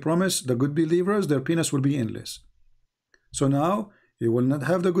Prophet, he promised the good believers their penis will be endless. So now you will not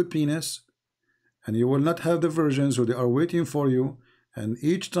have the good penis, and you will not have the virgins who they are waiting for you. And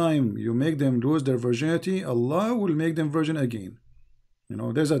each time you make them lose their virginity, Allah will make them virgin again. You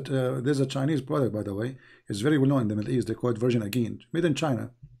know, there's a Chinese product, by the way. It's very well known in the Middle East. They call it virgin again, made in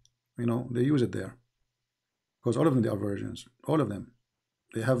China. You know, they use it there because all of them, they are virgins. All of them.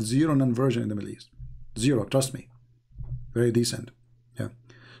 They have zero non-virgin in the Middle East. Zero, trust me. Very decent. Yeah.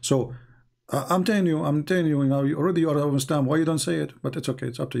 So I'm telling you, you know, already you are out of Islam. Why you don't say it? But it's okay.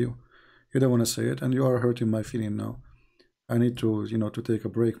 It's up to you. You don't want to say it, and you are hurting my feeling now. I need to, you know, to take a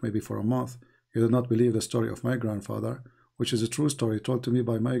break maybe for a month. You did not believe the story of my grandfather, which is a true story told to me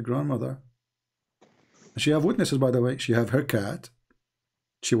by my grandmother. She have witnesses, by the way. She have her cat.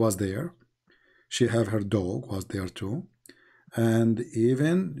 She was there. She have her dog was there too. And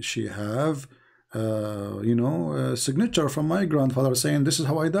even she have, you know, a signature from my grandfather saying, this is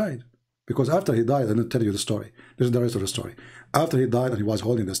how I died. Because after he died, I didn't tell you the story. This is the rest of the story. After he died and he was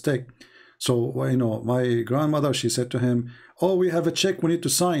holding the stick, so, you know, my grandmother, she said to him, oh, we have a check we need to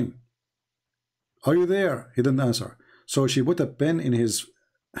sign. Are you there? He didn't answer. So she put a pen in his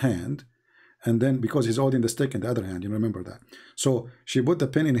hand, and then, because he's holding the stick in the other hand, you remember that. So she put the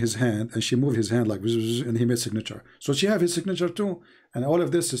pen in his hand, and she moved his hand like, and he made signature. So she have his signature too. And all of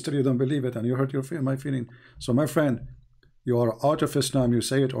this, sister, you don't believe it, and you hurt my feeling. So my friend, You are out of Islam, you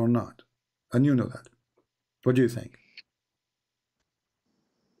say it or not. And you know that. What do you think?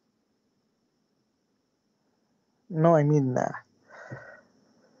 No, I mean,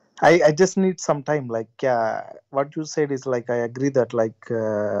 I just need some time. Like, what you said is like, I agree that like.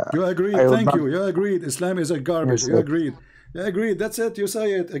 You agreed. Thank you. You agreed. Islam is a garbage. Yes, You agreed. You agreed. That's it. You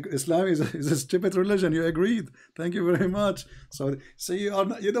say it. Islam is a stupid religion. You agreed. Thank you very much. So you are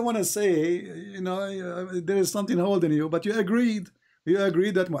not, you don't want to say, you know, there is something holding you, but you agreed. You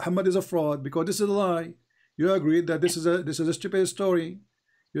agreed that Muhammad is a fraud because this is a lie. You agreed that this is a stupid story.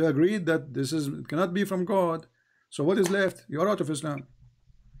 You agreed that this cannot be from God. So what is left? You are out of Islam.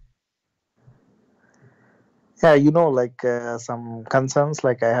 Yeah, you know, like some concerns,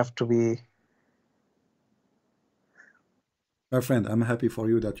 like I have to be. My friend, I'm happy for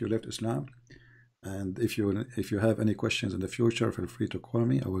you that you left Islam. And if you have any questions in the future, feel free to call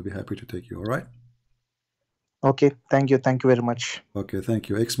me. I will be happy to take you. All right? Okay, thank you very much. Okay, thank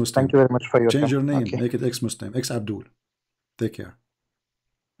you. Ex-Muslim. Thank you very much for your Change time. your name. Okay. Make it ex-Muslim. Ex-Abdul. Take care.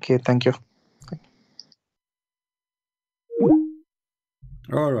 Okay, thank you.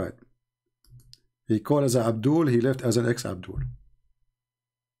 All right. He called as a Abdul. He left as an ex-Abdul.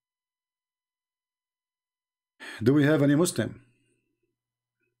 Do we have any Muslim?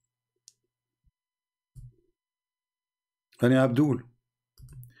 Any Abdul?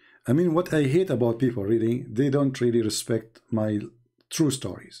 I mean, what I hate about people, really, they don't really respect my true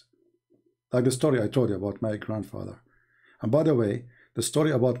stories. Like the story I told you about my grandfather. And by the way, the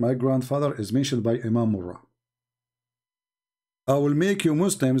story about my grandfather is mentioned by Imam Murrah. I will make you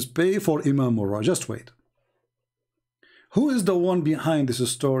Muslims pay for Imam Murrah. Just wait. Who is the one behind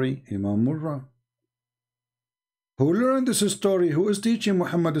this story? Imam Murrah. Who learned this story? Who is teaching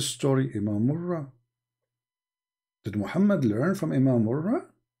Muhammad this story? Imam Murrah. Did Muhammad learn from Imam Murrah?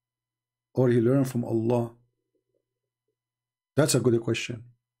 Or he learned from Allah? That's a good question.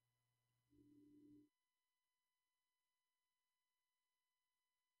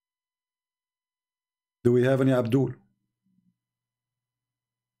 Do we have any Abdul?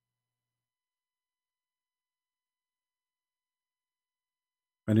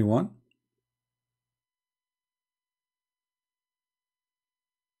 Anyone?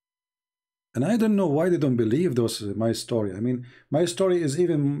 And I don't know why they don't believe my story. I mean, my story is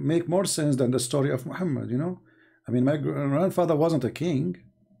even make more sense than the story of Muhammad, you know. I mean, my grandfather wasn't a king,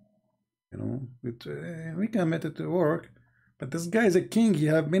 you know. We can make it work, but this guy is a king. He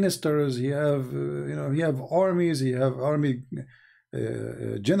have ministers. He have, you know, he have armies. He have army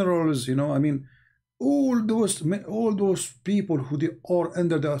generals. You know, I mean, all those people who they are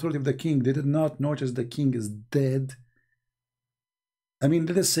under the authority of the king, they did not notice the king is dead. I mean,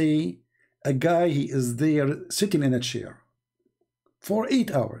 let us say a guy, he is there sitting in a chair for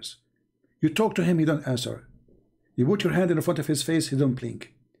 8 hours. You talk to him, he don't answer. You put your hand in front of his face, he don't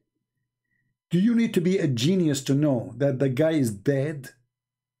blink. Do you need to be a genius to know that the guy is dead?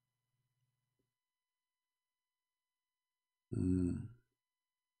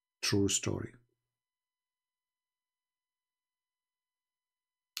 True story.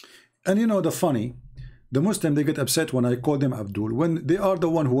 And you know the funny, the Muslim, they get upset when I call them Abdul. When they are the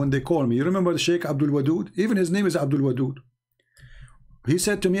one who, when they call me, you remember the Sheikh Abdul Wadud? Even his name is Abdul Wadud. He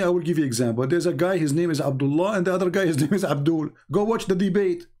said to me, I will give you an example. There's a guy, his name is Abdullah, and the other guy, his name is Abdul. Go watch the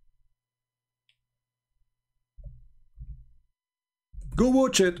debate. Go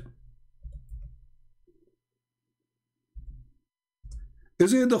watch it.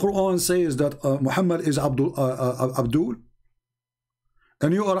 Isn't it the Quran says that Muhammad is Abdul?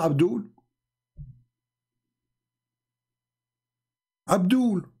 And you are Abdul?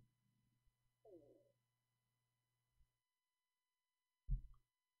 Abdul.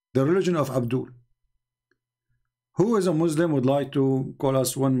 The religion of Abdul. Who is a Muslim would like to call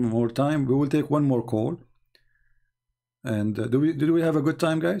us one more time? We will take one more call. And did we have a good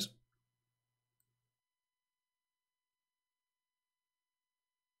time, guys?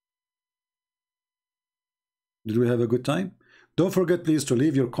 Did we have a good time? Don't forget, please, to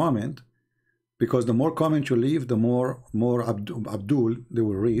leave your comment, because the more comments you leave, the more Abdul they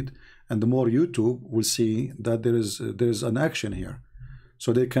will read, and the more YouTube will see that there is an action here,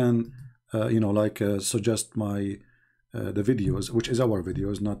 so they can you know, like suggest my the videos, which is our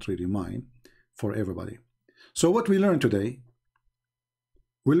videos, not really mine, for everybody. So what we learned today,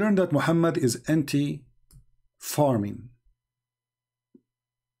 we learned that Muhammad is anti-farming.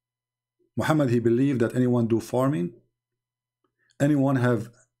 Muhammad, he believed that anyone do farming, anyone have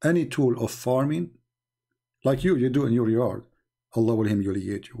any tool of farming, like you do in your yard, Allah will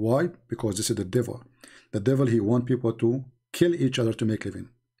humiliate you. Why? Because this is the devil. The devil, he wants people to kill each other to make living.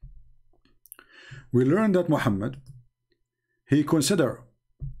 We learned that Muhammad, he consider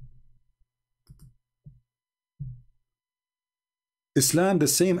Islam the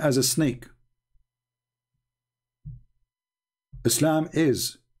same as a snake. Islam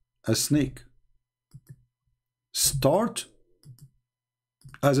is a snake. Start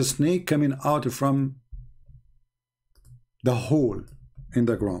as a snake coming out from the hole in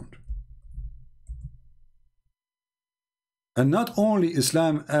the ground. And not only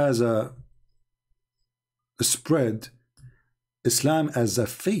Islam as a spread, Islam as a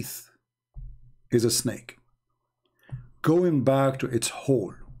faith is a snake going back to its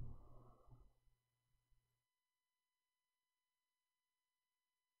hole.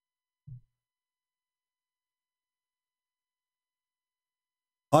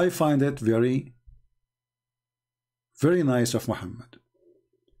 I find it very, very nice of Muhammad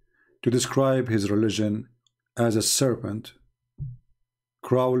to describe his religion as a serpent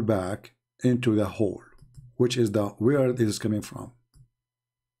crawl back into the hole, which is the where this is coming from.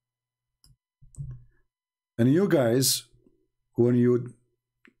 And you guys, when you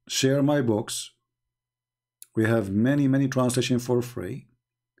share my books, we have many translations for free.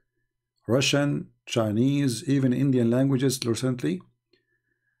 Russian, Chinese, even Indian languages recently.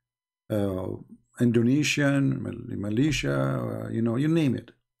 Indonesian, Malaysia, you know, you name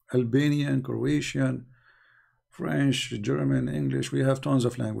it. Albanian, Croatian, French, German, English. We have tons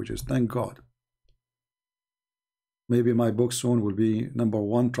of languages, thank God. Maybe my book soon will be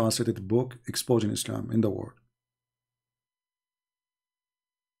 #1 translated book exposing Islam in the world.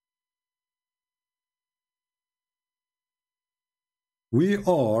 We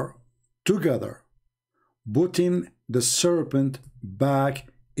are together putting the serpent back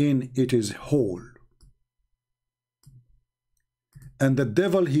in its hole. And the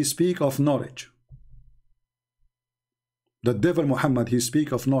devil, he speak of knowledge. The devil Muhammad, he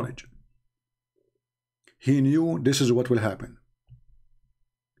speak of knowledge. He knew this is what will happen.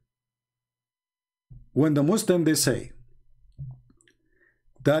 When the Muslim, they say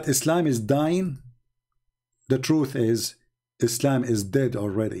that Islam is dying, the truth is Islam is dead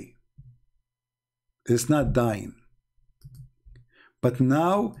already. It's not dying. But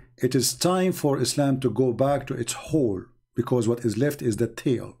now it is time for Islam to go back to its hole, because what is left is the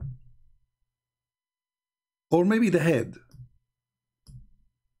tail. Or maybe the head.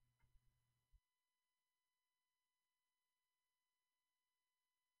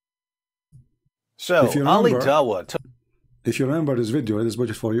 So, if you remember this video, it is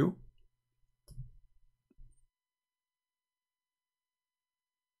budget for you.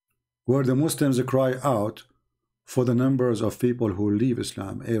 Where the Muslims cry out for the numbers of people who leave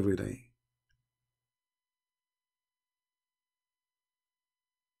Islam every day.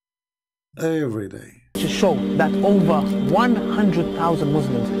 Every day. To show that over 100,000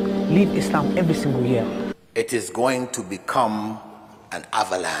 Muslims leave Islam every single year. It is going to become an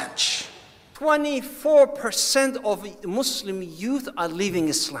avalanche. 24% of Muslim youth are leaving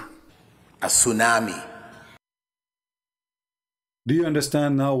Islam. A tsunami. Do you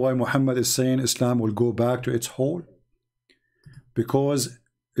understand now why Muhammad is saying Islam will go back to its hole? Because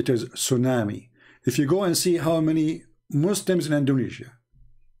it is tsunami. If you go and see how many Muslims in Indonesia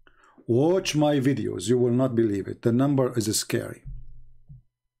watch my videos, you will not believe it. The number is scary.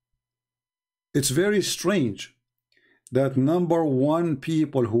 It's very strange that #1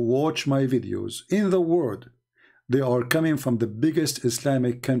 people who watch my videos in the world, they are coming from the biggest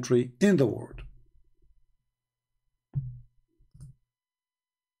Islamic country in the world.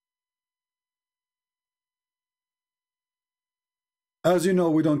 As you know,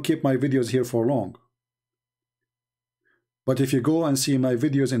 we don't keep my videos here for long. But if you go and see my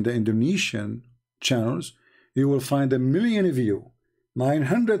videos in the Indonesian channels, you will find 1 million view,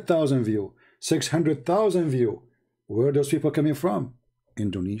 900,000 view, 600,000 view. Where are those people coming from?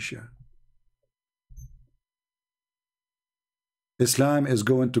 Indonesia. Islam is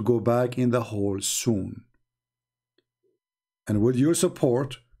going to go back in the hole soon. And with your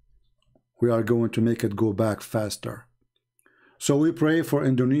support, we are going to make it go back faster. So we pray for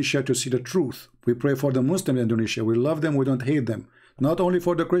Indonesia to see the truth. We pray for the Muslims in Indonesia. We love them, we don't hate them. Not only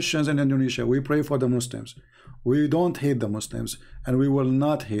for the Christians in Indonesia, we pray for the Muslims. We don't hate the Muslims, and we will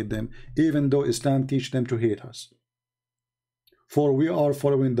not hate them, even though Islam teaches them to hate us. For we are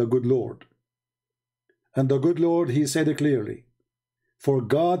following the good Lord. And the good Lord, he said it clearly. For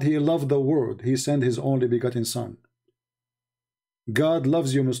God, he loved the world. He sent his only begotten son. God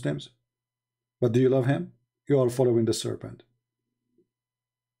loves you, Muslims. But do you love him? You are following the serpent.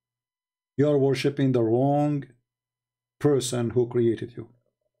 You are worshiping the wrong person who created you.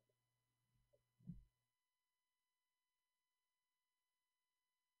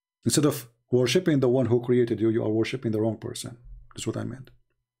 Instead of Worshipping the one who created you, you are worshipping the wrong person. That's what I meant.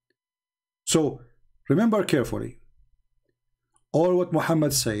 So remember carefully, all what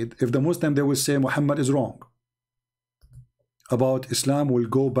Muhammad said, if the Muslim, they will say Muhammad is wrong about Islam, will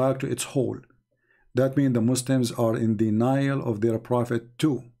go back to its whole. That means the Muslims are in denial of their prophet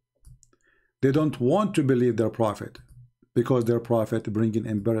too. They don't want to believe their prophet because their prophet bringing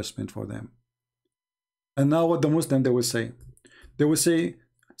embarrassment for them. And now what the Muslim, they will say? They will say,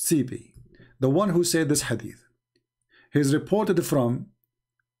 CP, the one who said this hadith, he's reported from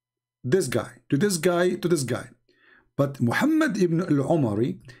this guy to this guy to this guy. But Muhammad ibn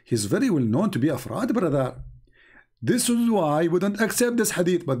al-Umari, he's very well known to be a fraud, brother. This is why we don't accept this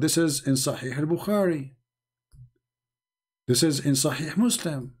hadith, but this is in Sahih al-Bukhari. This is in Sahih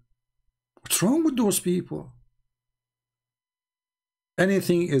Muslim. What's wrong with those people?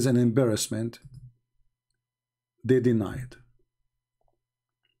 Anything is an embarrassment, they deny it.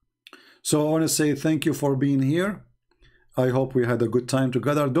 So I want to say thank you for being here. I hope we had a good time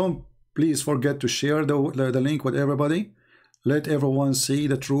together. Don't please forget to share the link with everybody. Let everyone see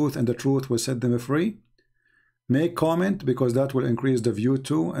the truth, and the truth will set them free. Make comment, because that will increase the view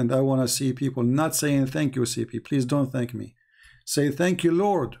too. And I want to see people not saying thank you, CP. Please don't thank me. Say thank you,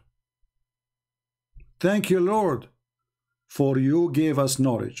 Lord. Thank you, Lord, for you gave us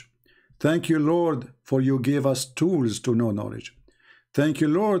knowledge. Thank you, Lord, for you gave us tools to know knowledge. Thank you,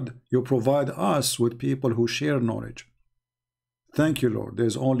 Lord, you provide us with people who share knowledge. Thank you, Lord.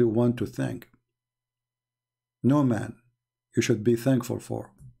 There's only one to thank. No man you should be thankful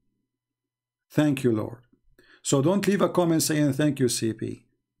for. Thank you, Lord. So don't leave a comment saying thank you, CP.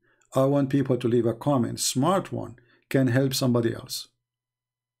 I want people to leave a comment. Smart one can help somebody else.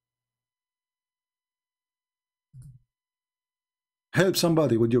 Help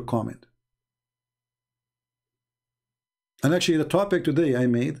somebody with your comment. And actually the topic today I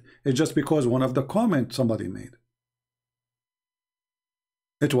made is just because one of the comments somebody made.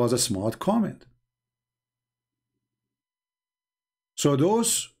 It was a smart comment. So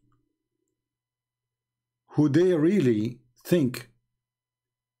those who they really think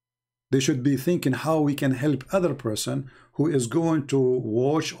they should be thinking how we can help other person who is going to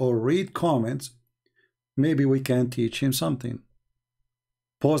watch or read comments, maybe we can teach him something.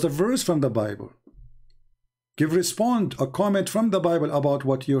 Pause a verse from the Bible. Respond a comment from the Bible about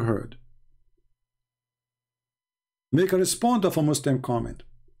what you heard. Make a response of a Muslim comment.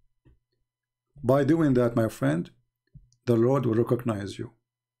 By doing that, my friend, the Lord will recognize you.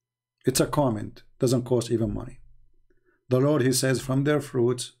 It's a comment, doesn't cost even money. The Lord, he says, from their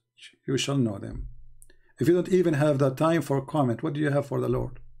fruits you shall know them. If you don't even have the time for a comment, what do you have for the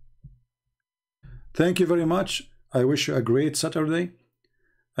Lord? Thank you very much. I wish you a great Saturday,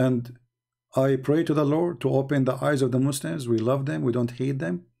 and I pray to the Lord to open the eyes of the Muslims. We love them, we don't hate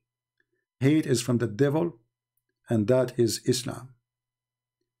them. Hate is from the devil, and that is Islam.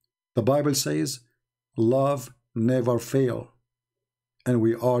 The Bible says love never fails, and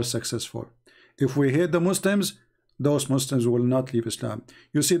we are successful. If we hate the Muslims, those Muslims will not leave Islam.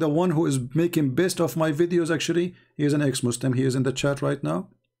 You see, the one who is making best of my videos, actually, he is an ex-Muslim. He is in the chat right now.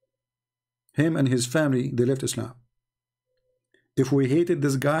 Him and his family, they left Islam. If we hated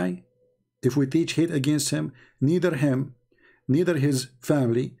this guy, if we teach hate against him, neither him, neither his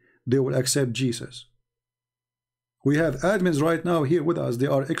family, they will accept Jesus. We have admins right now here with us. They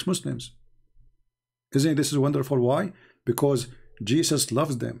are ex-Muslims. Isn't this wonderful? Why? Because Jesus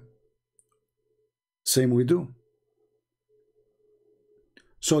loves them. Same we do.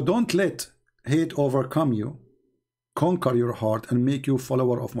 So don't let hate overcome you, conquer your heart, and make you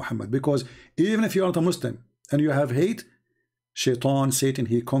follower of Muhammad. Because even if you are not a Muslim and you have hate, Shaitan, Satan,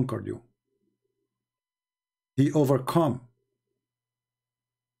 he conquered you. He overcome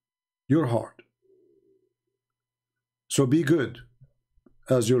your heart. So be good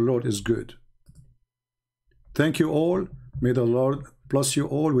as your Lord is good. Thank you all. May the Lord bless you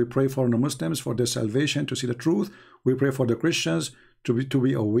all. We pray for the Muslims, for their salvation, to see the truth. We pray for the Christians to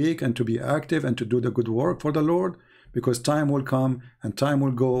be awake and to be active and to do the good work for the Lord, because time will come and time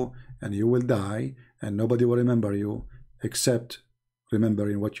will go and you will die and nobody will remember you except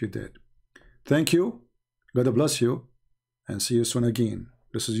remembering what you did. Thank you. God bless you, and see you soon again.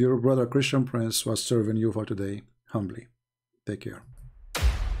 This is your brother Christian Prince, was serving you for today humbly. Take care.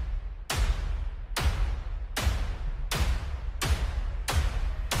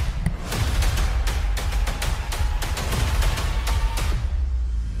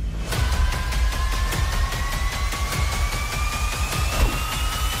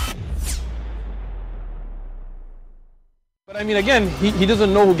 But I mean, again, he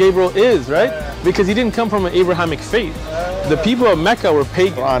doesn't know who Gabriel is, right? Because he didn't come from an Abrahamic faith. The people of Mecca were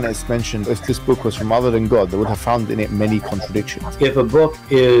pagan. The Quran is mentioned, if this book was from other than God, they would have found in it many contradictions. If a book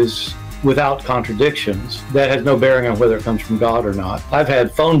is without contradictions, that has no bearing on whether it comes from God or not. I've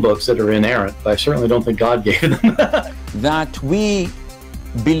had phone books that are inerrant, but I certainly don't think God gave them. That we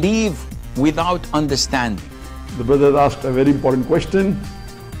believe without understanding. The brother asked a very important question,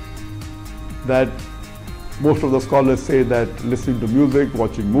 that most of the scholars say that listening to music,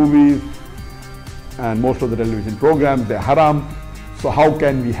 watching movies, and most of the television programs, they're haram. So how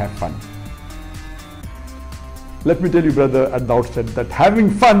can we have fun? Let me tell you, brother, at the outset that having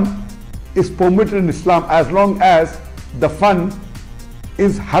fun is permitted in Islam as long as the fun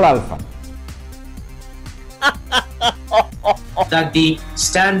is halal fun. That the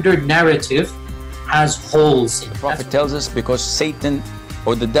standard narrative has holes in it. The Prophet tells us because Satan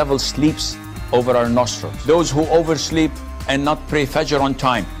or the devil sleeps over our nostrils. Those who oversleep and not pray Fajr on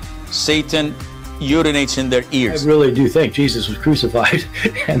time, Satan urinates in their ears. I really do think Jesus was crucified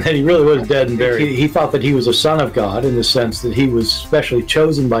and that he really was dead and buried. He thought that he was a son of God in the sense that he was specially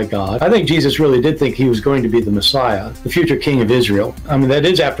chosen by God. I think Jesus really did think he was going to be the Messiah, the future king of Israel. I mean, that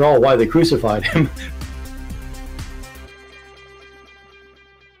is, after all, why they crucified him.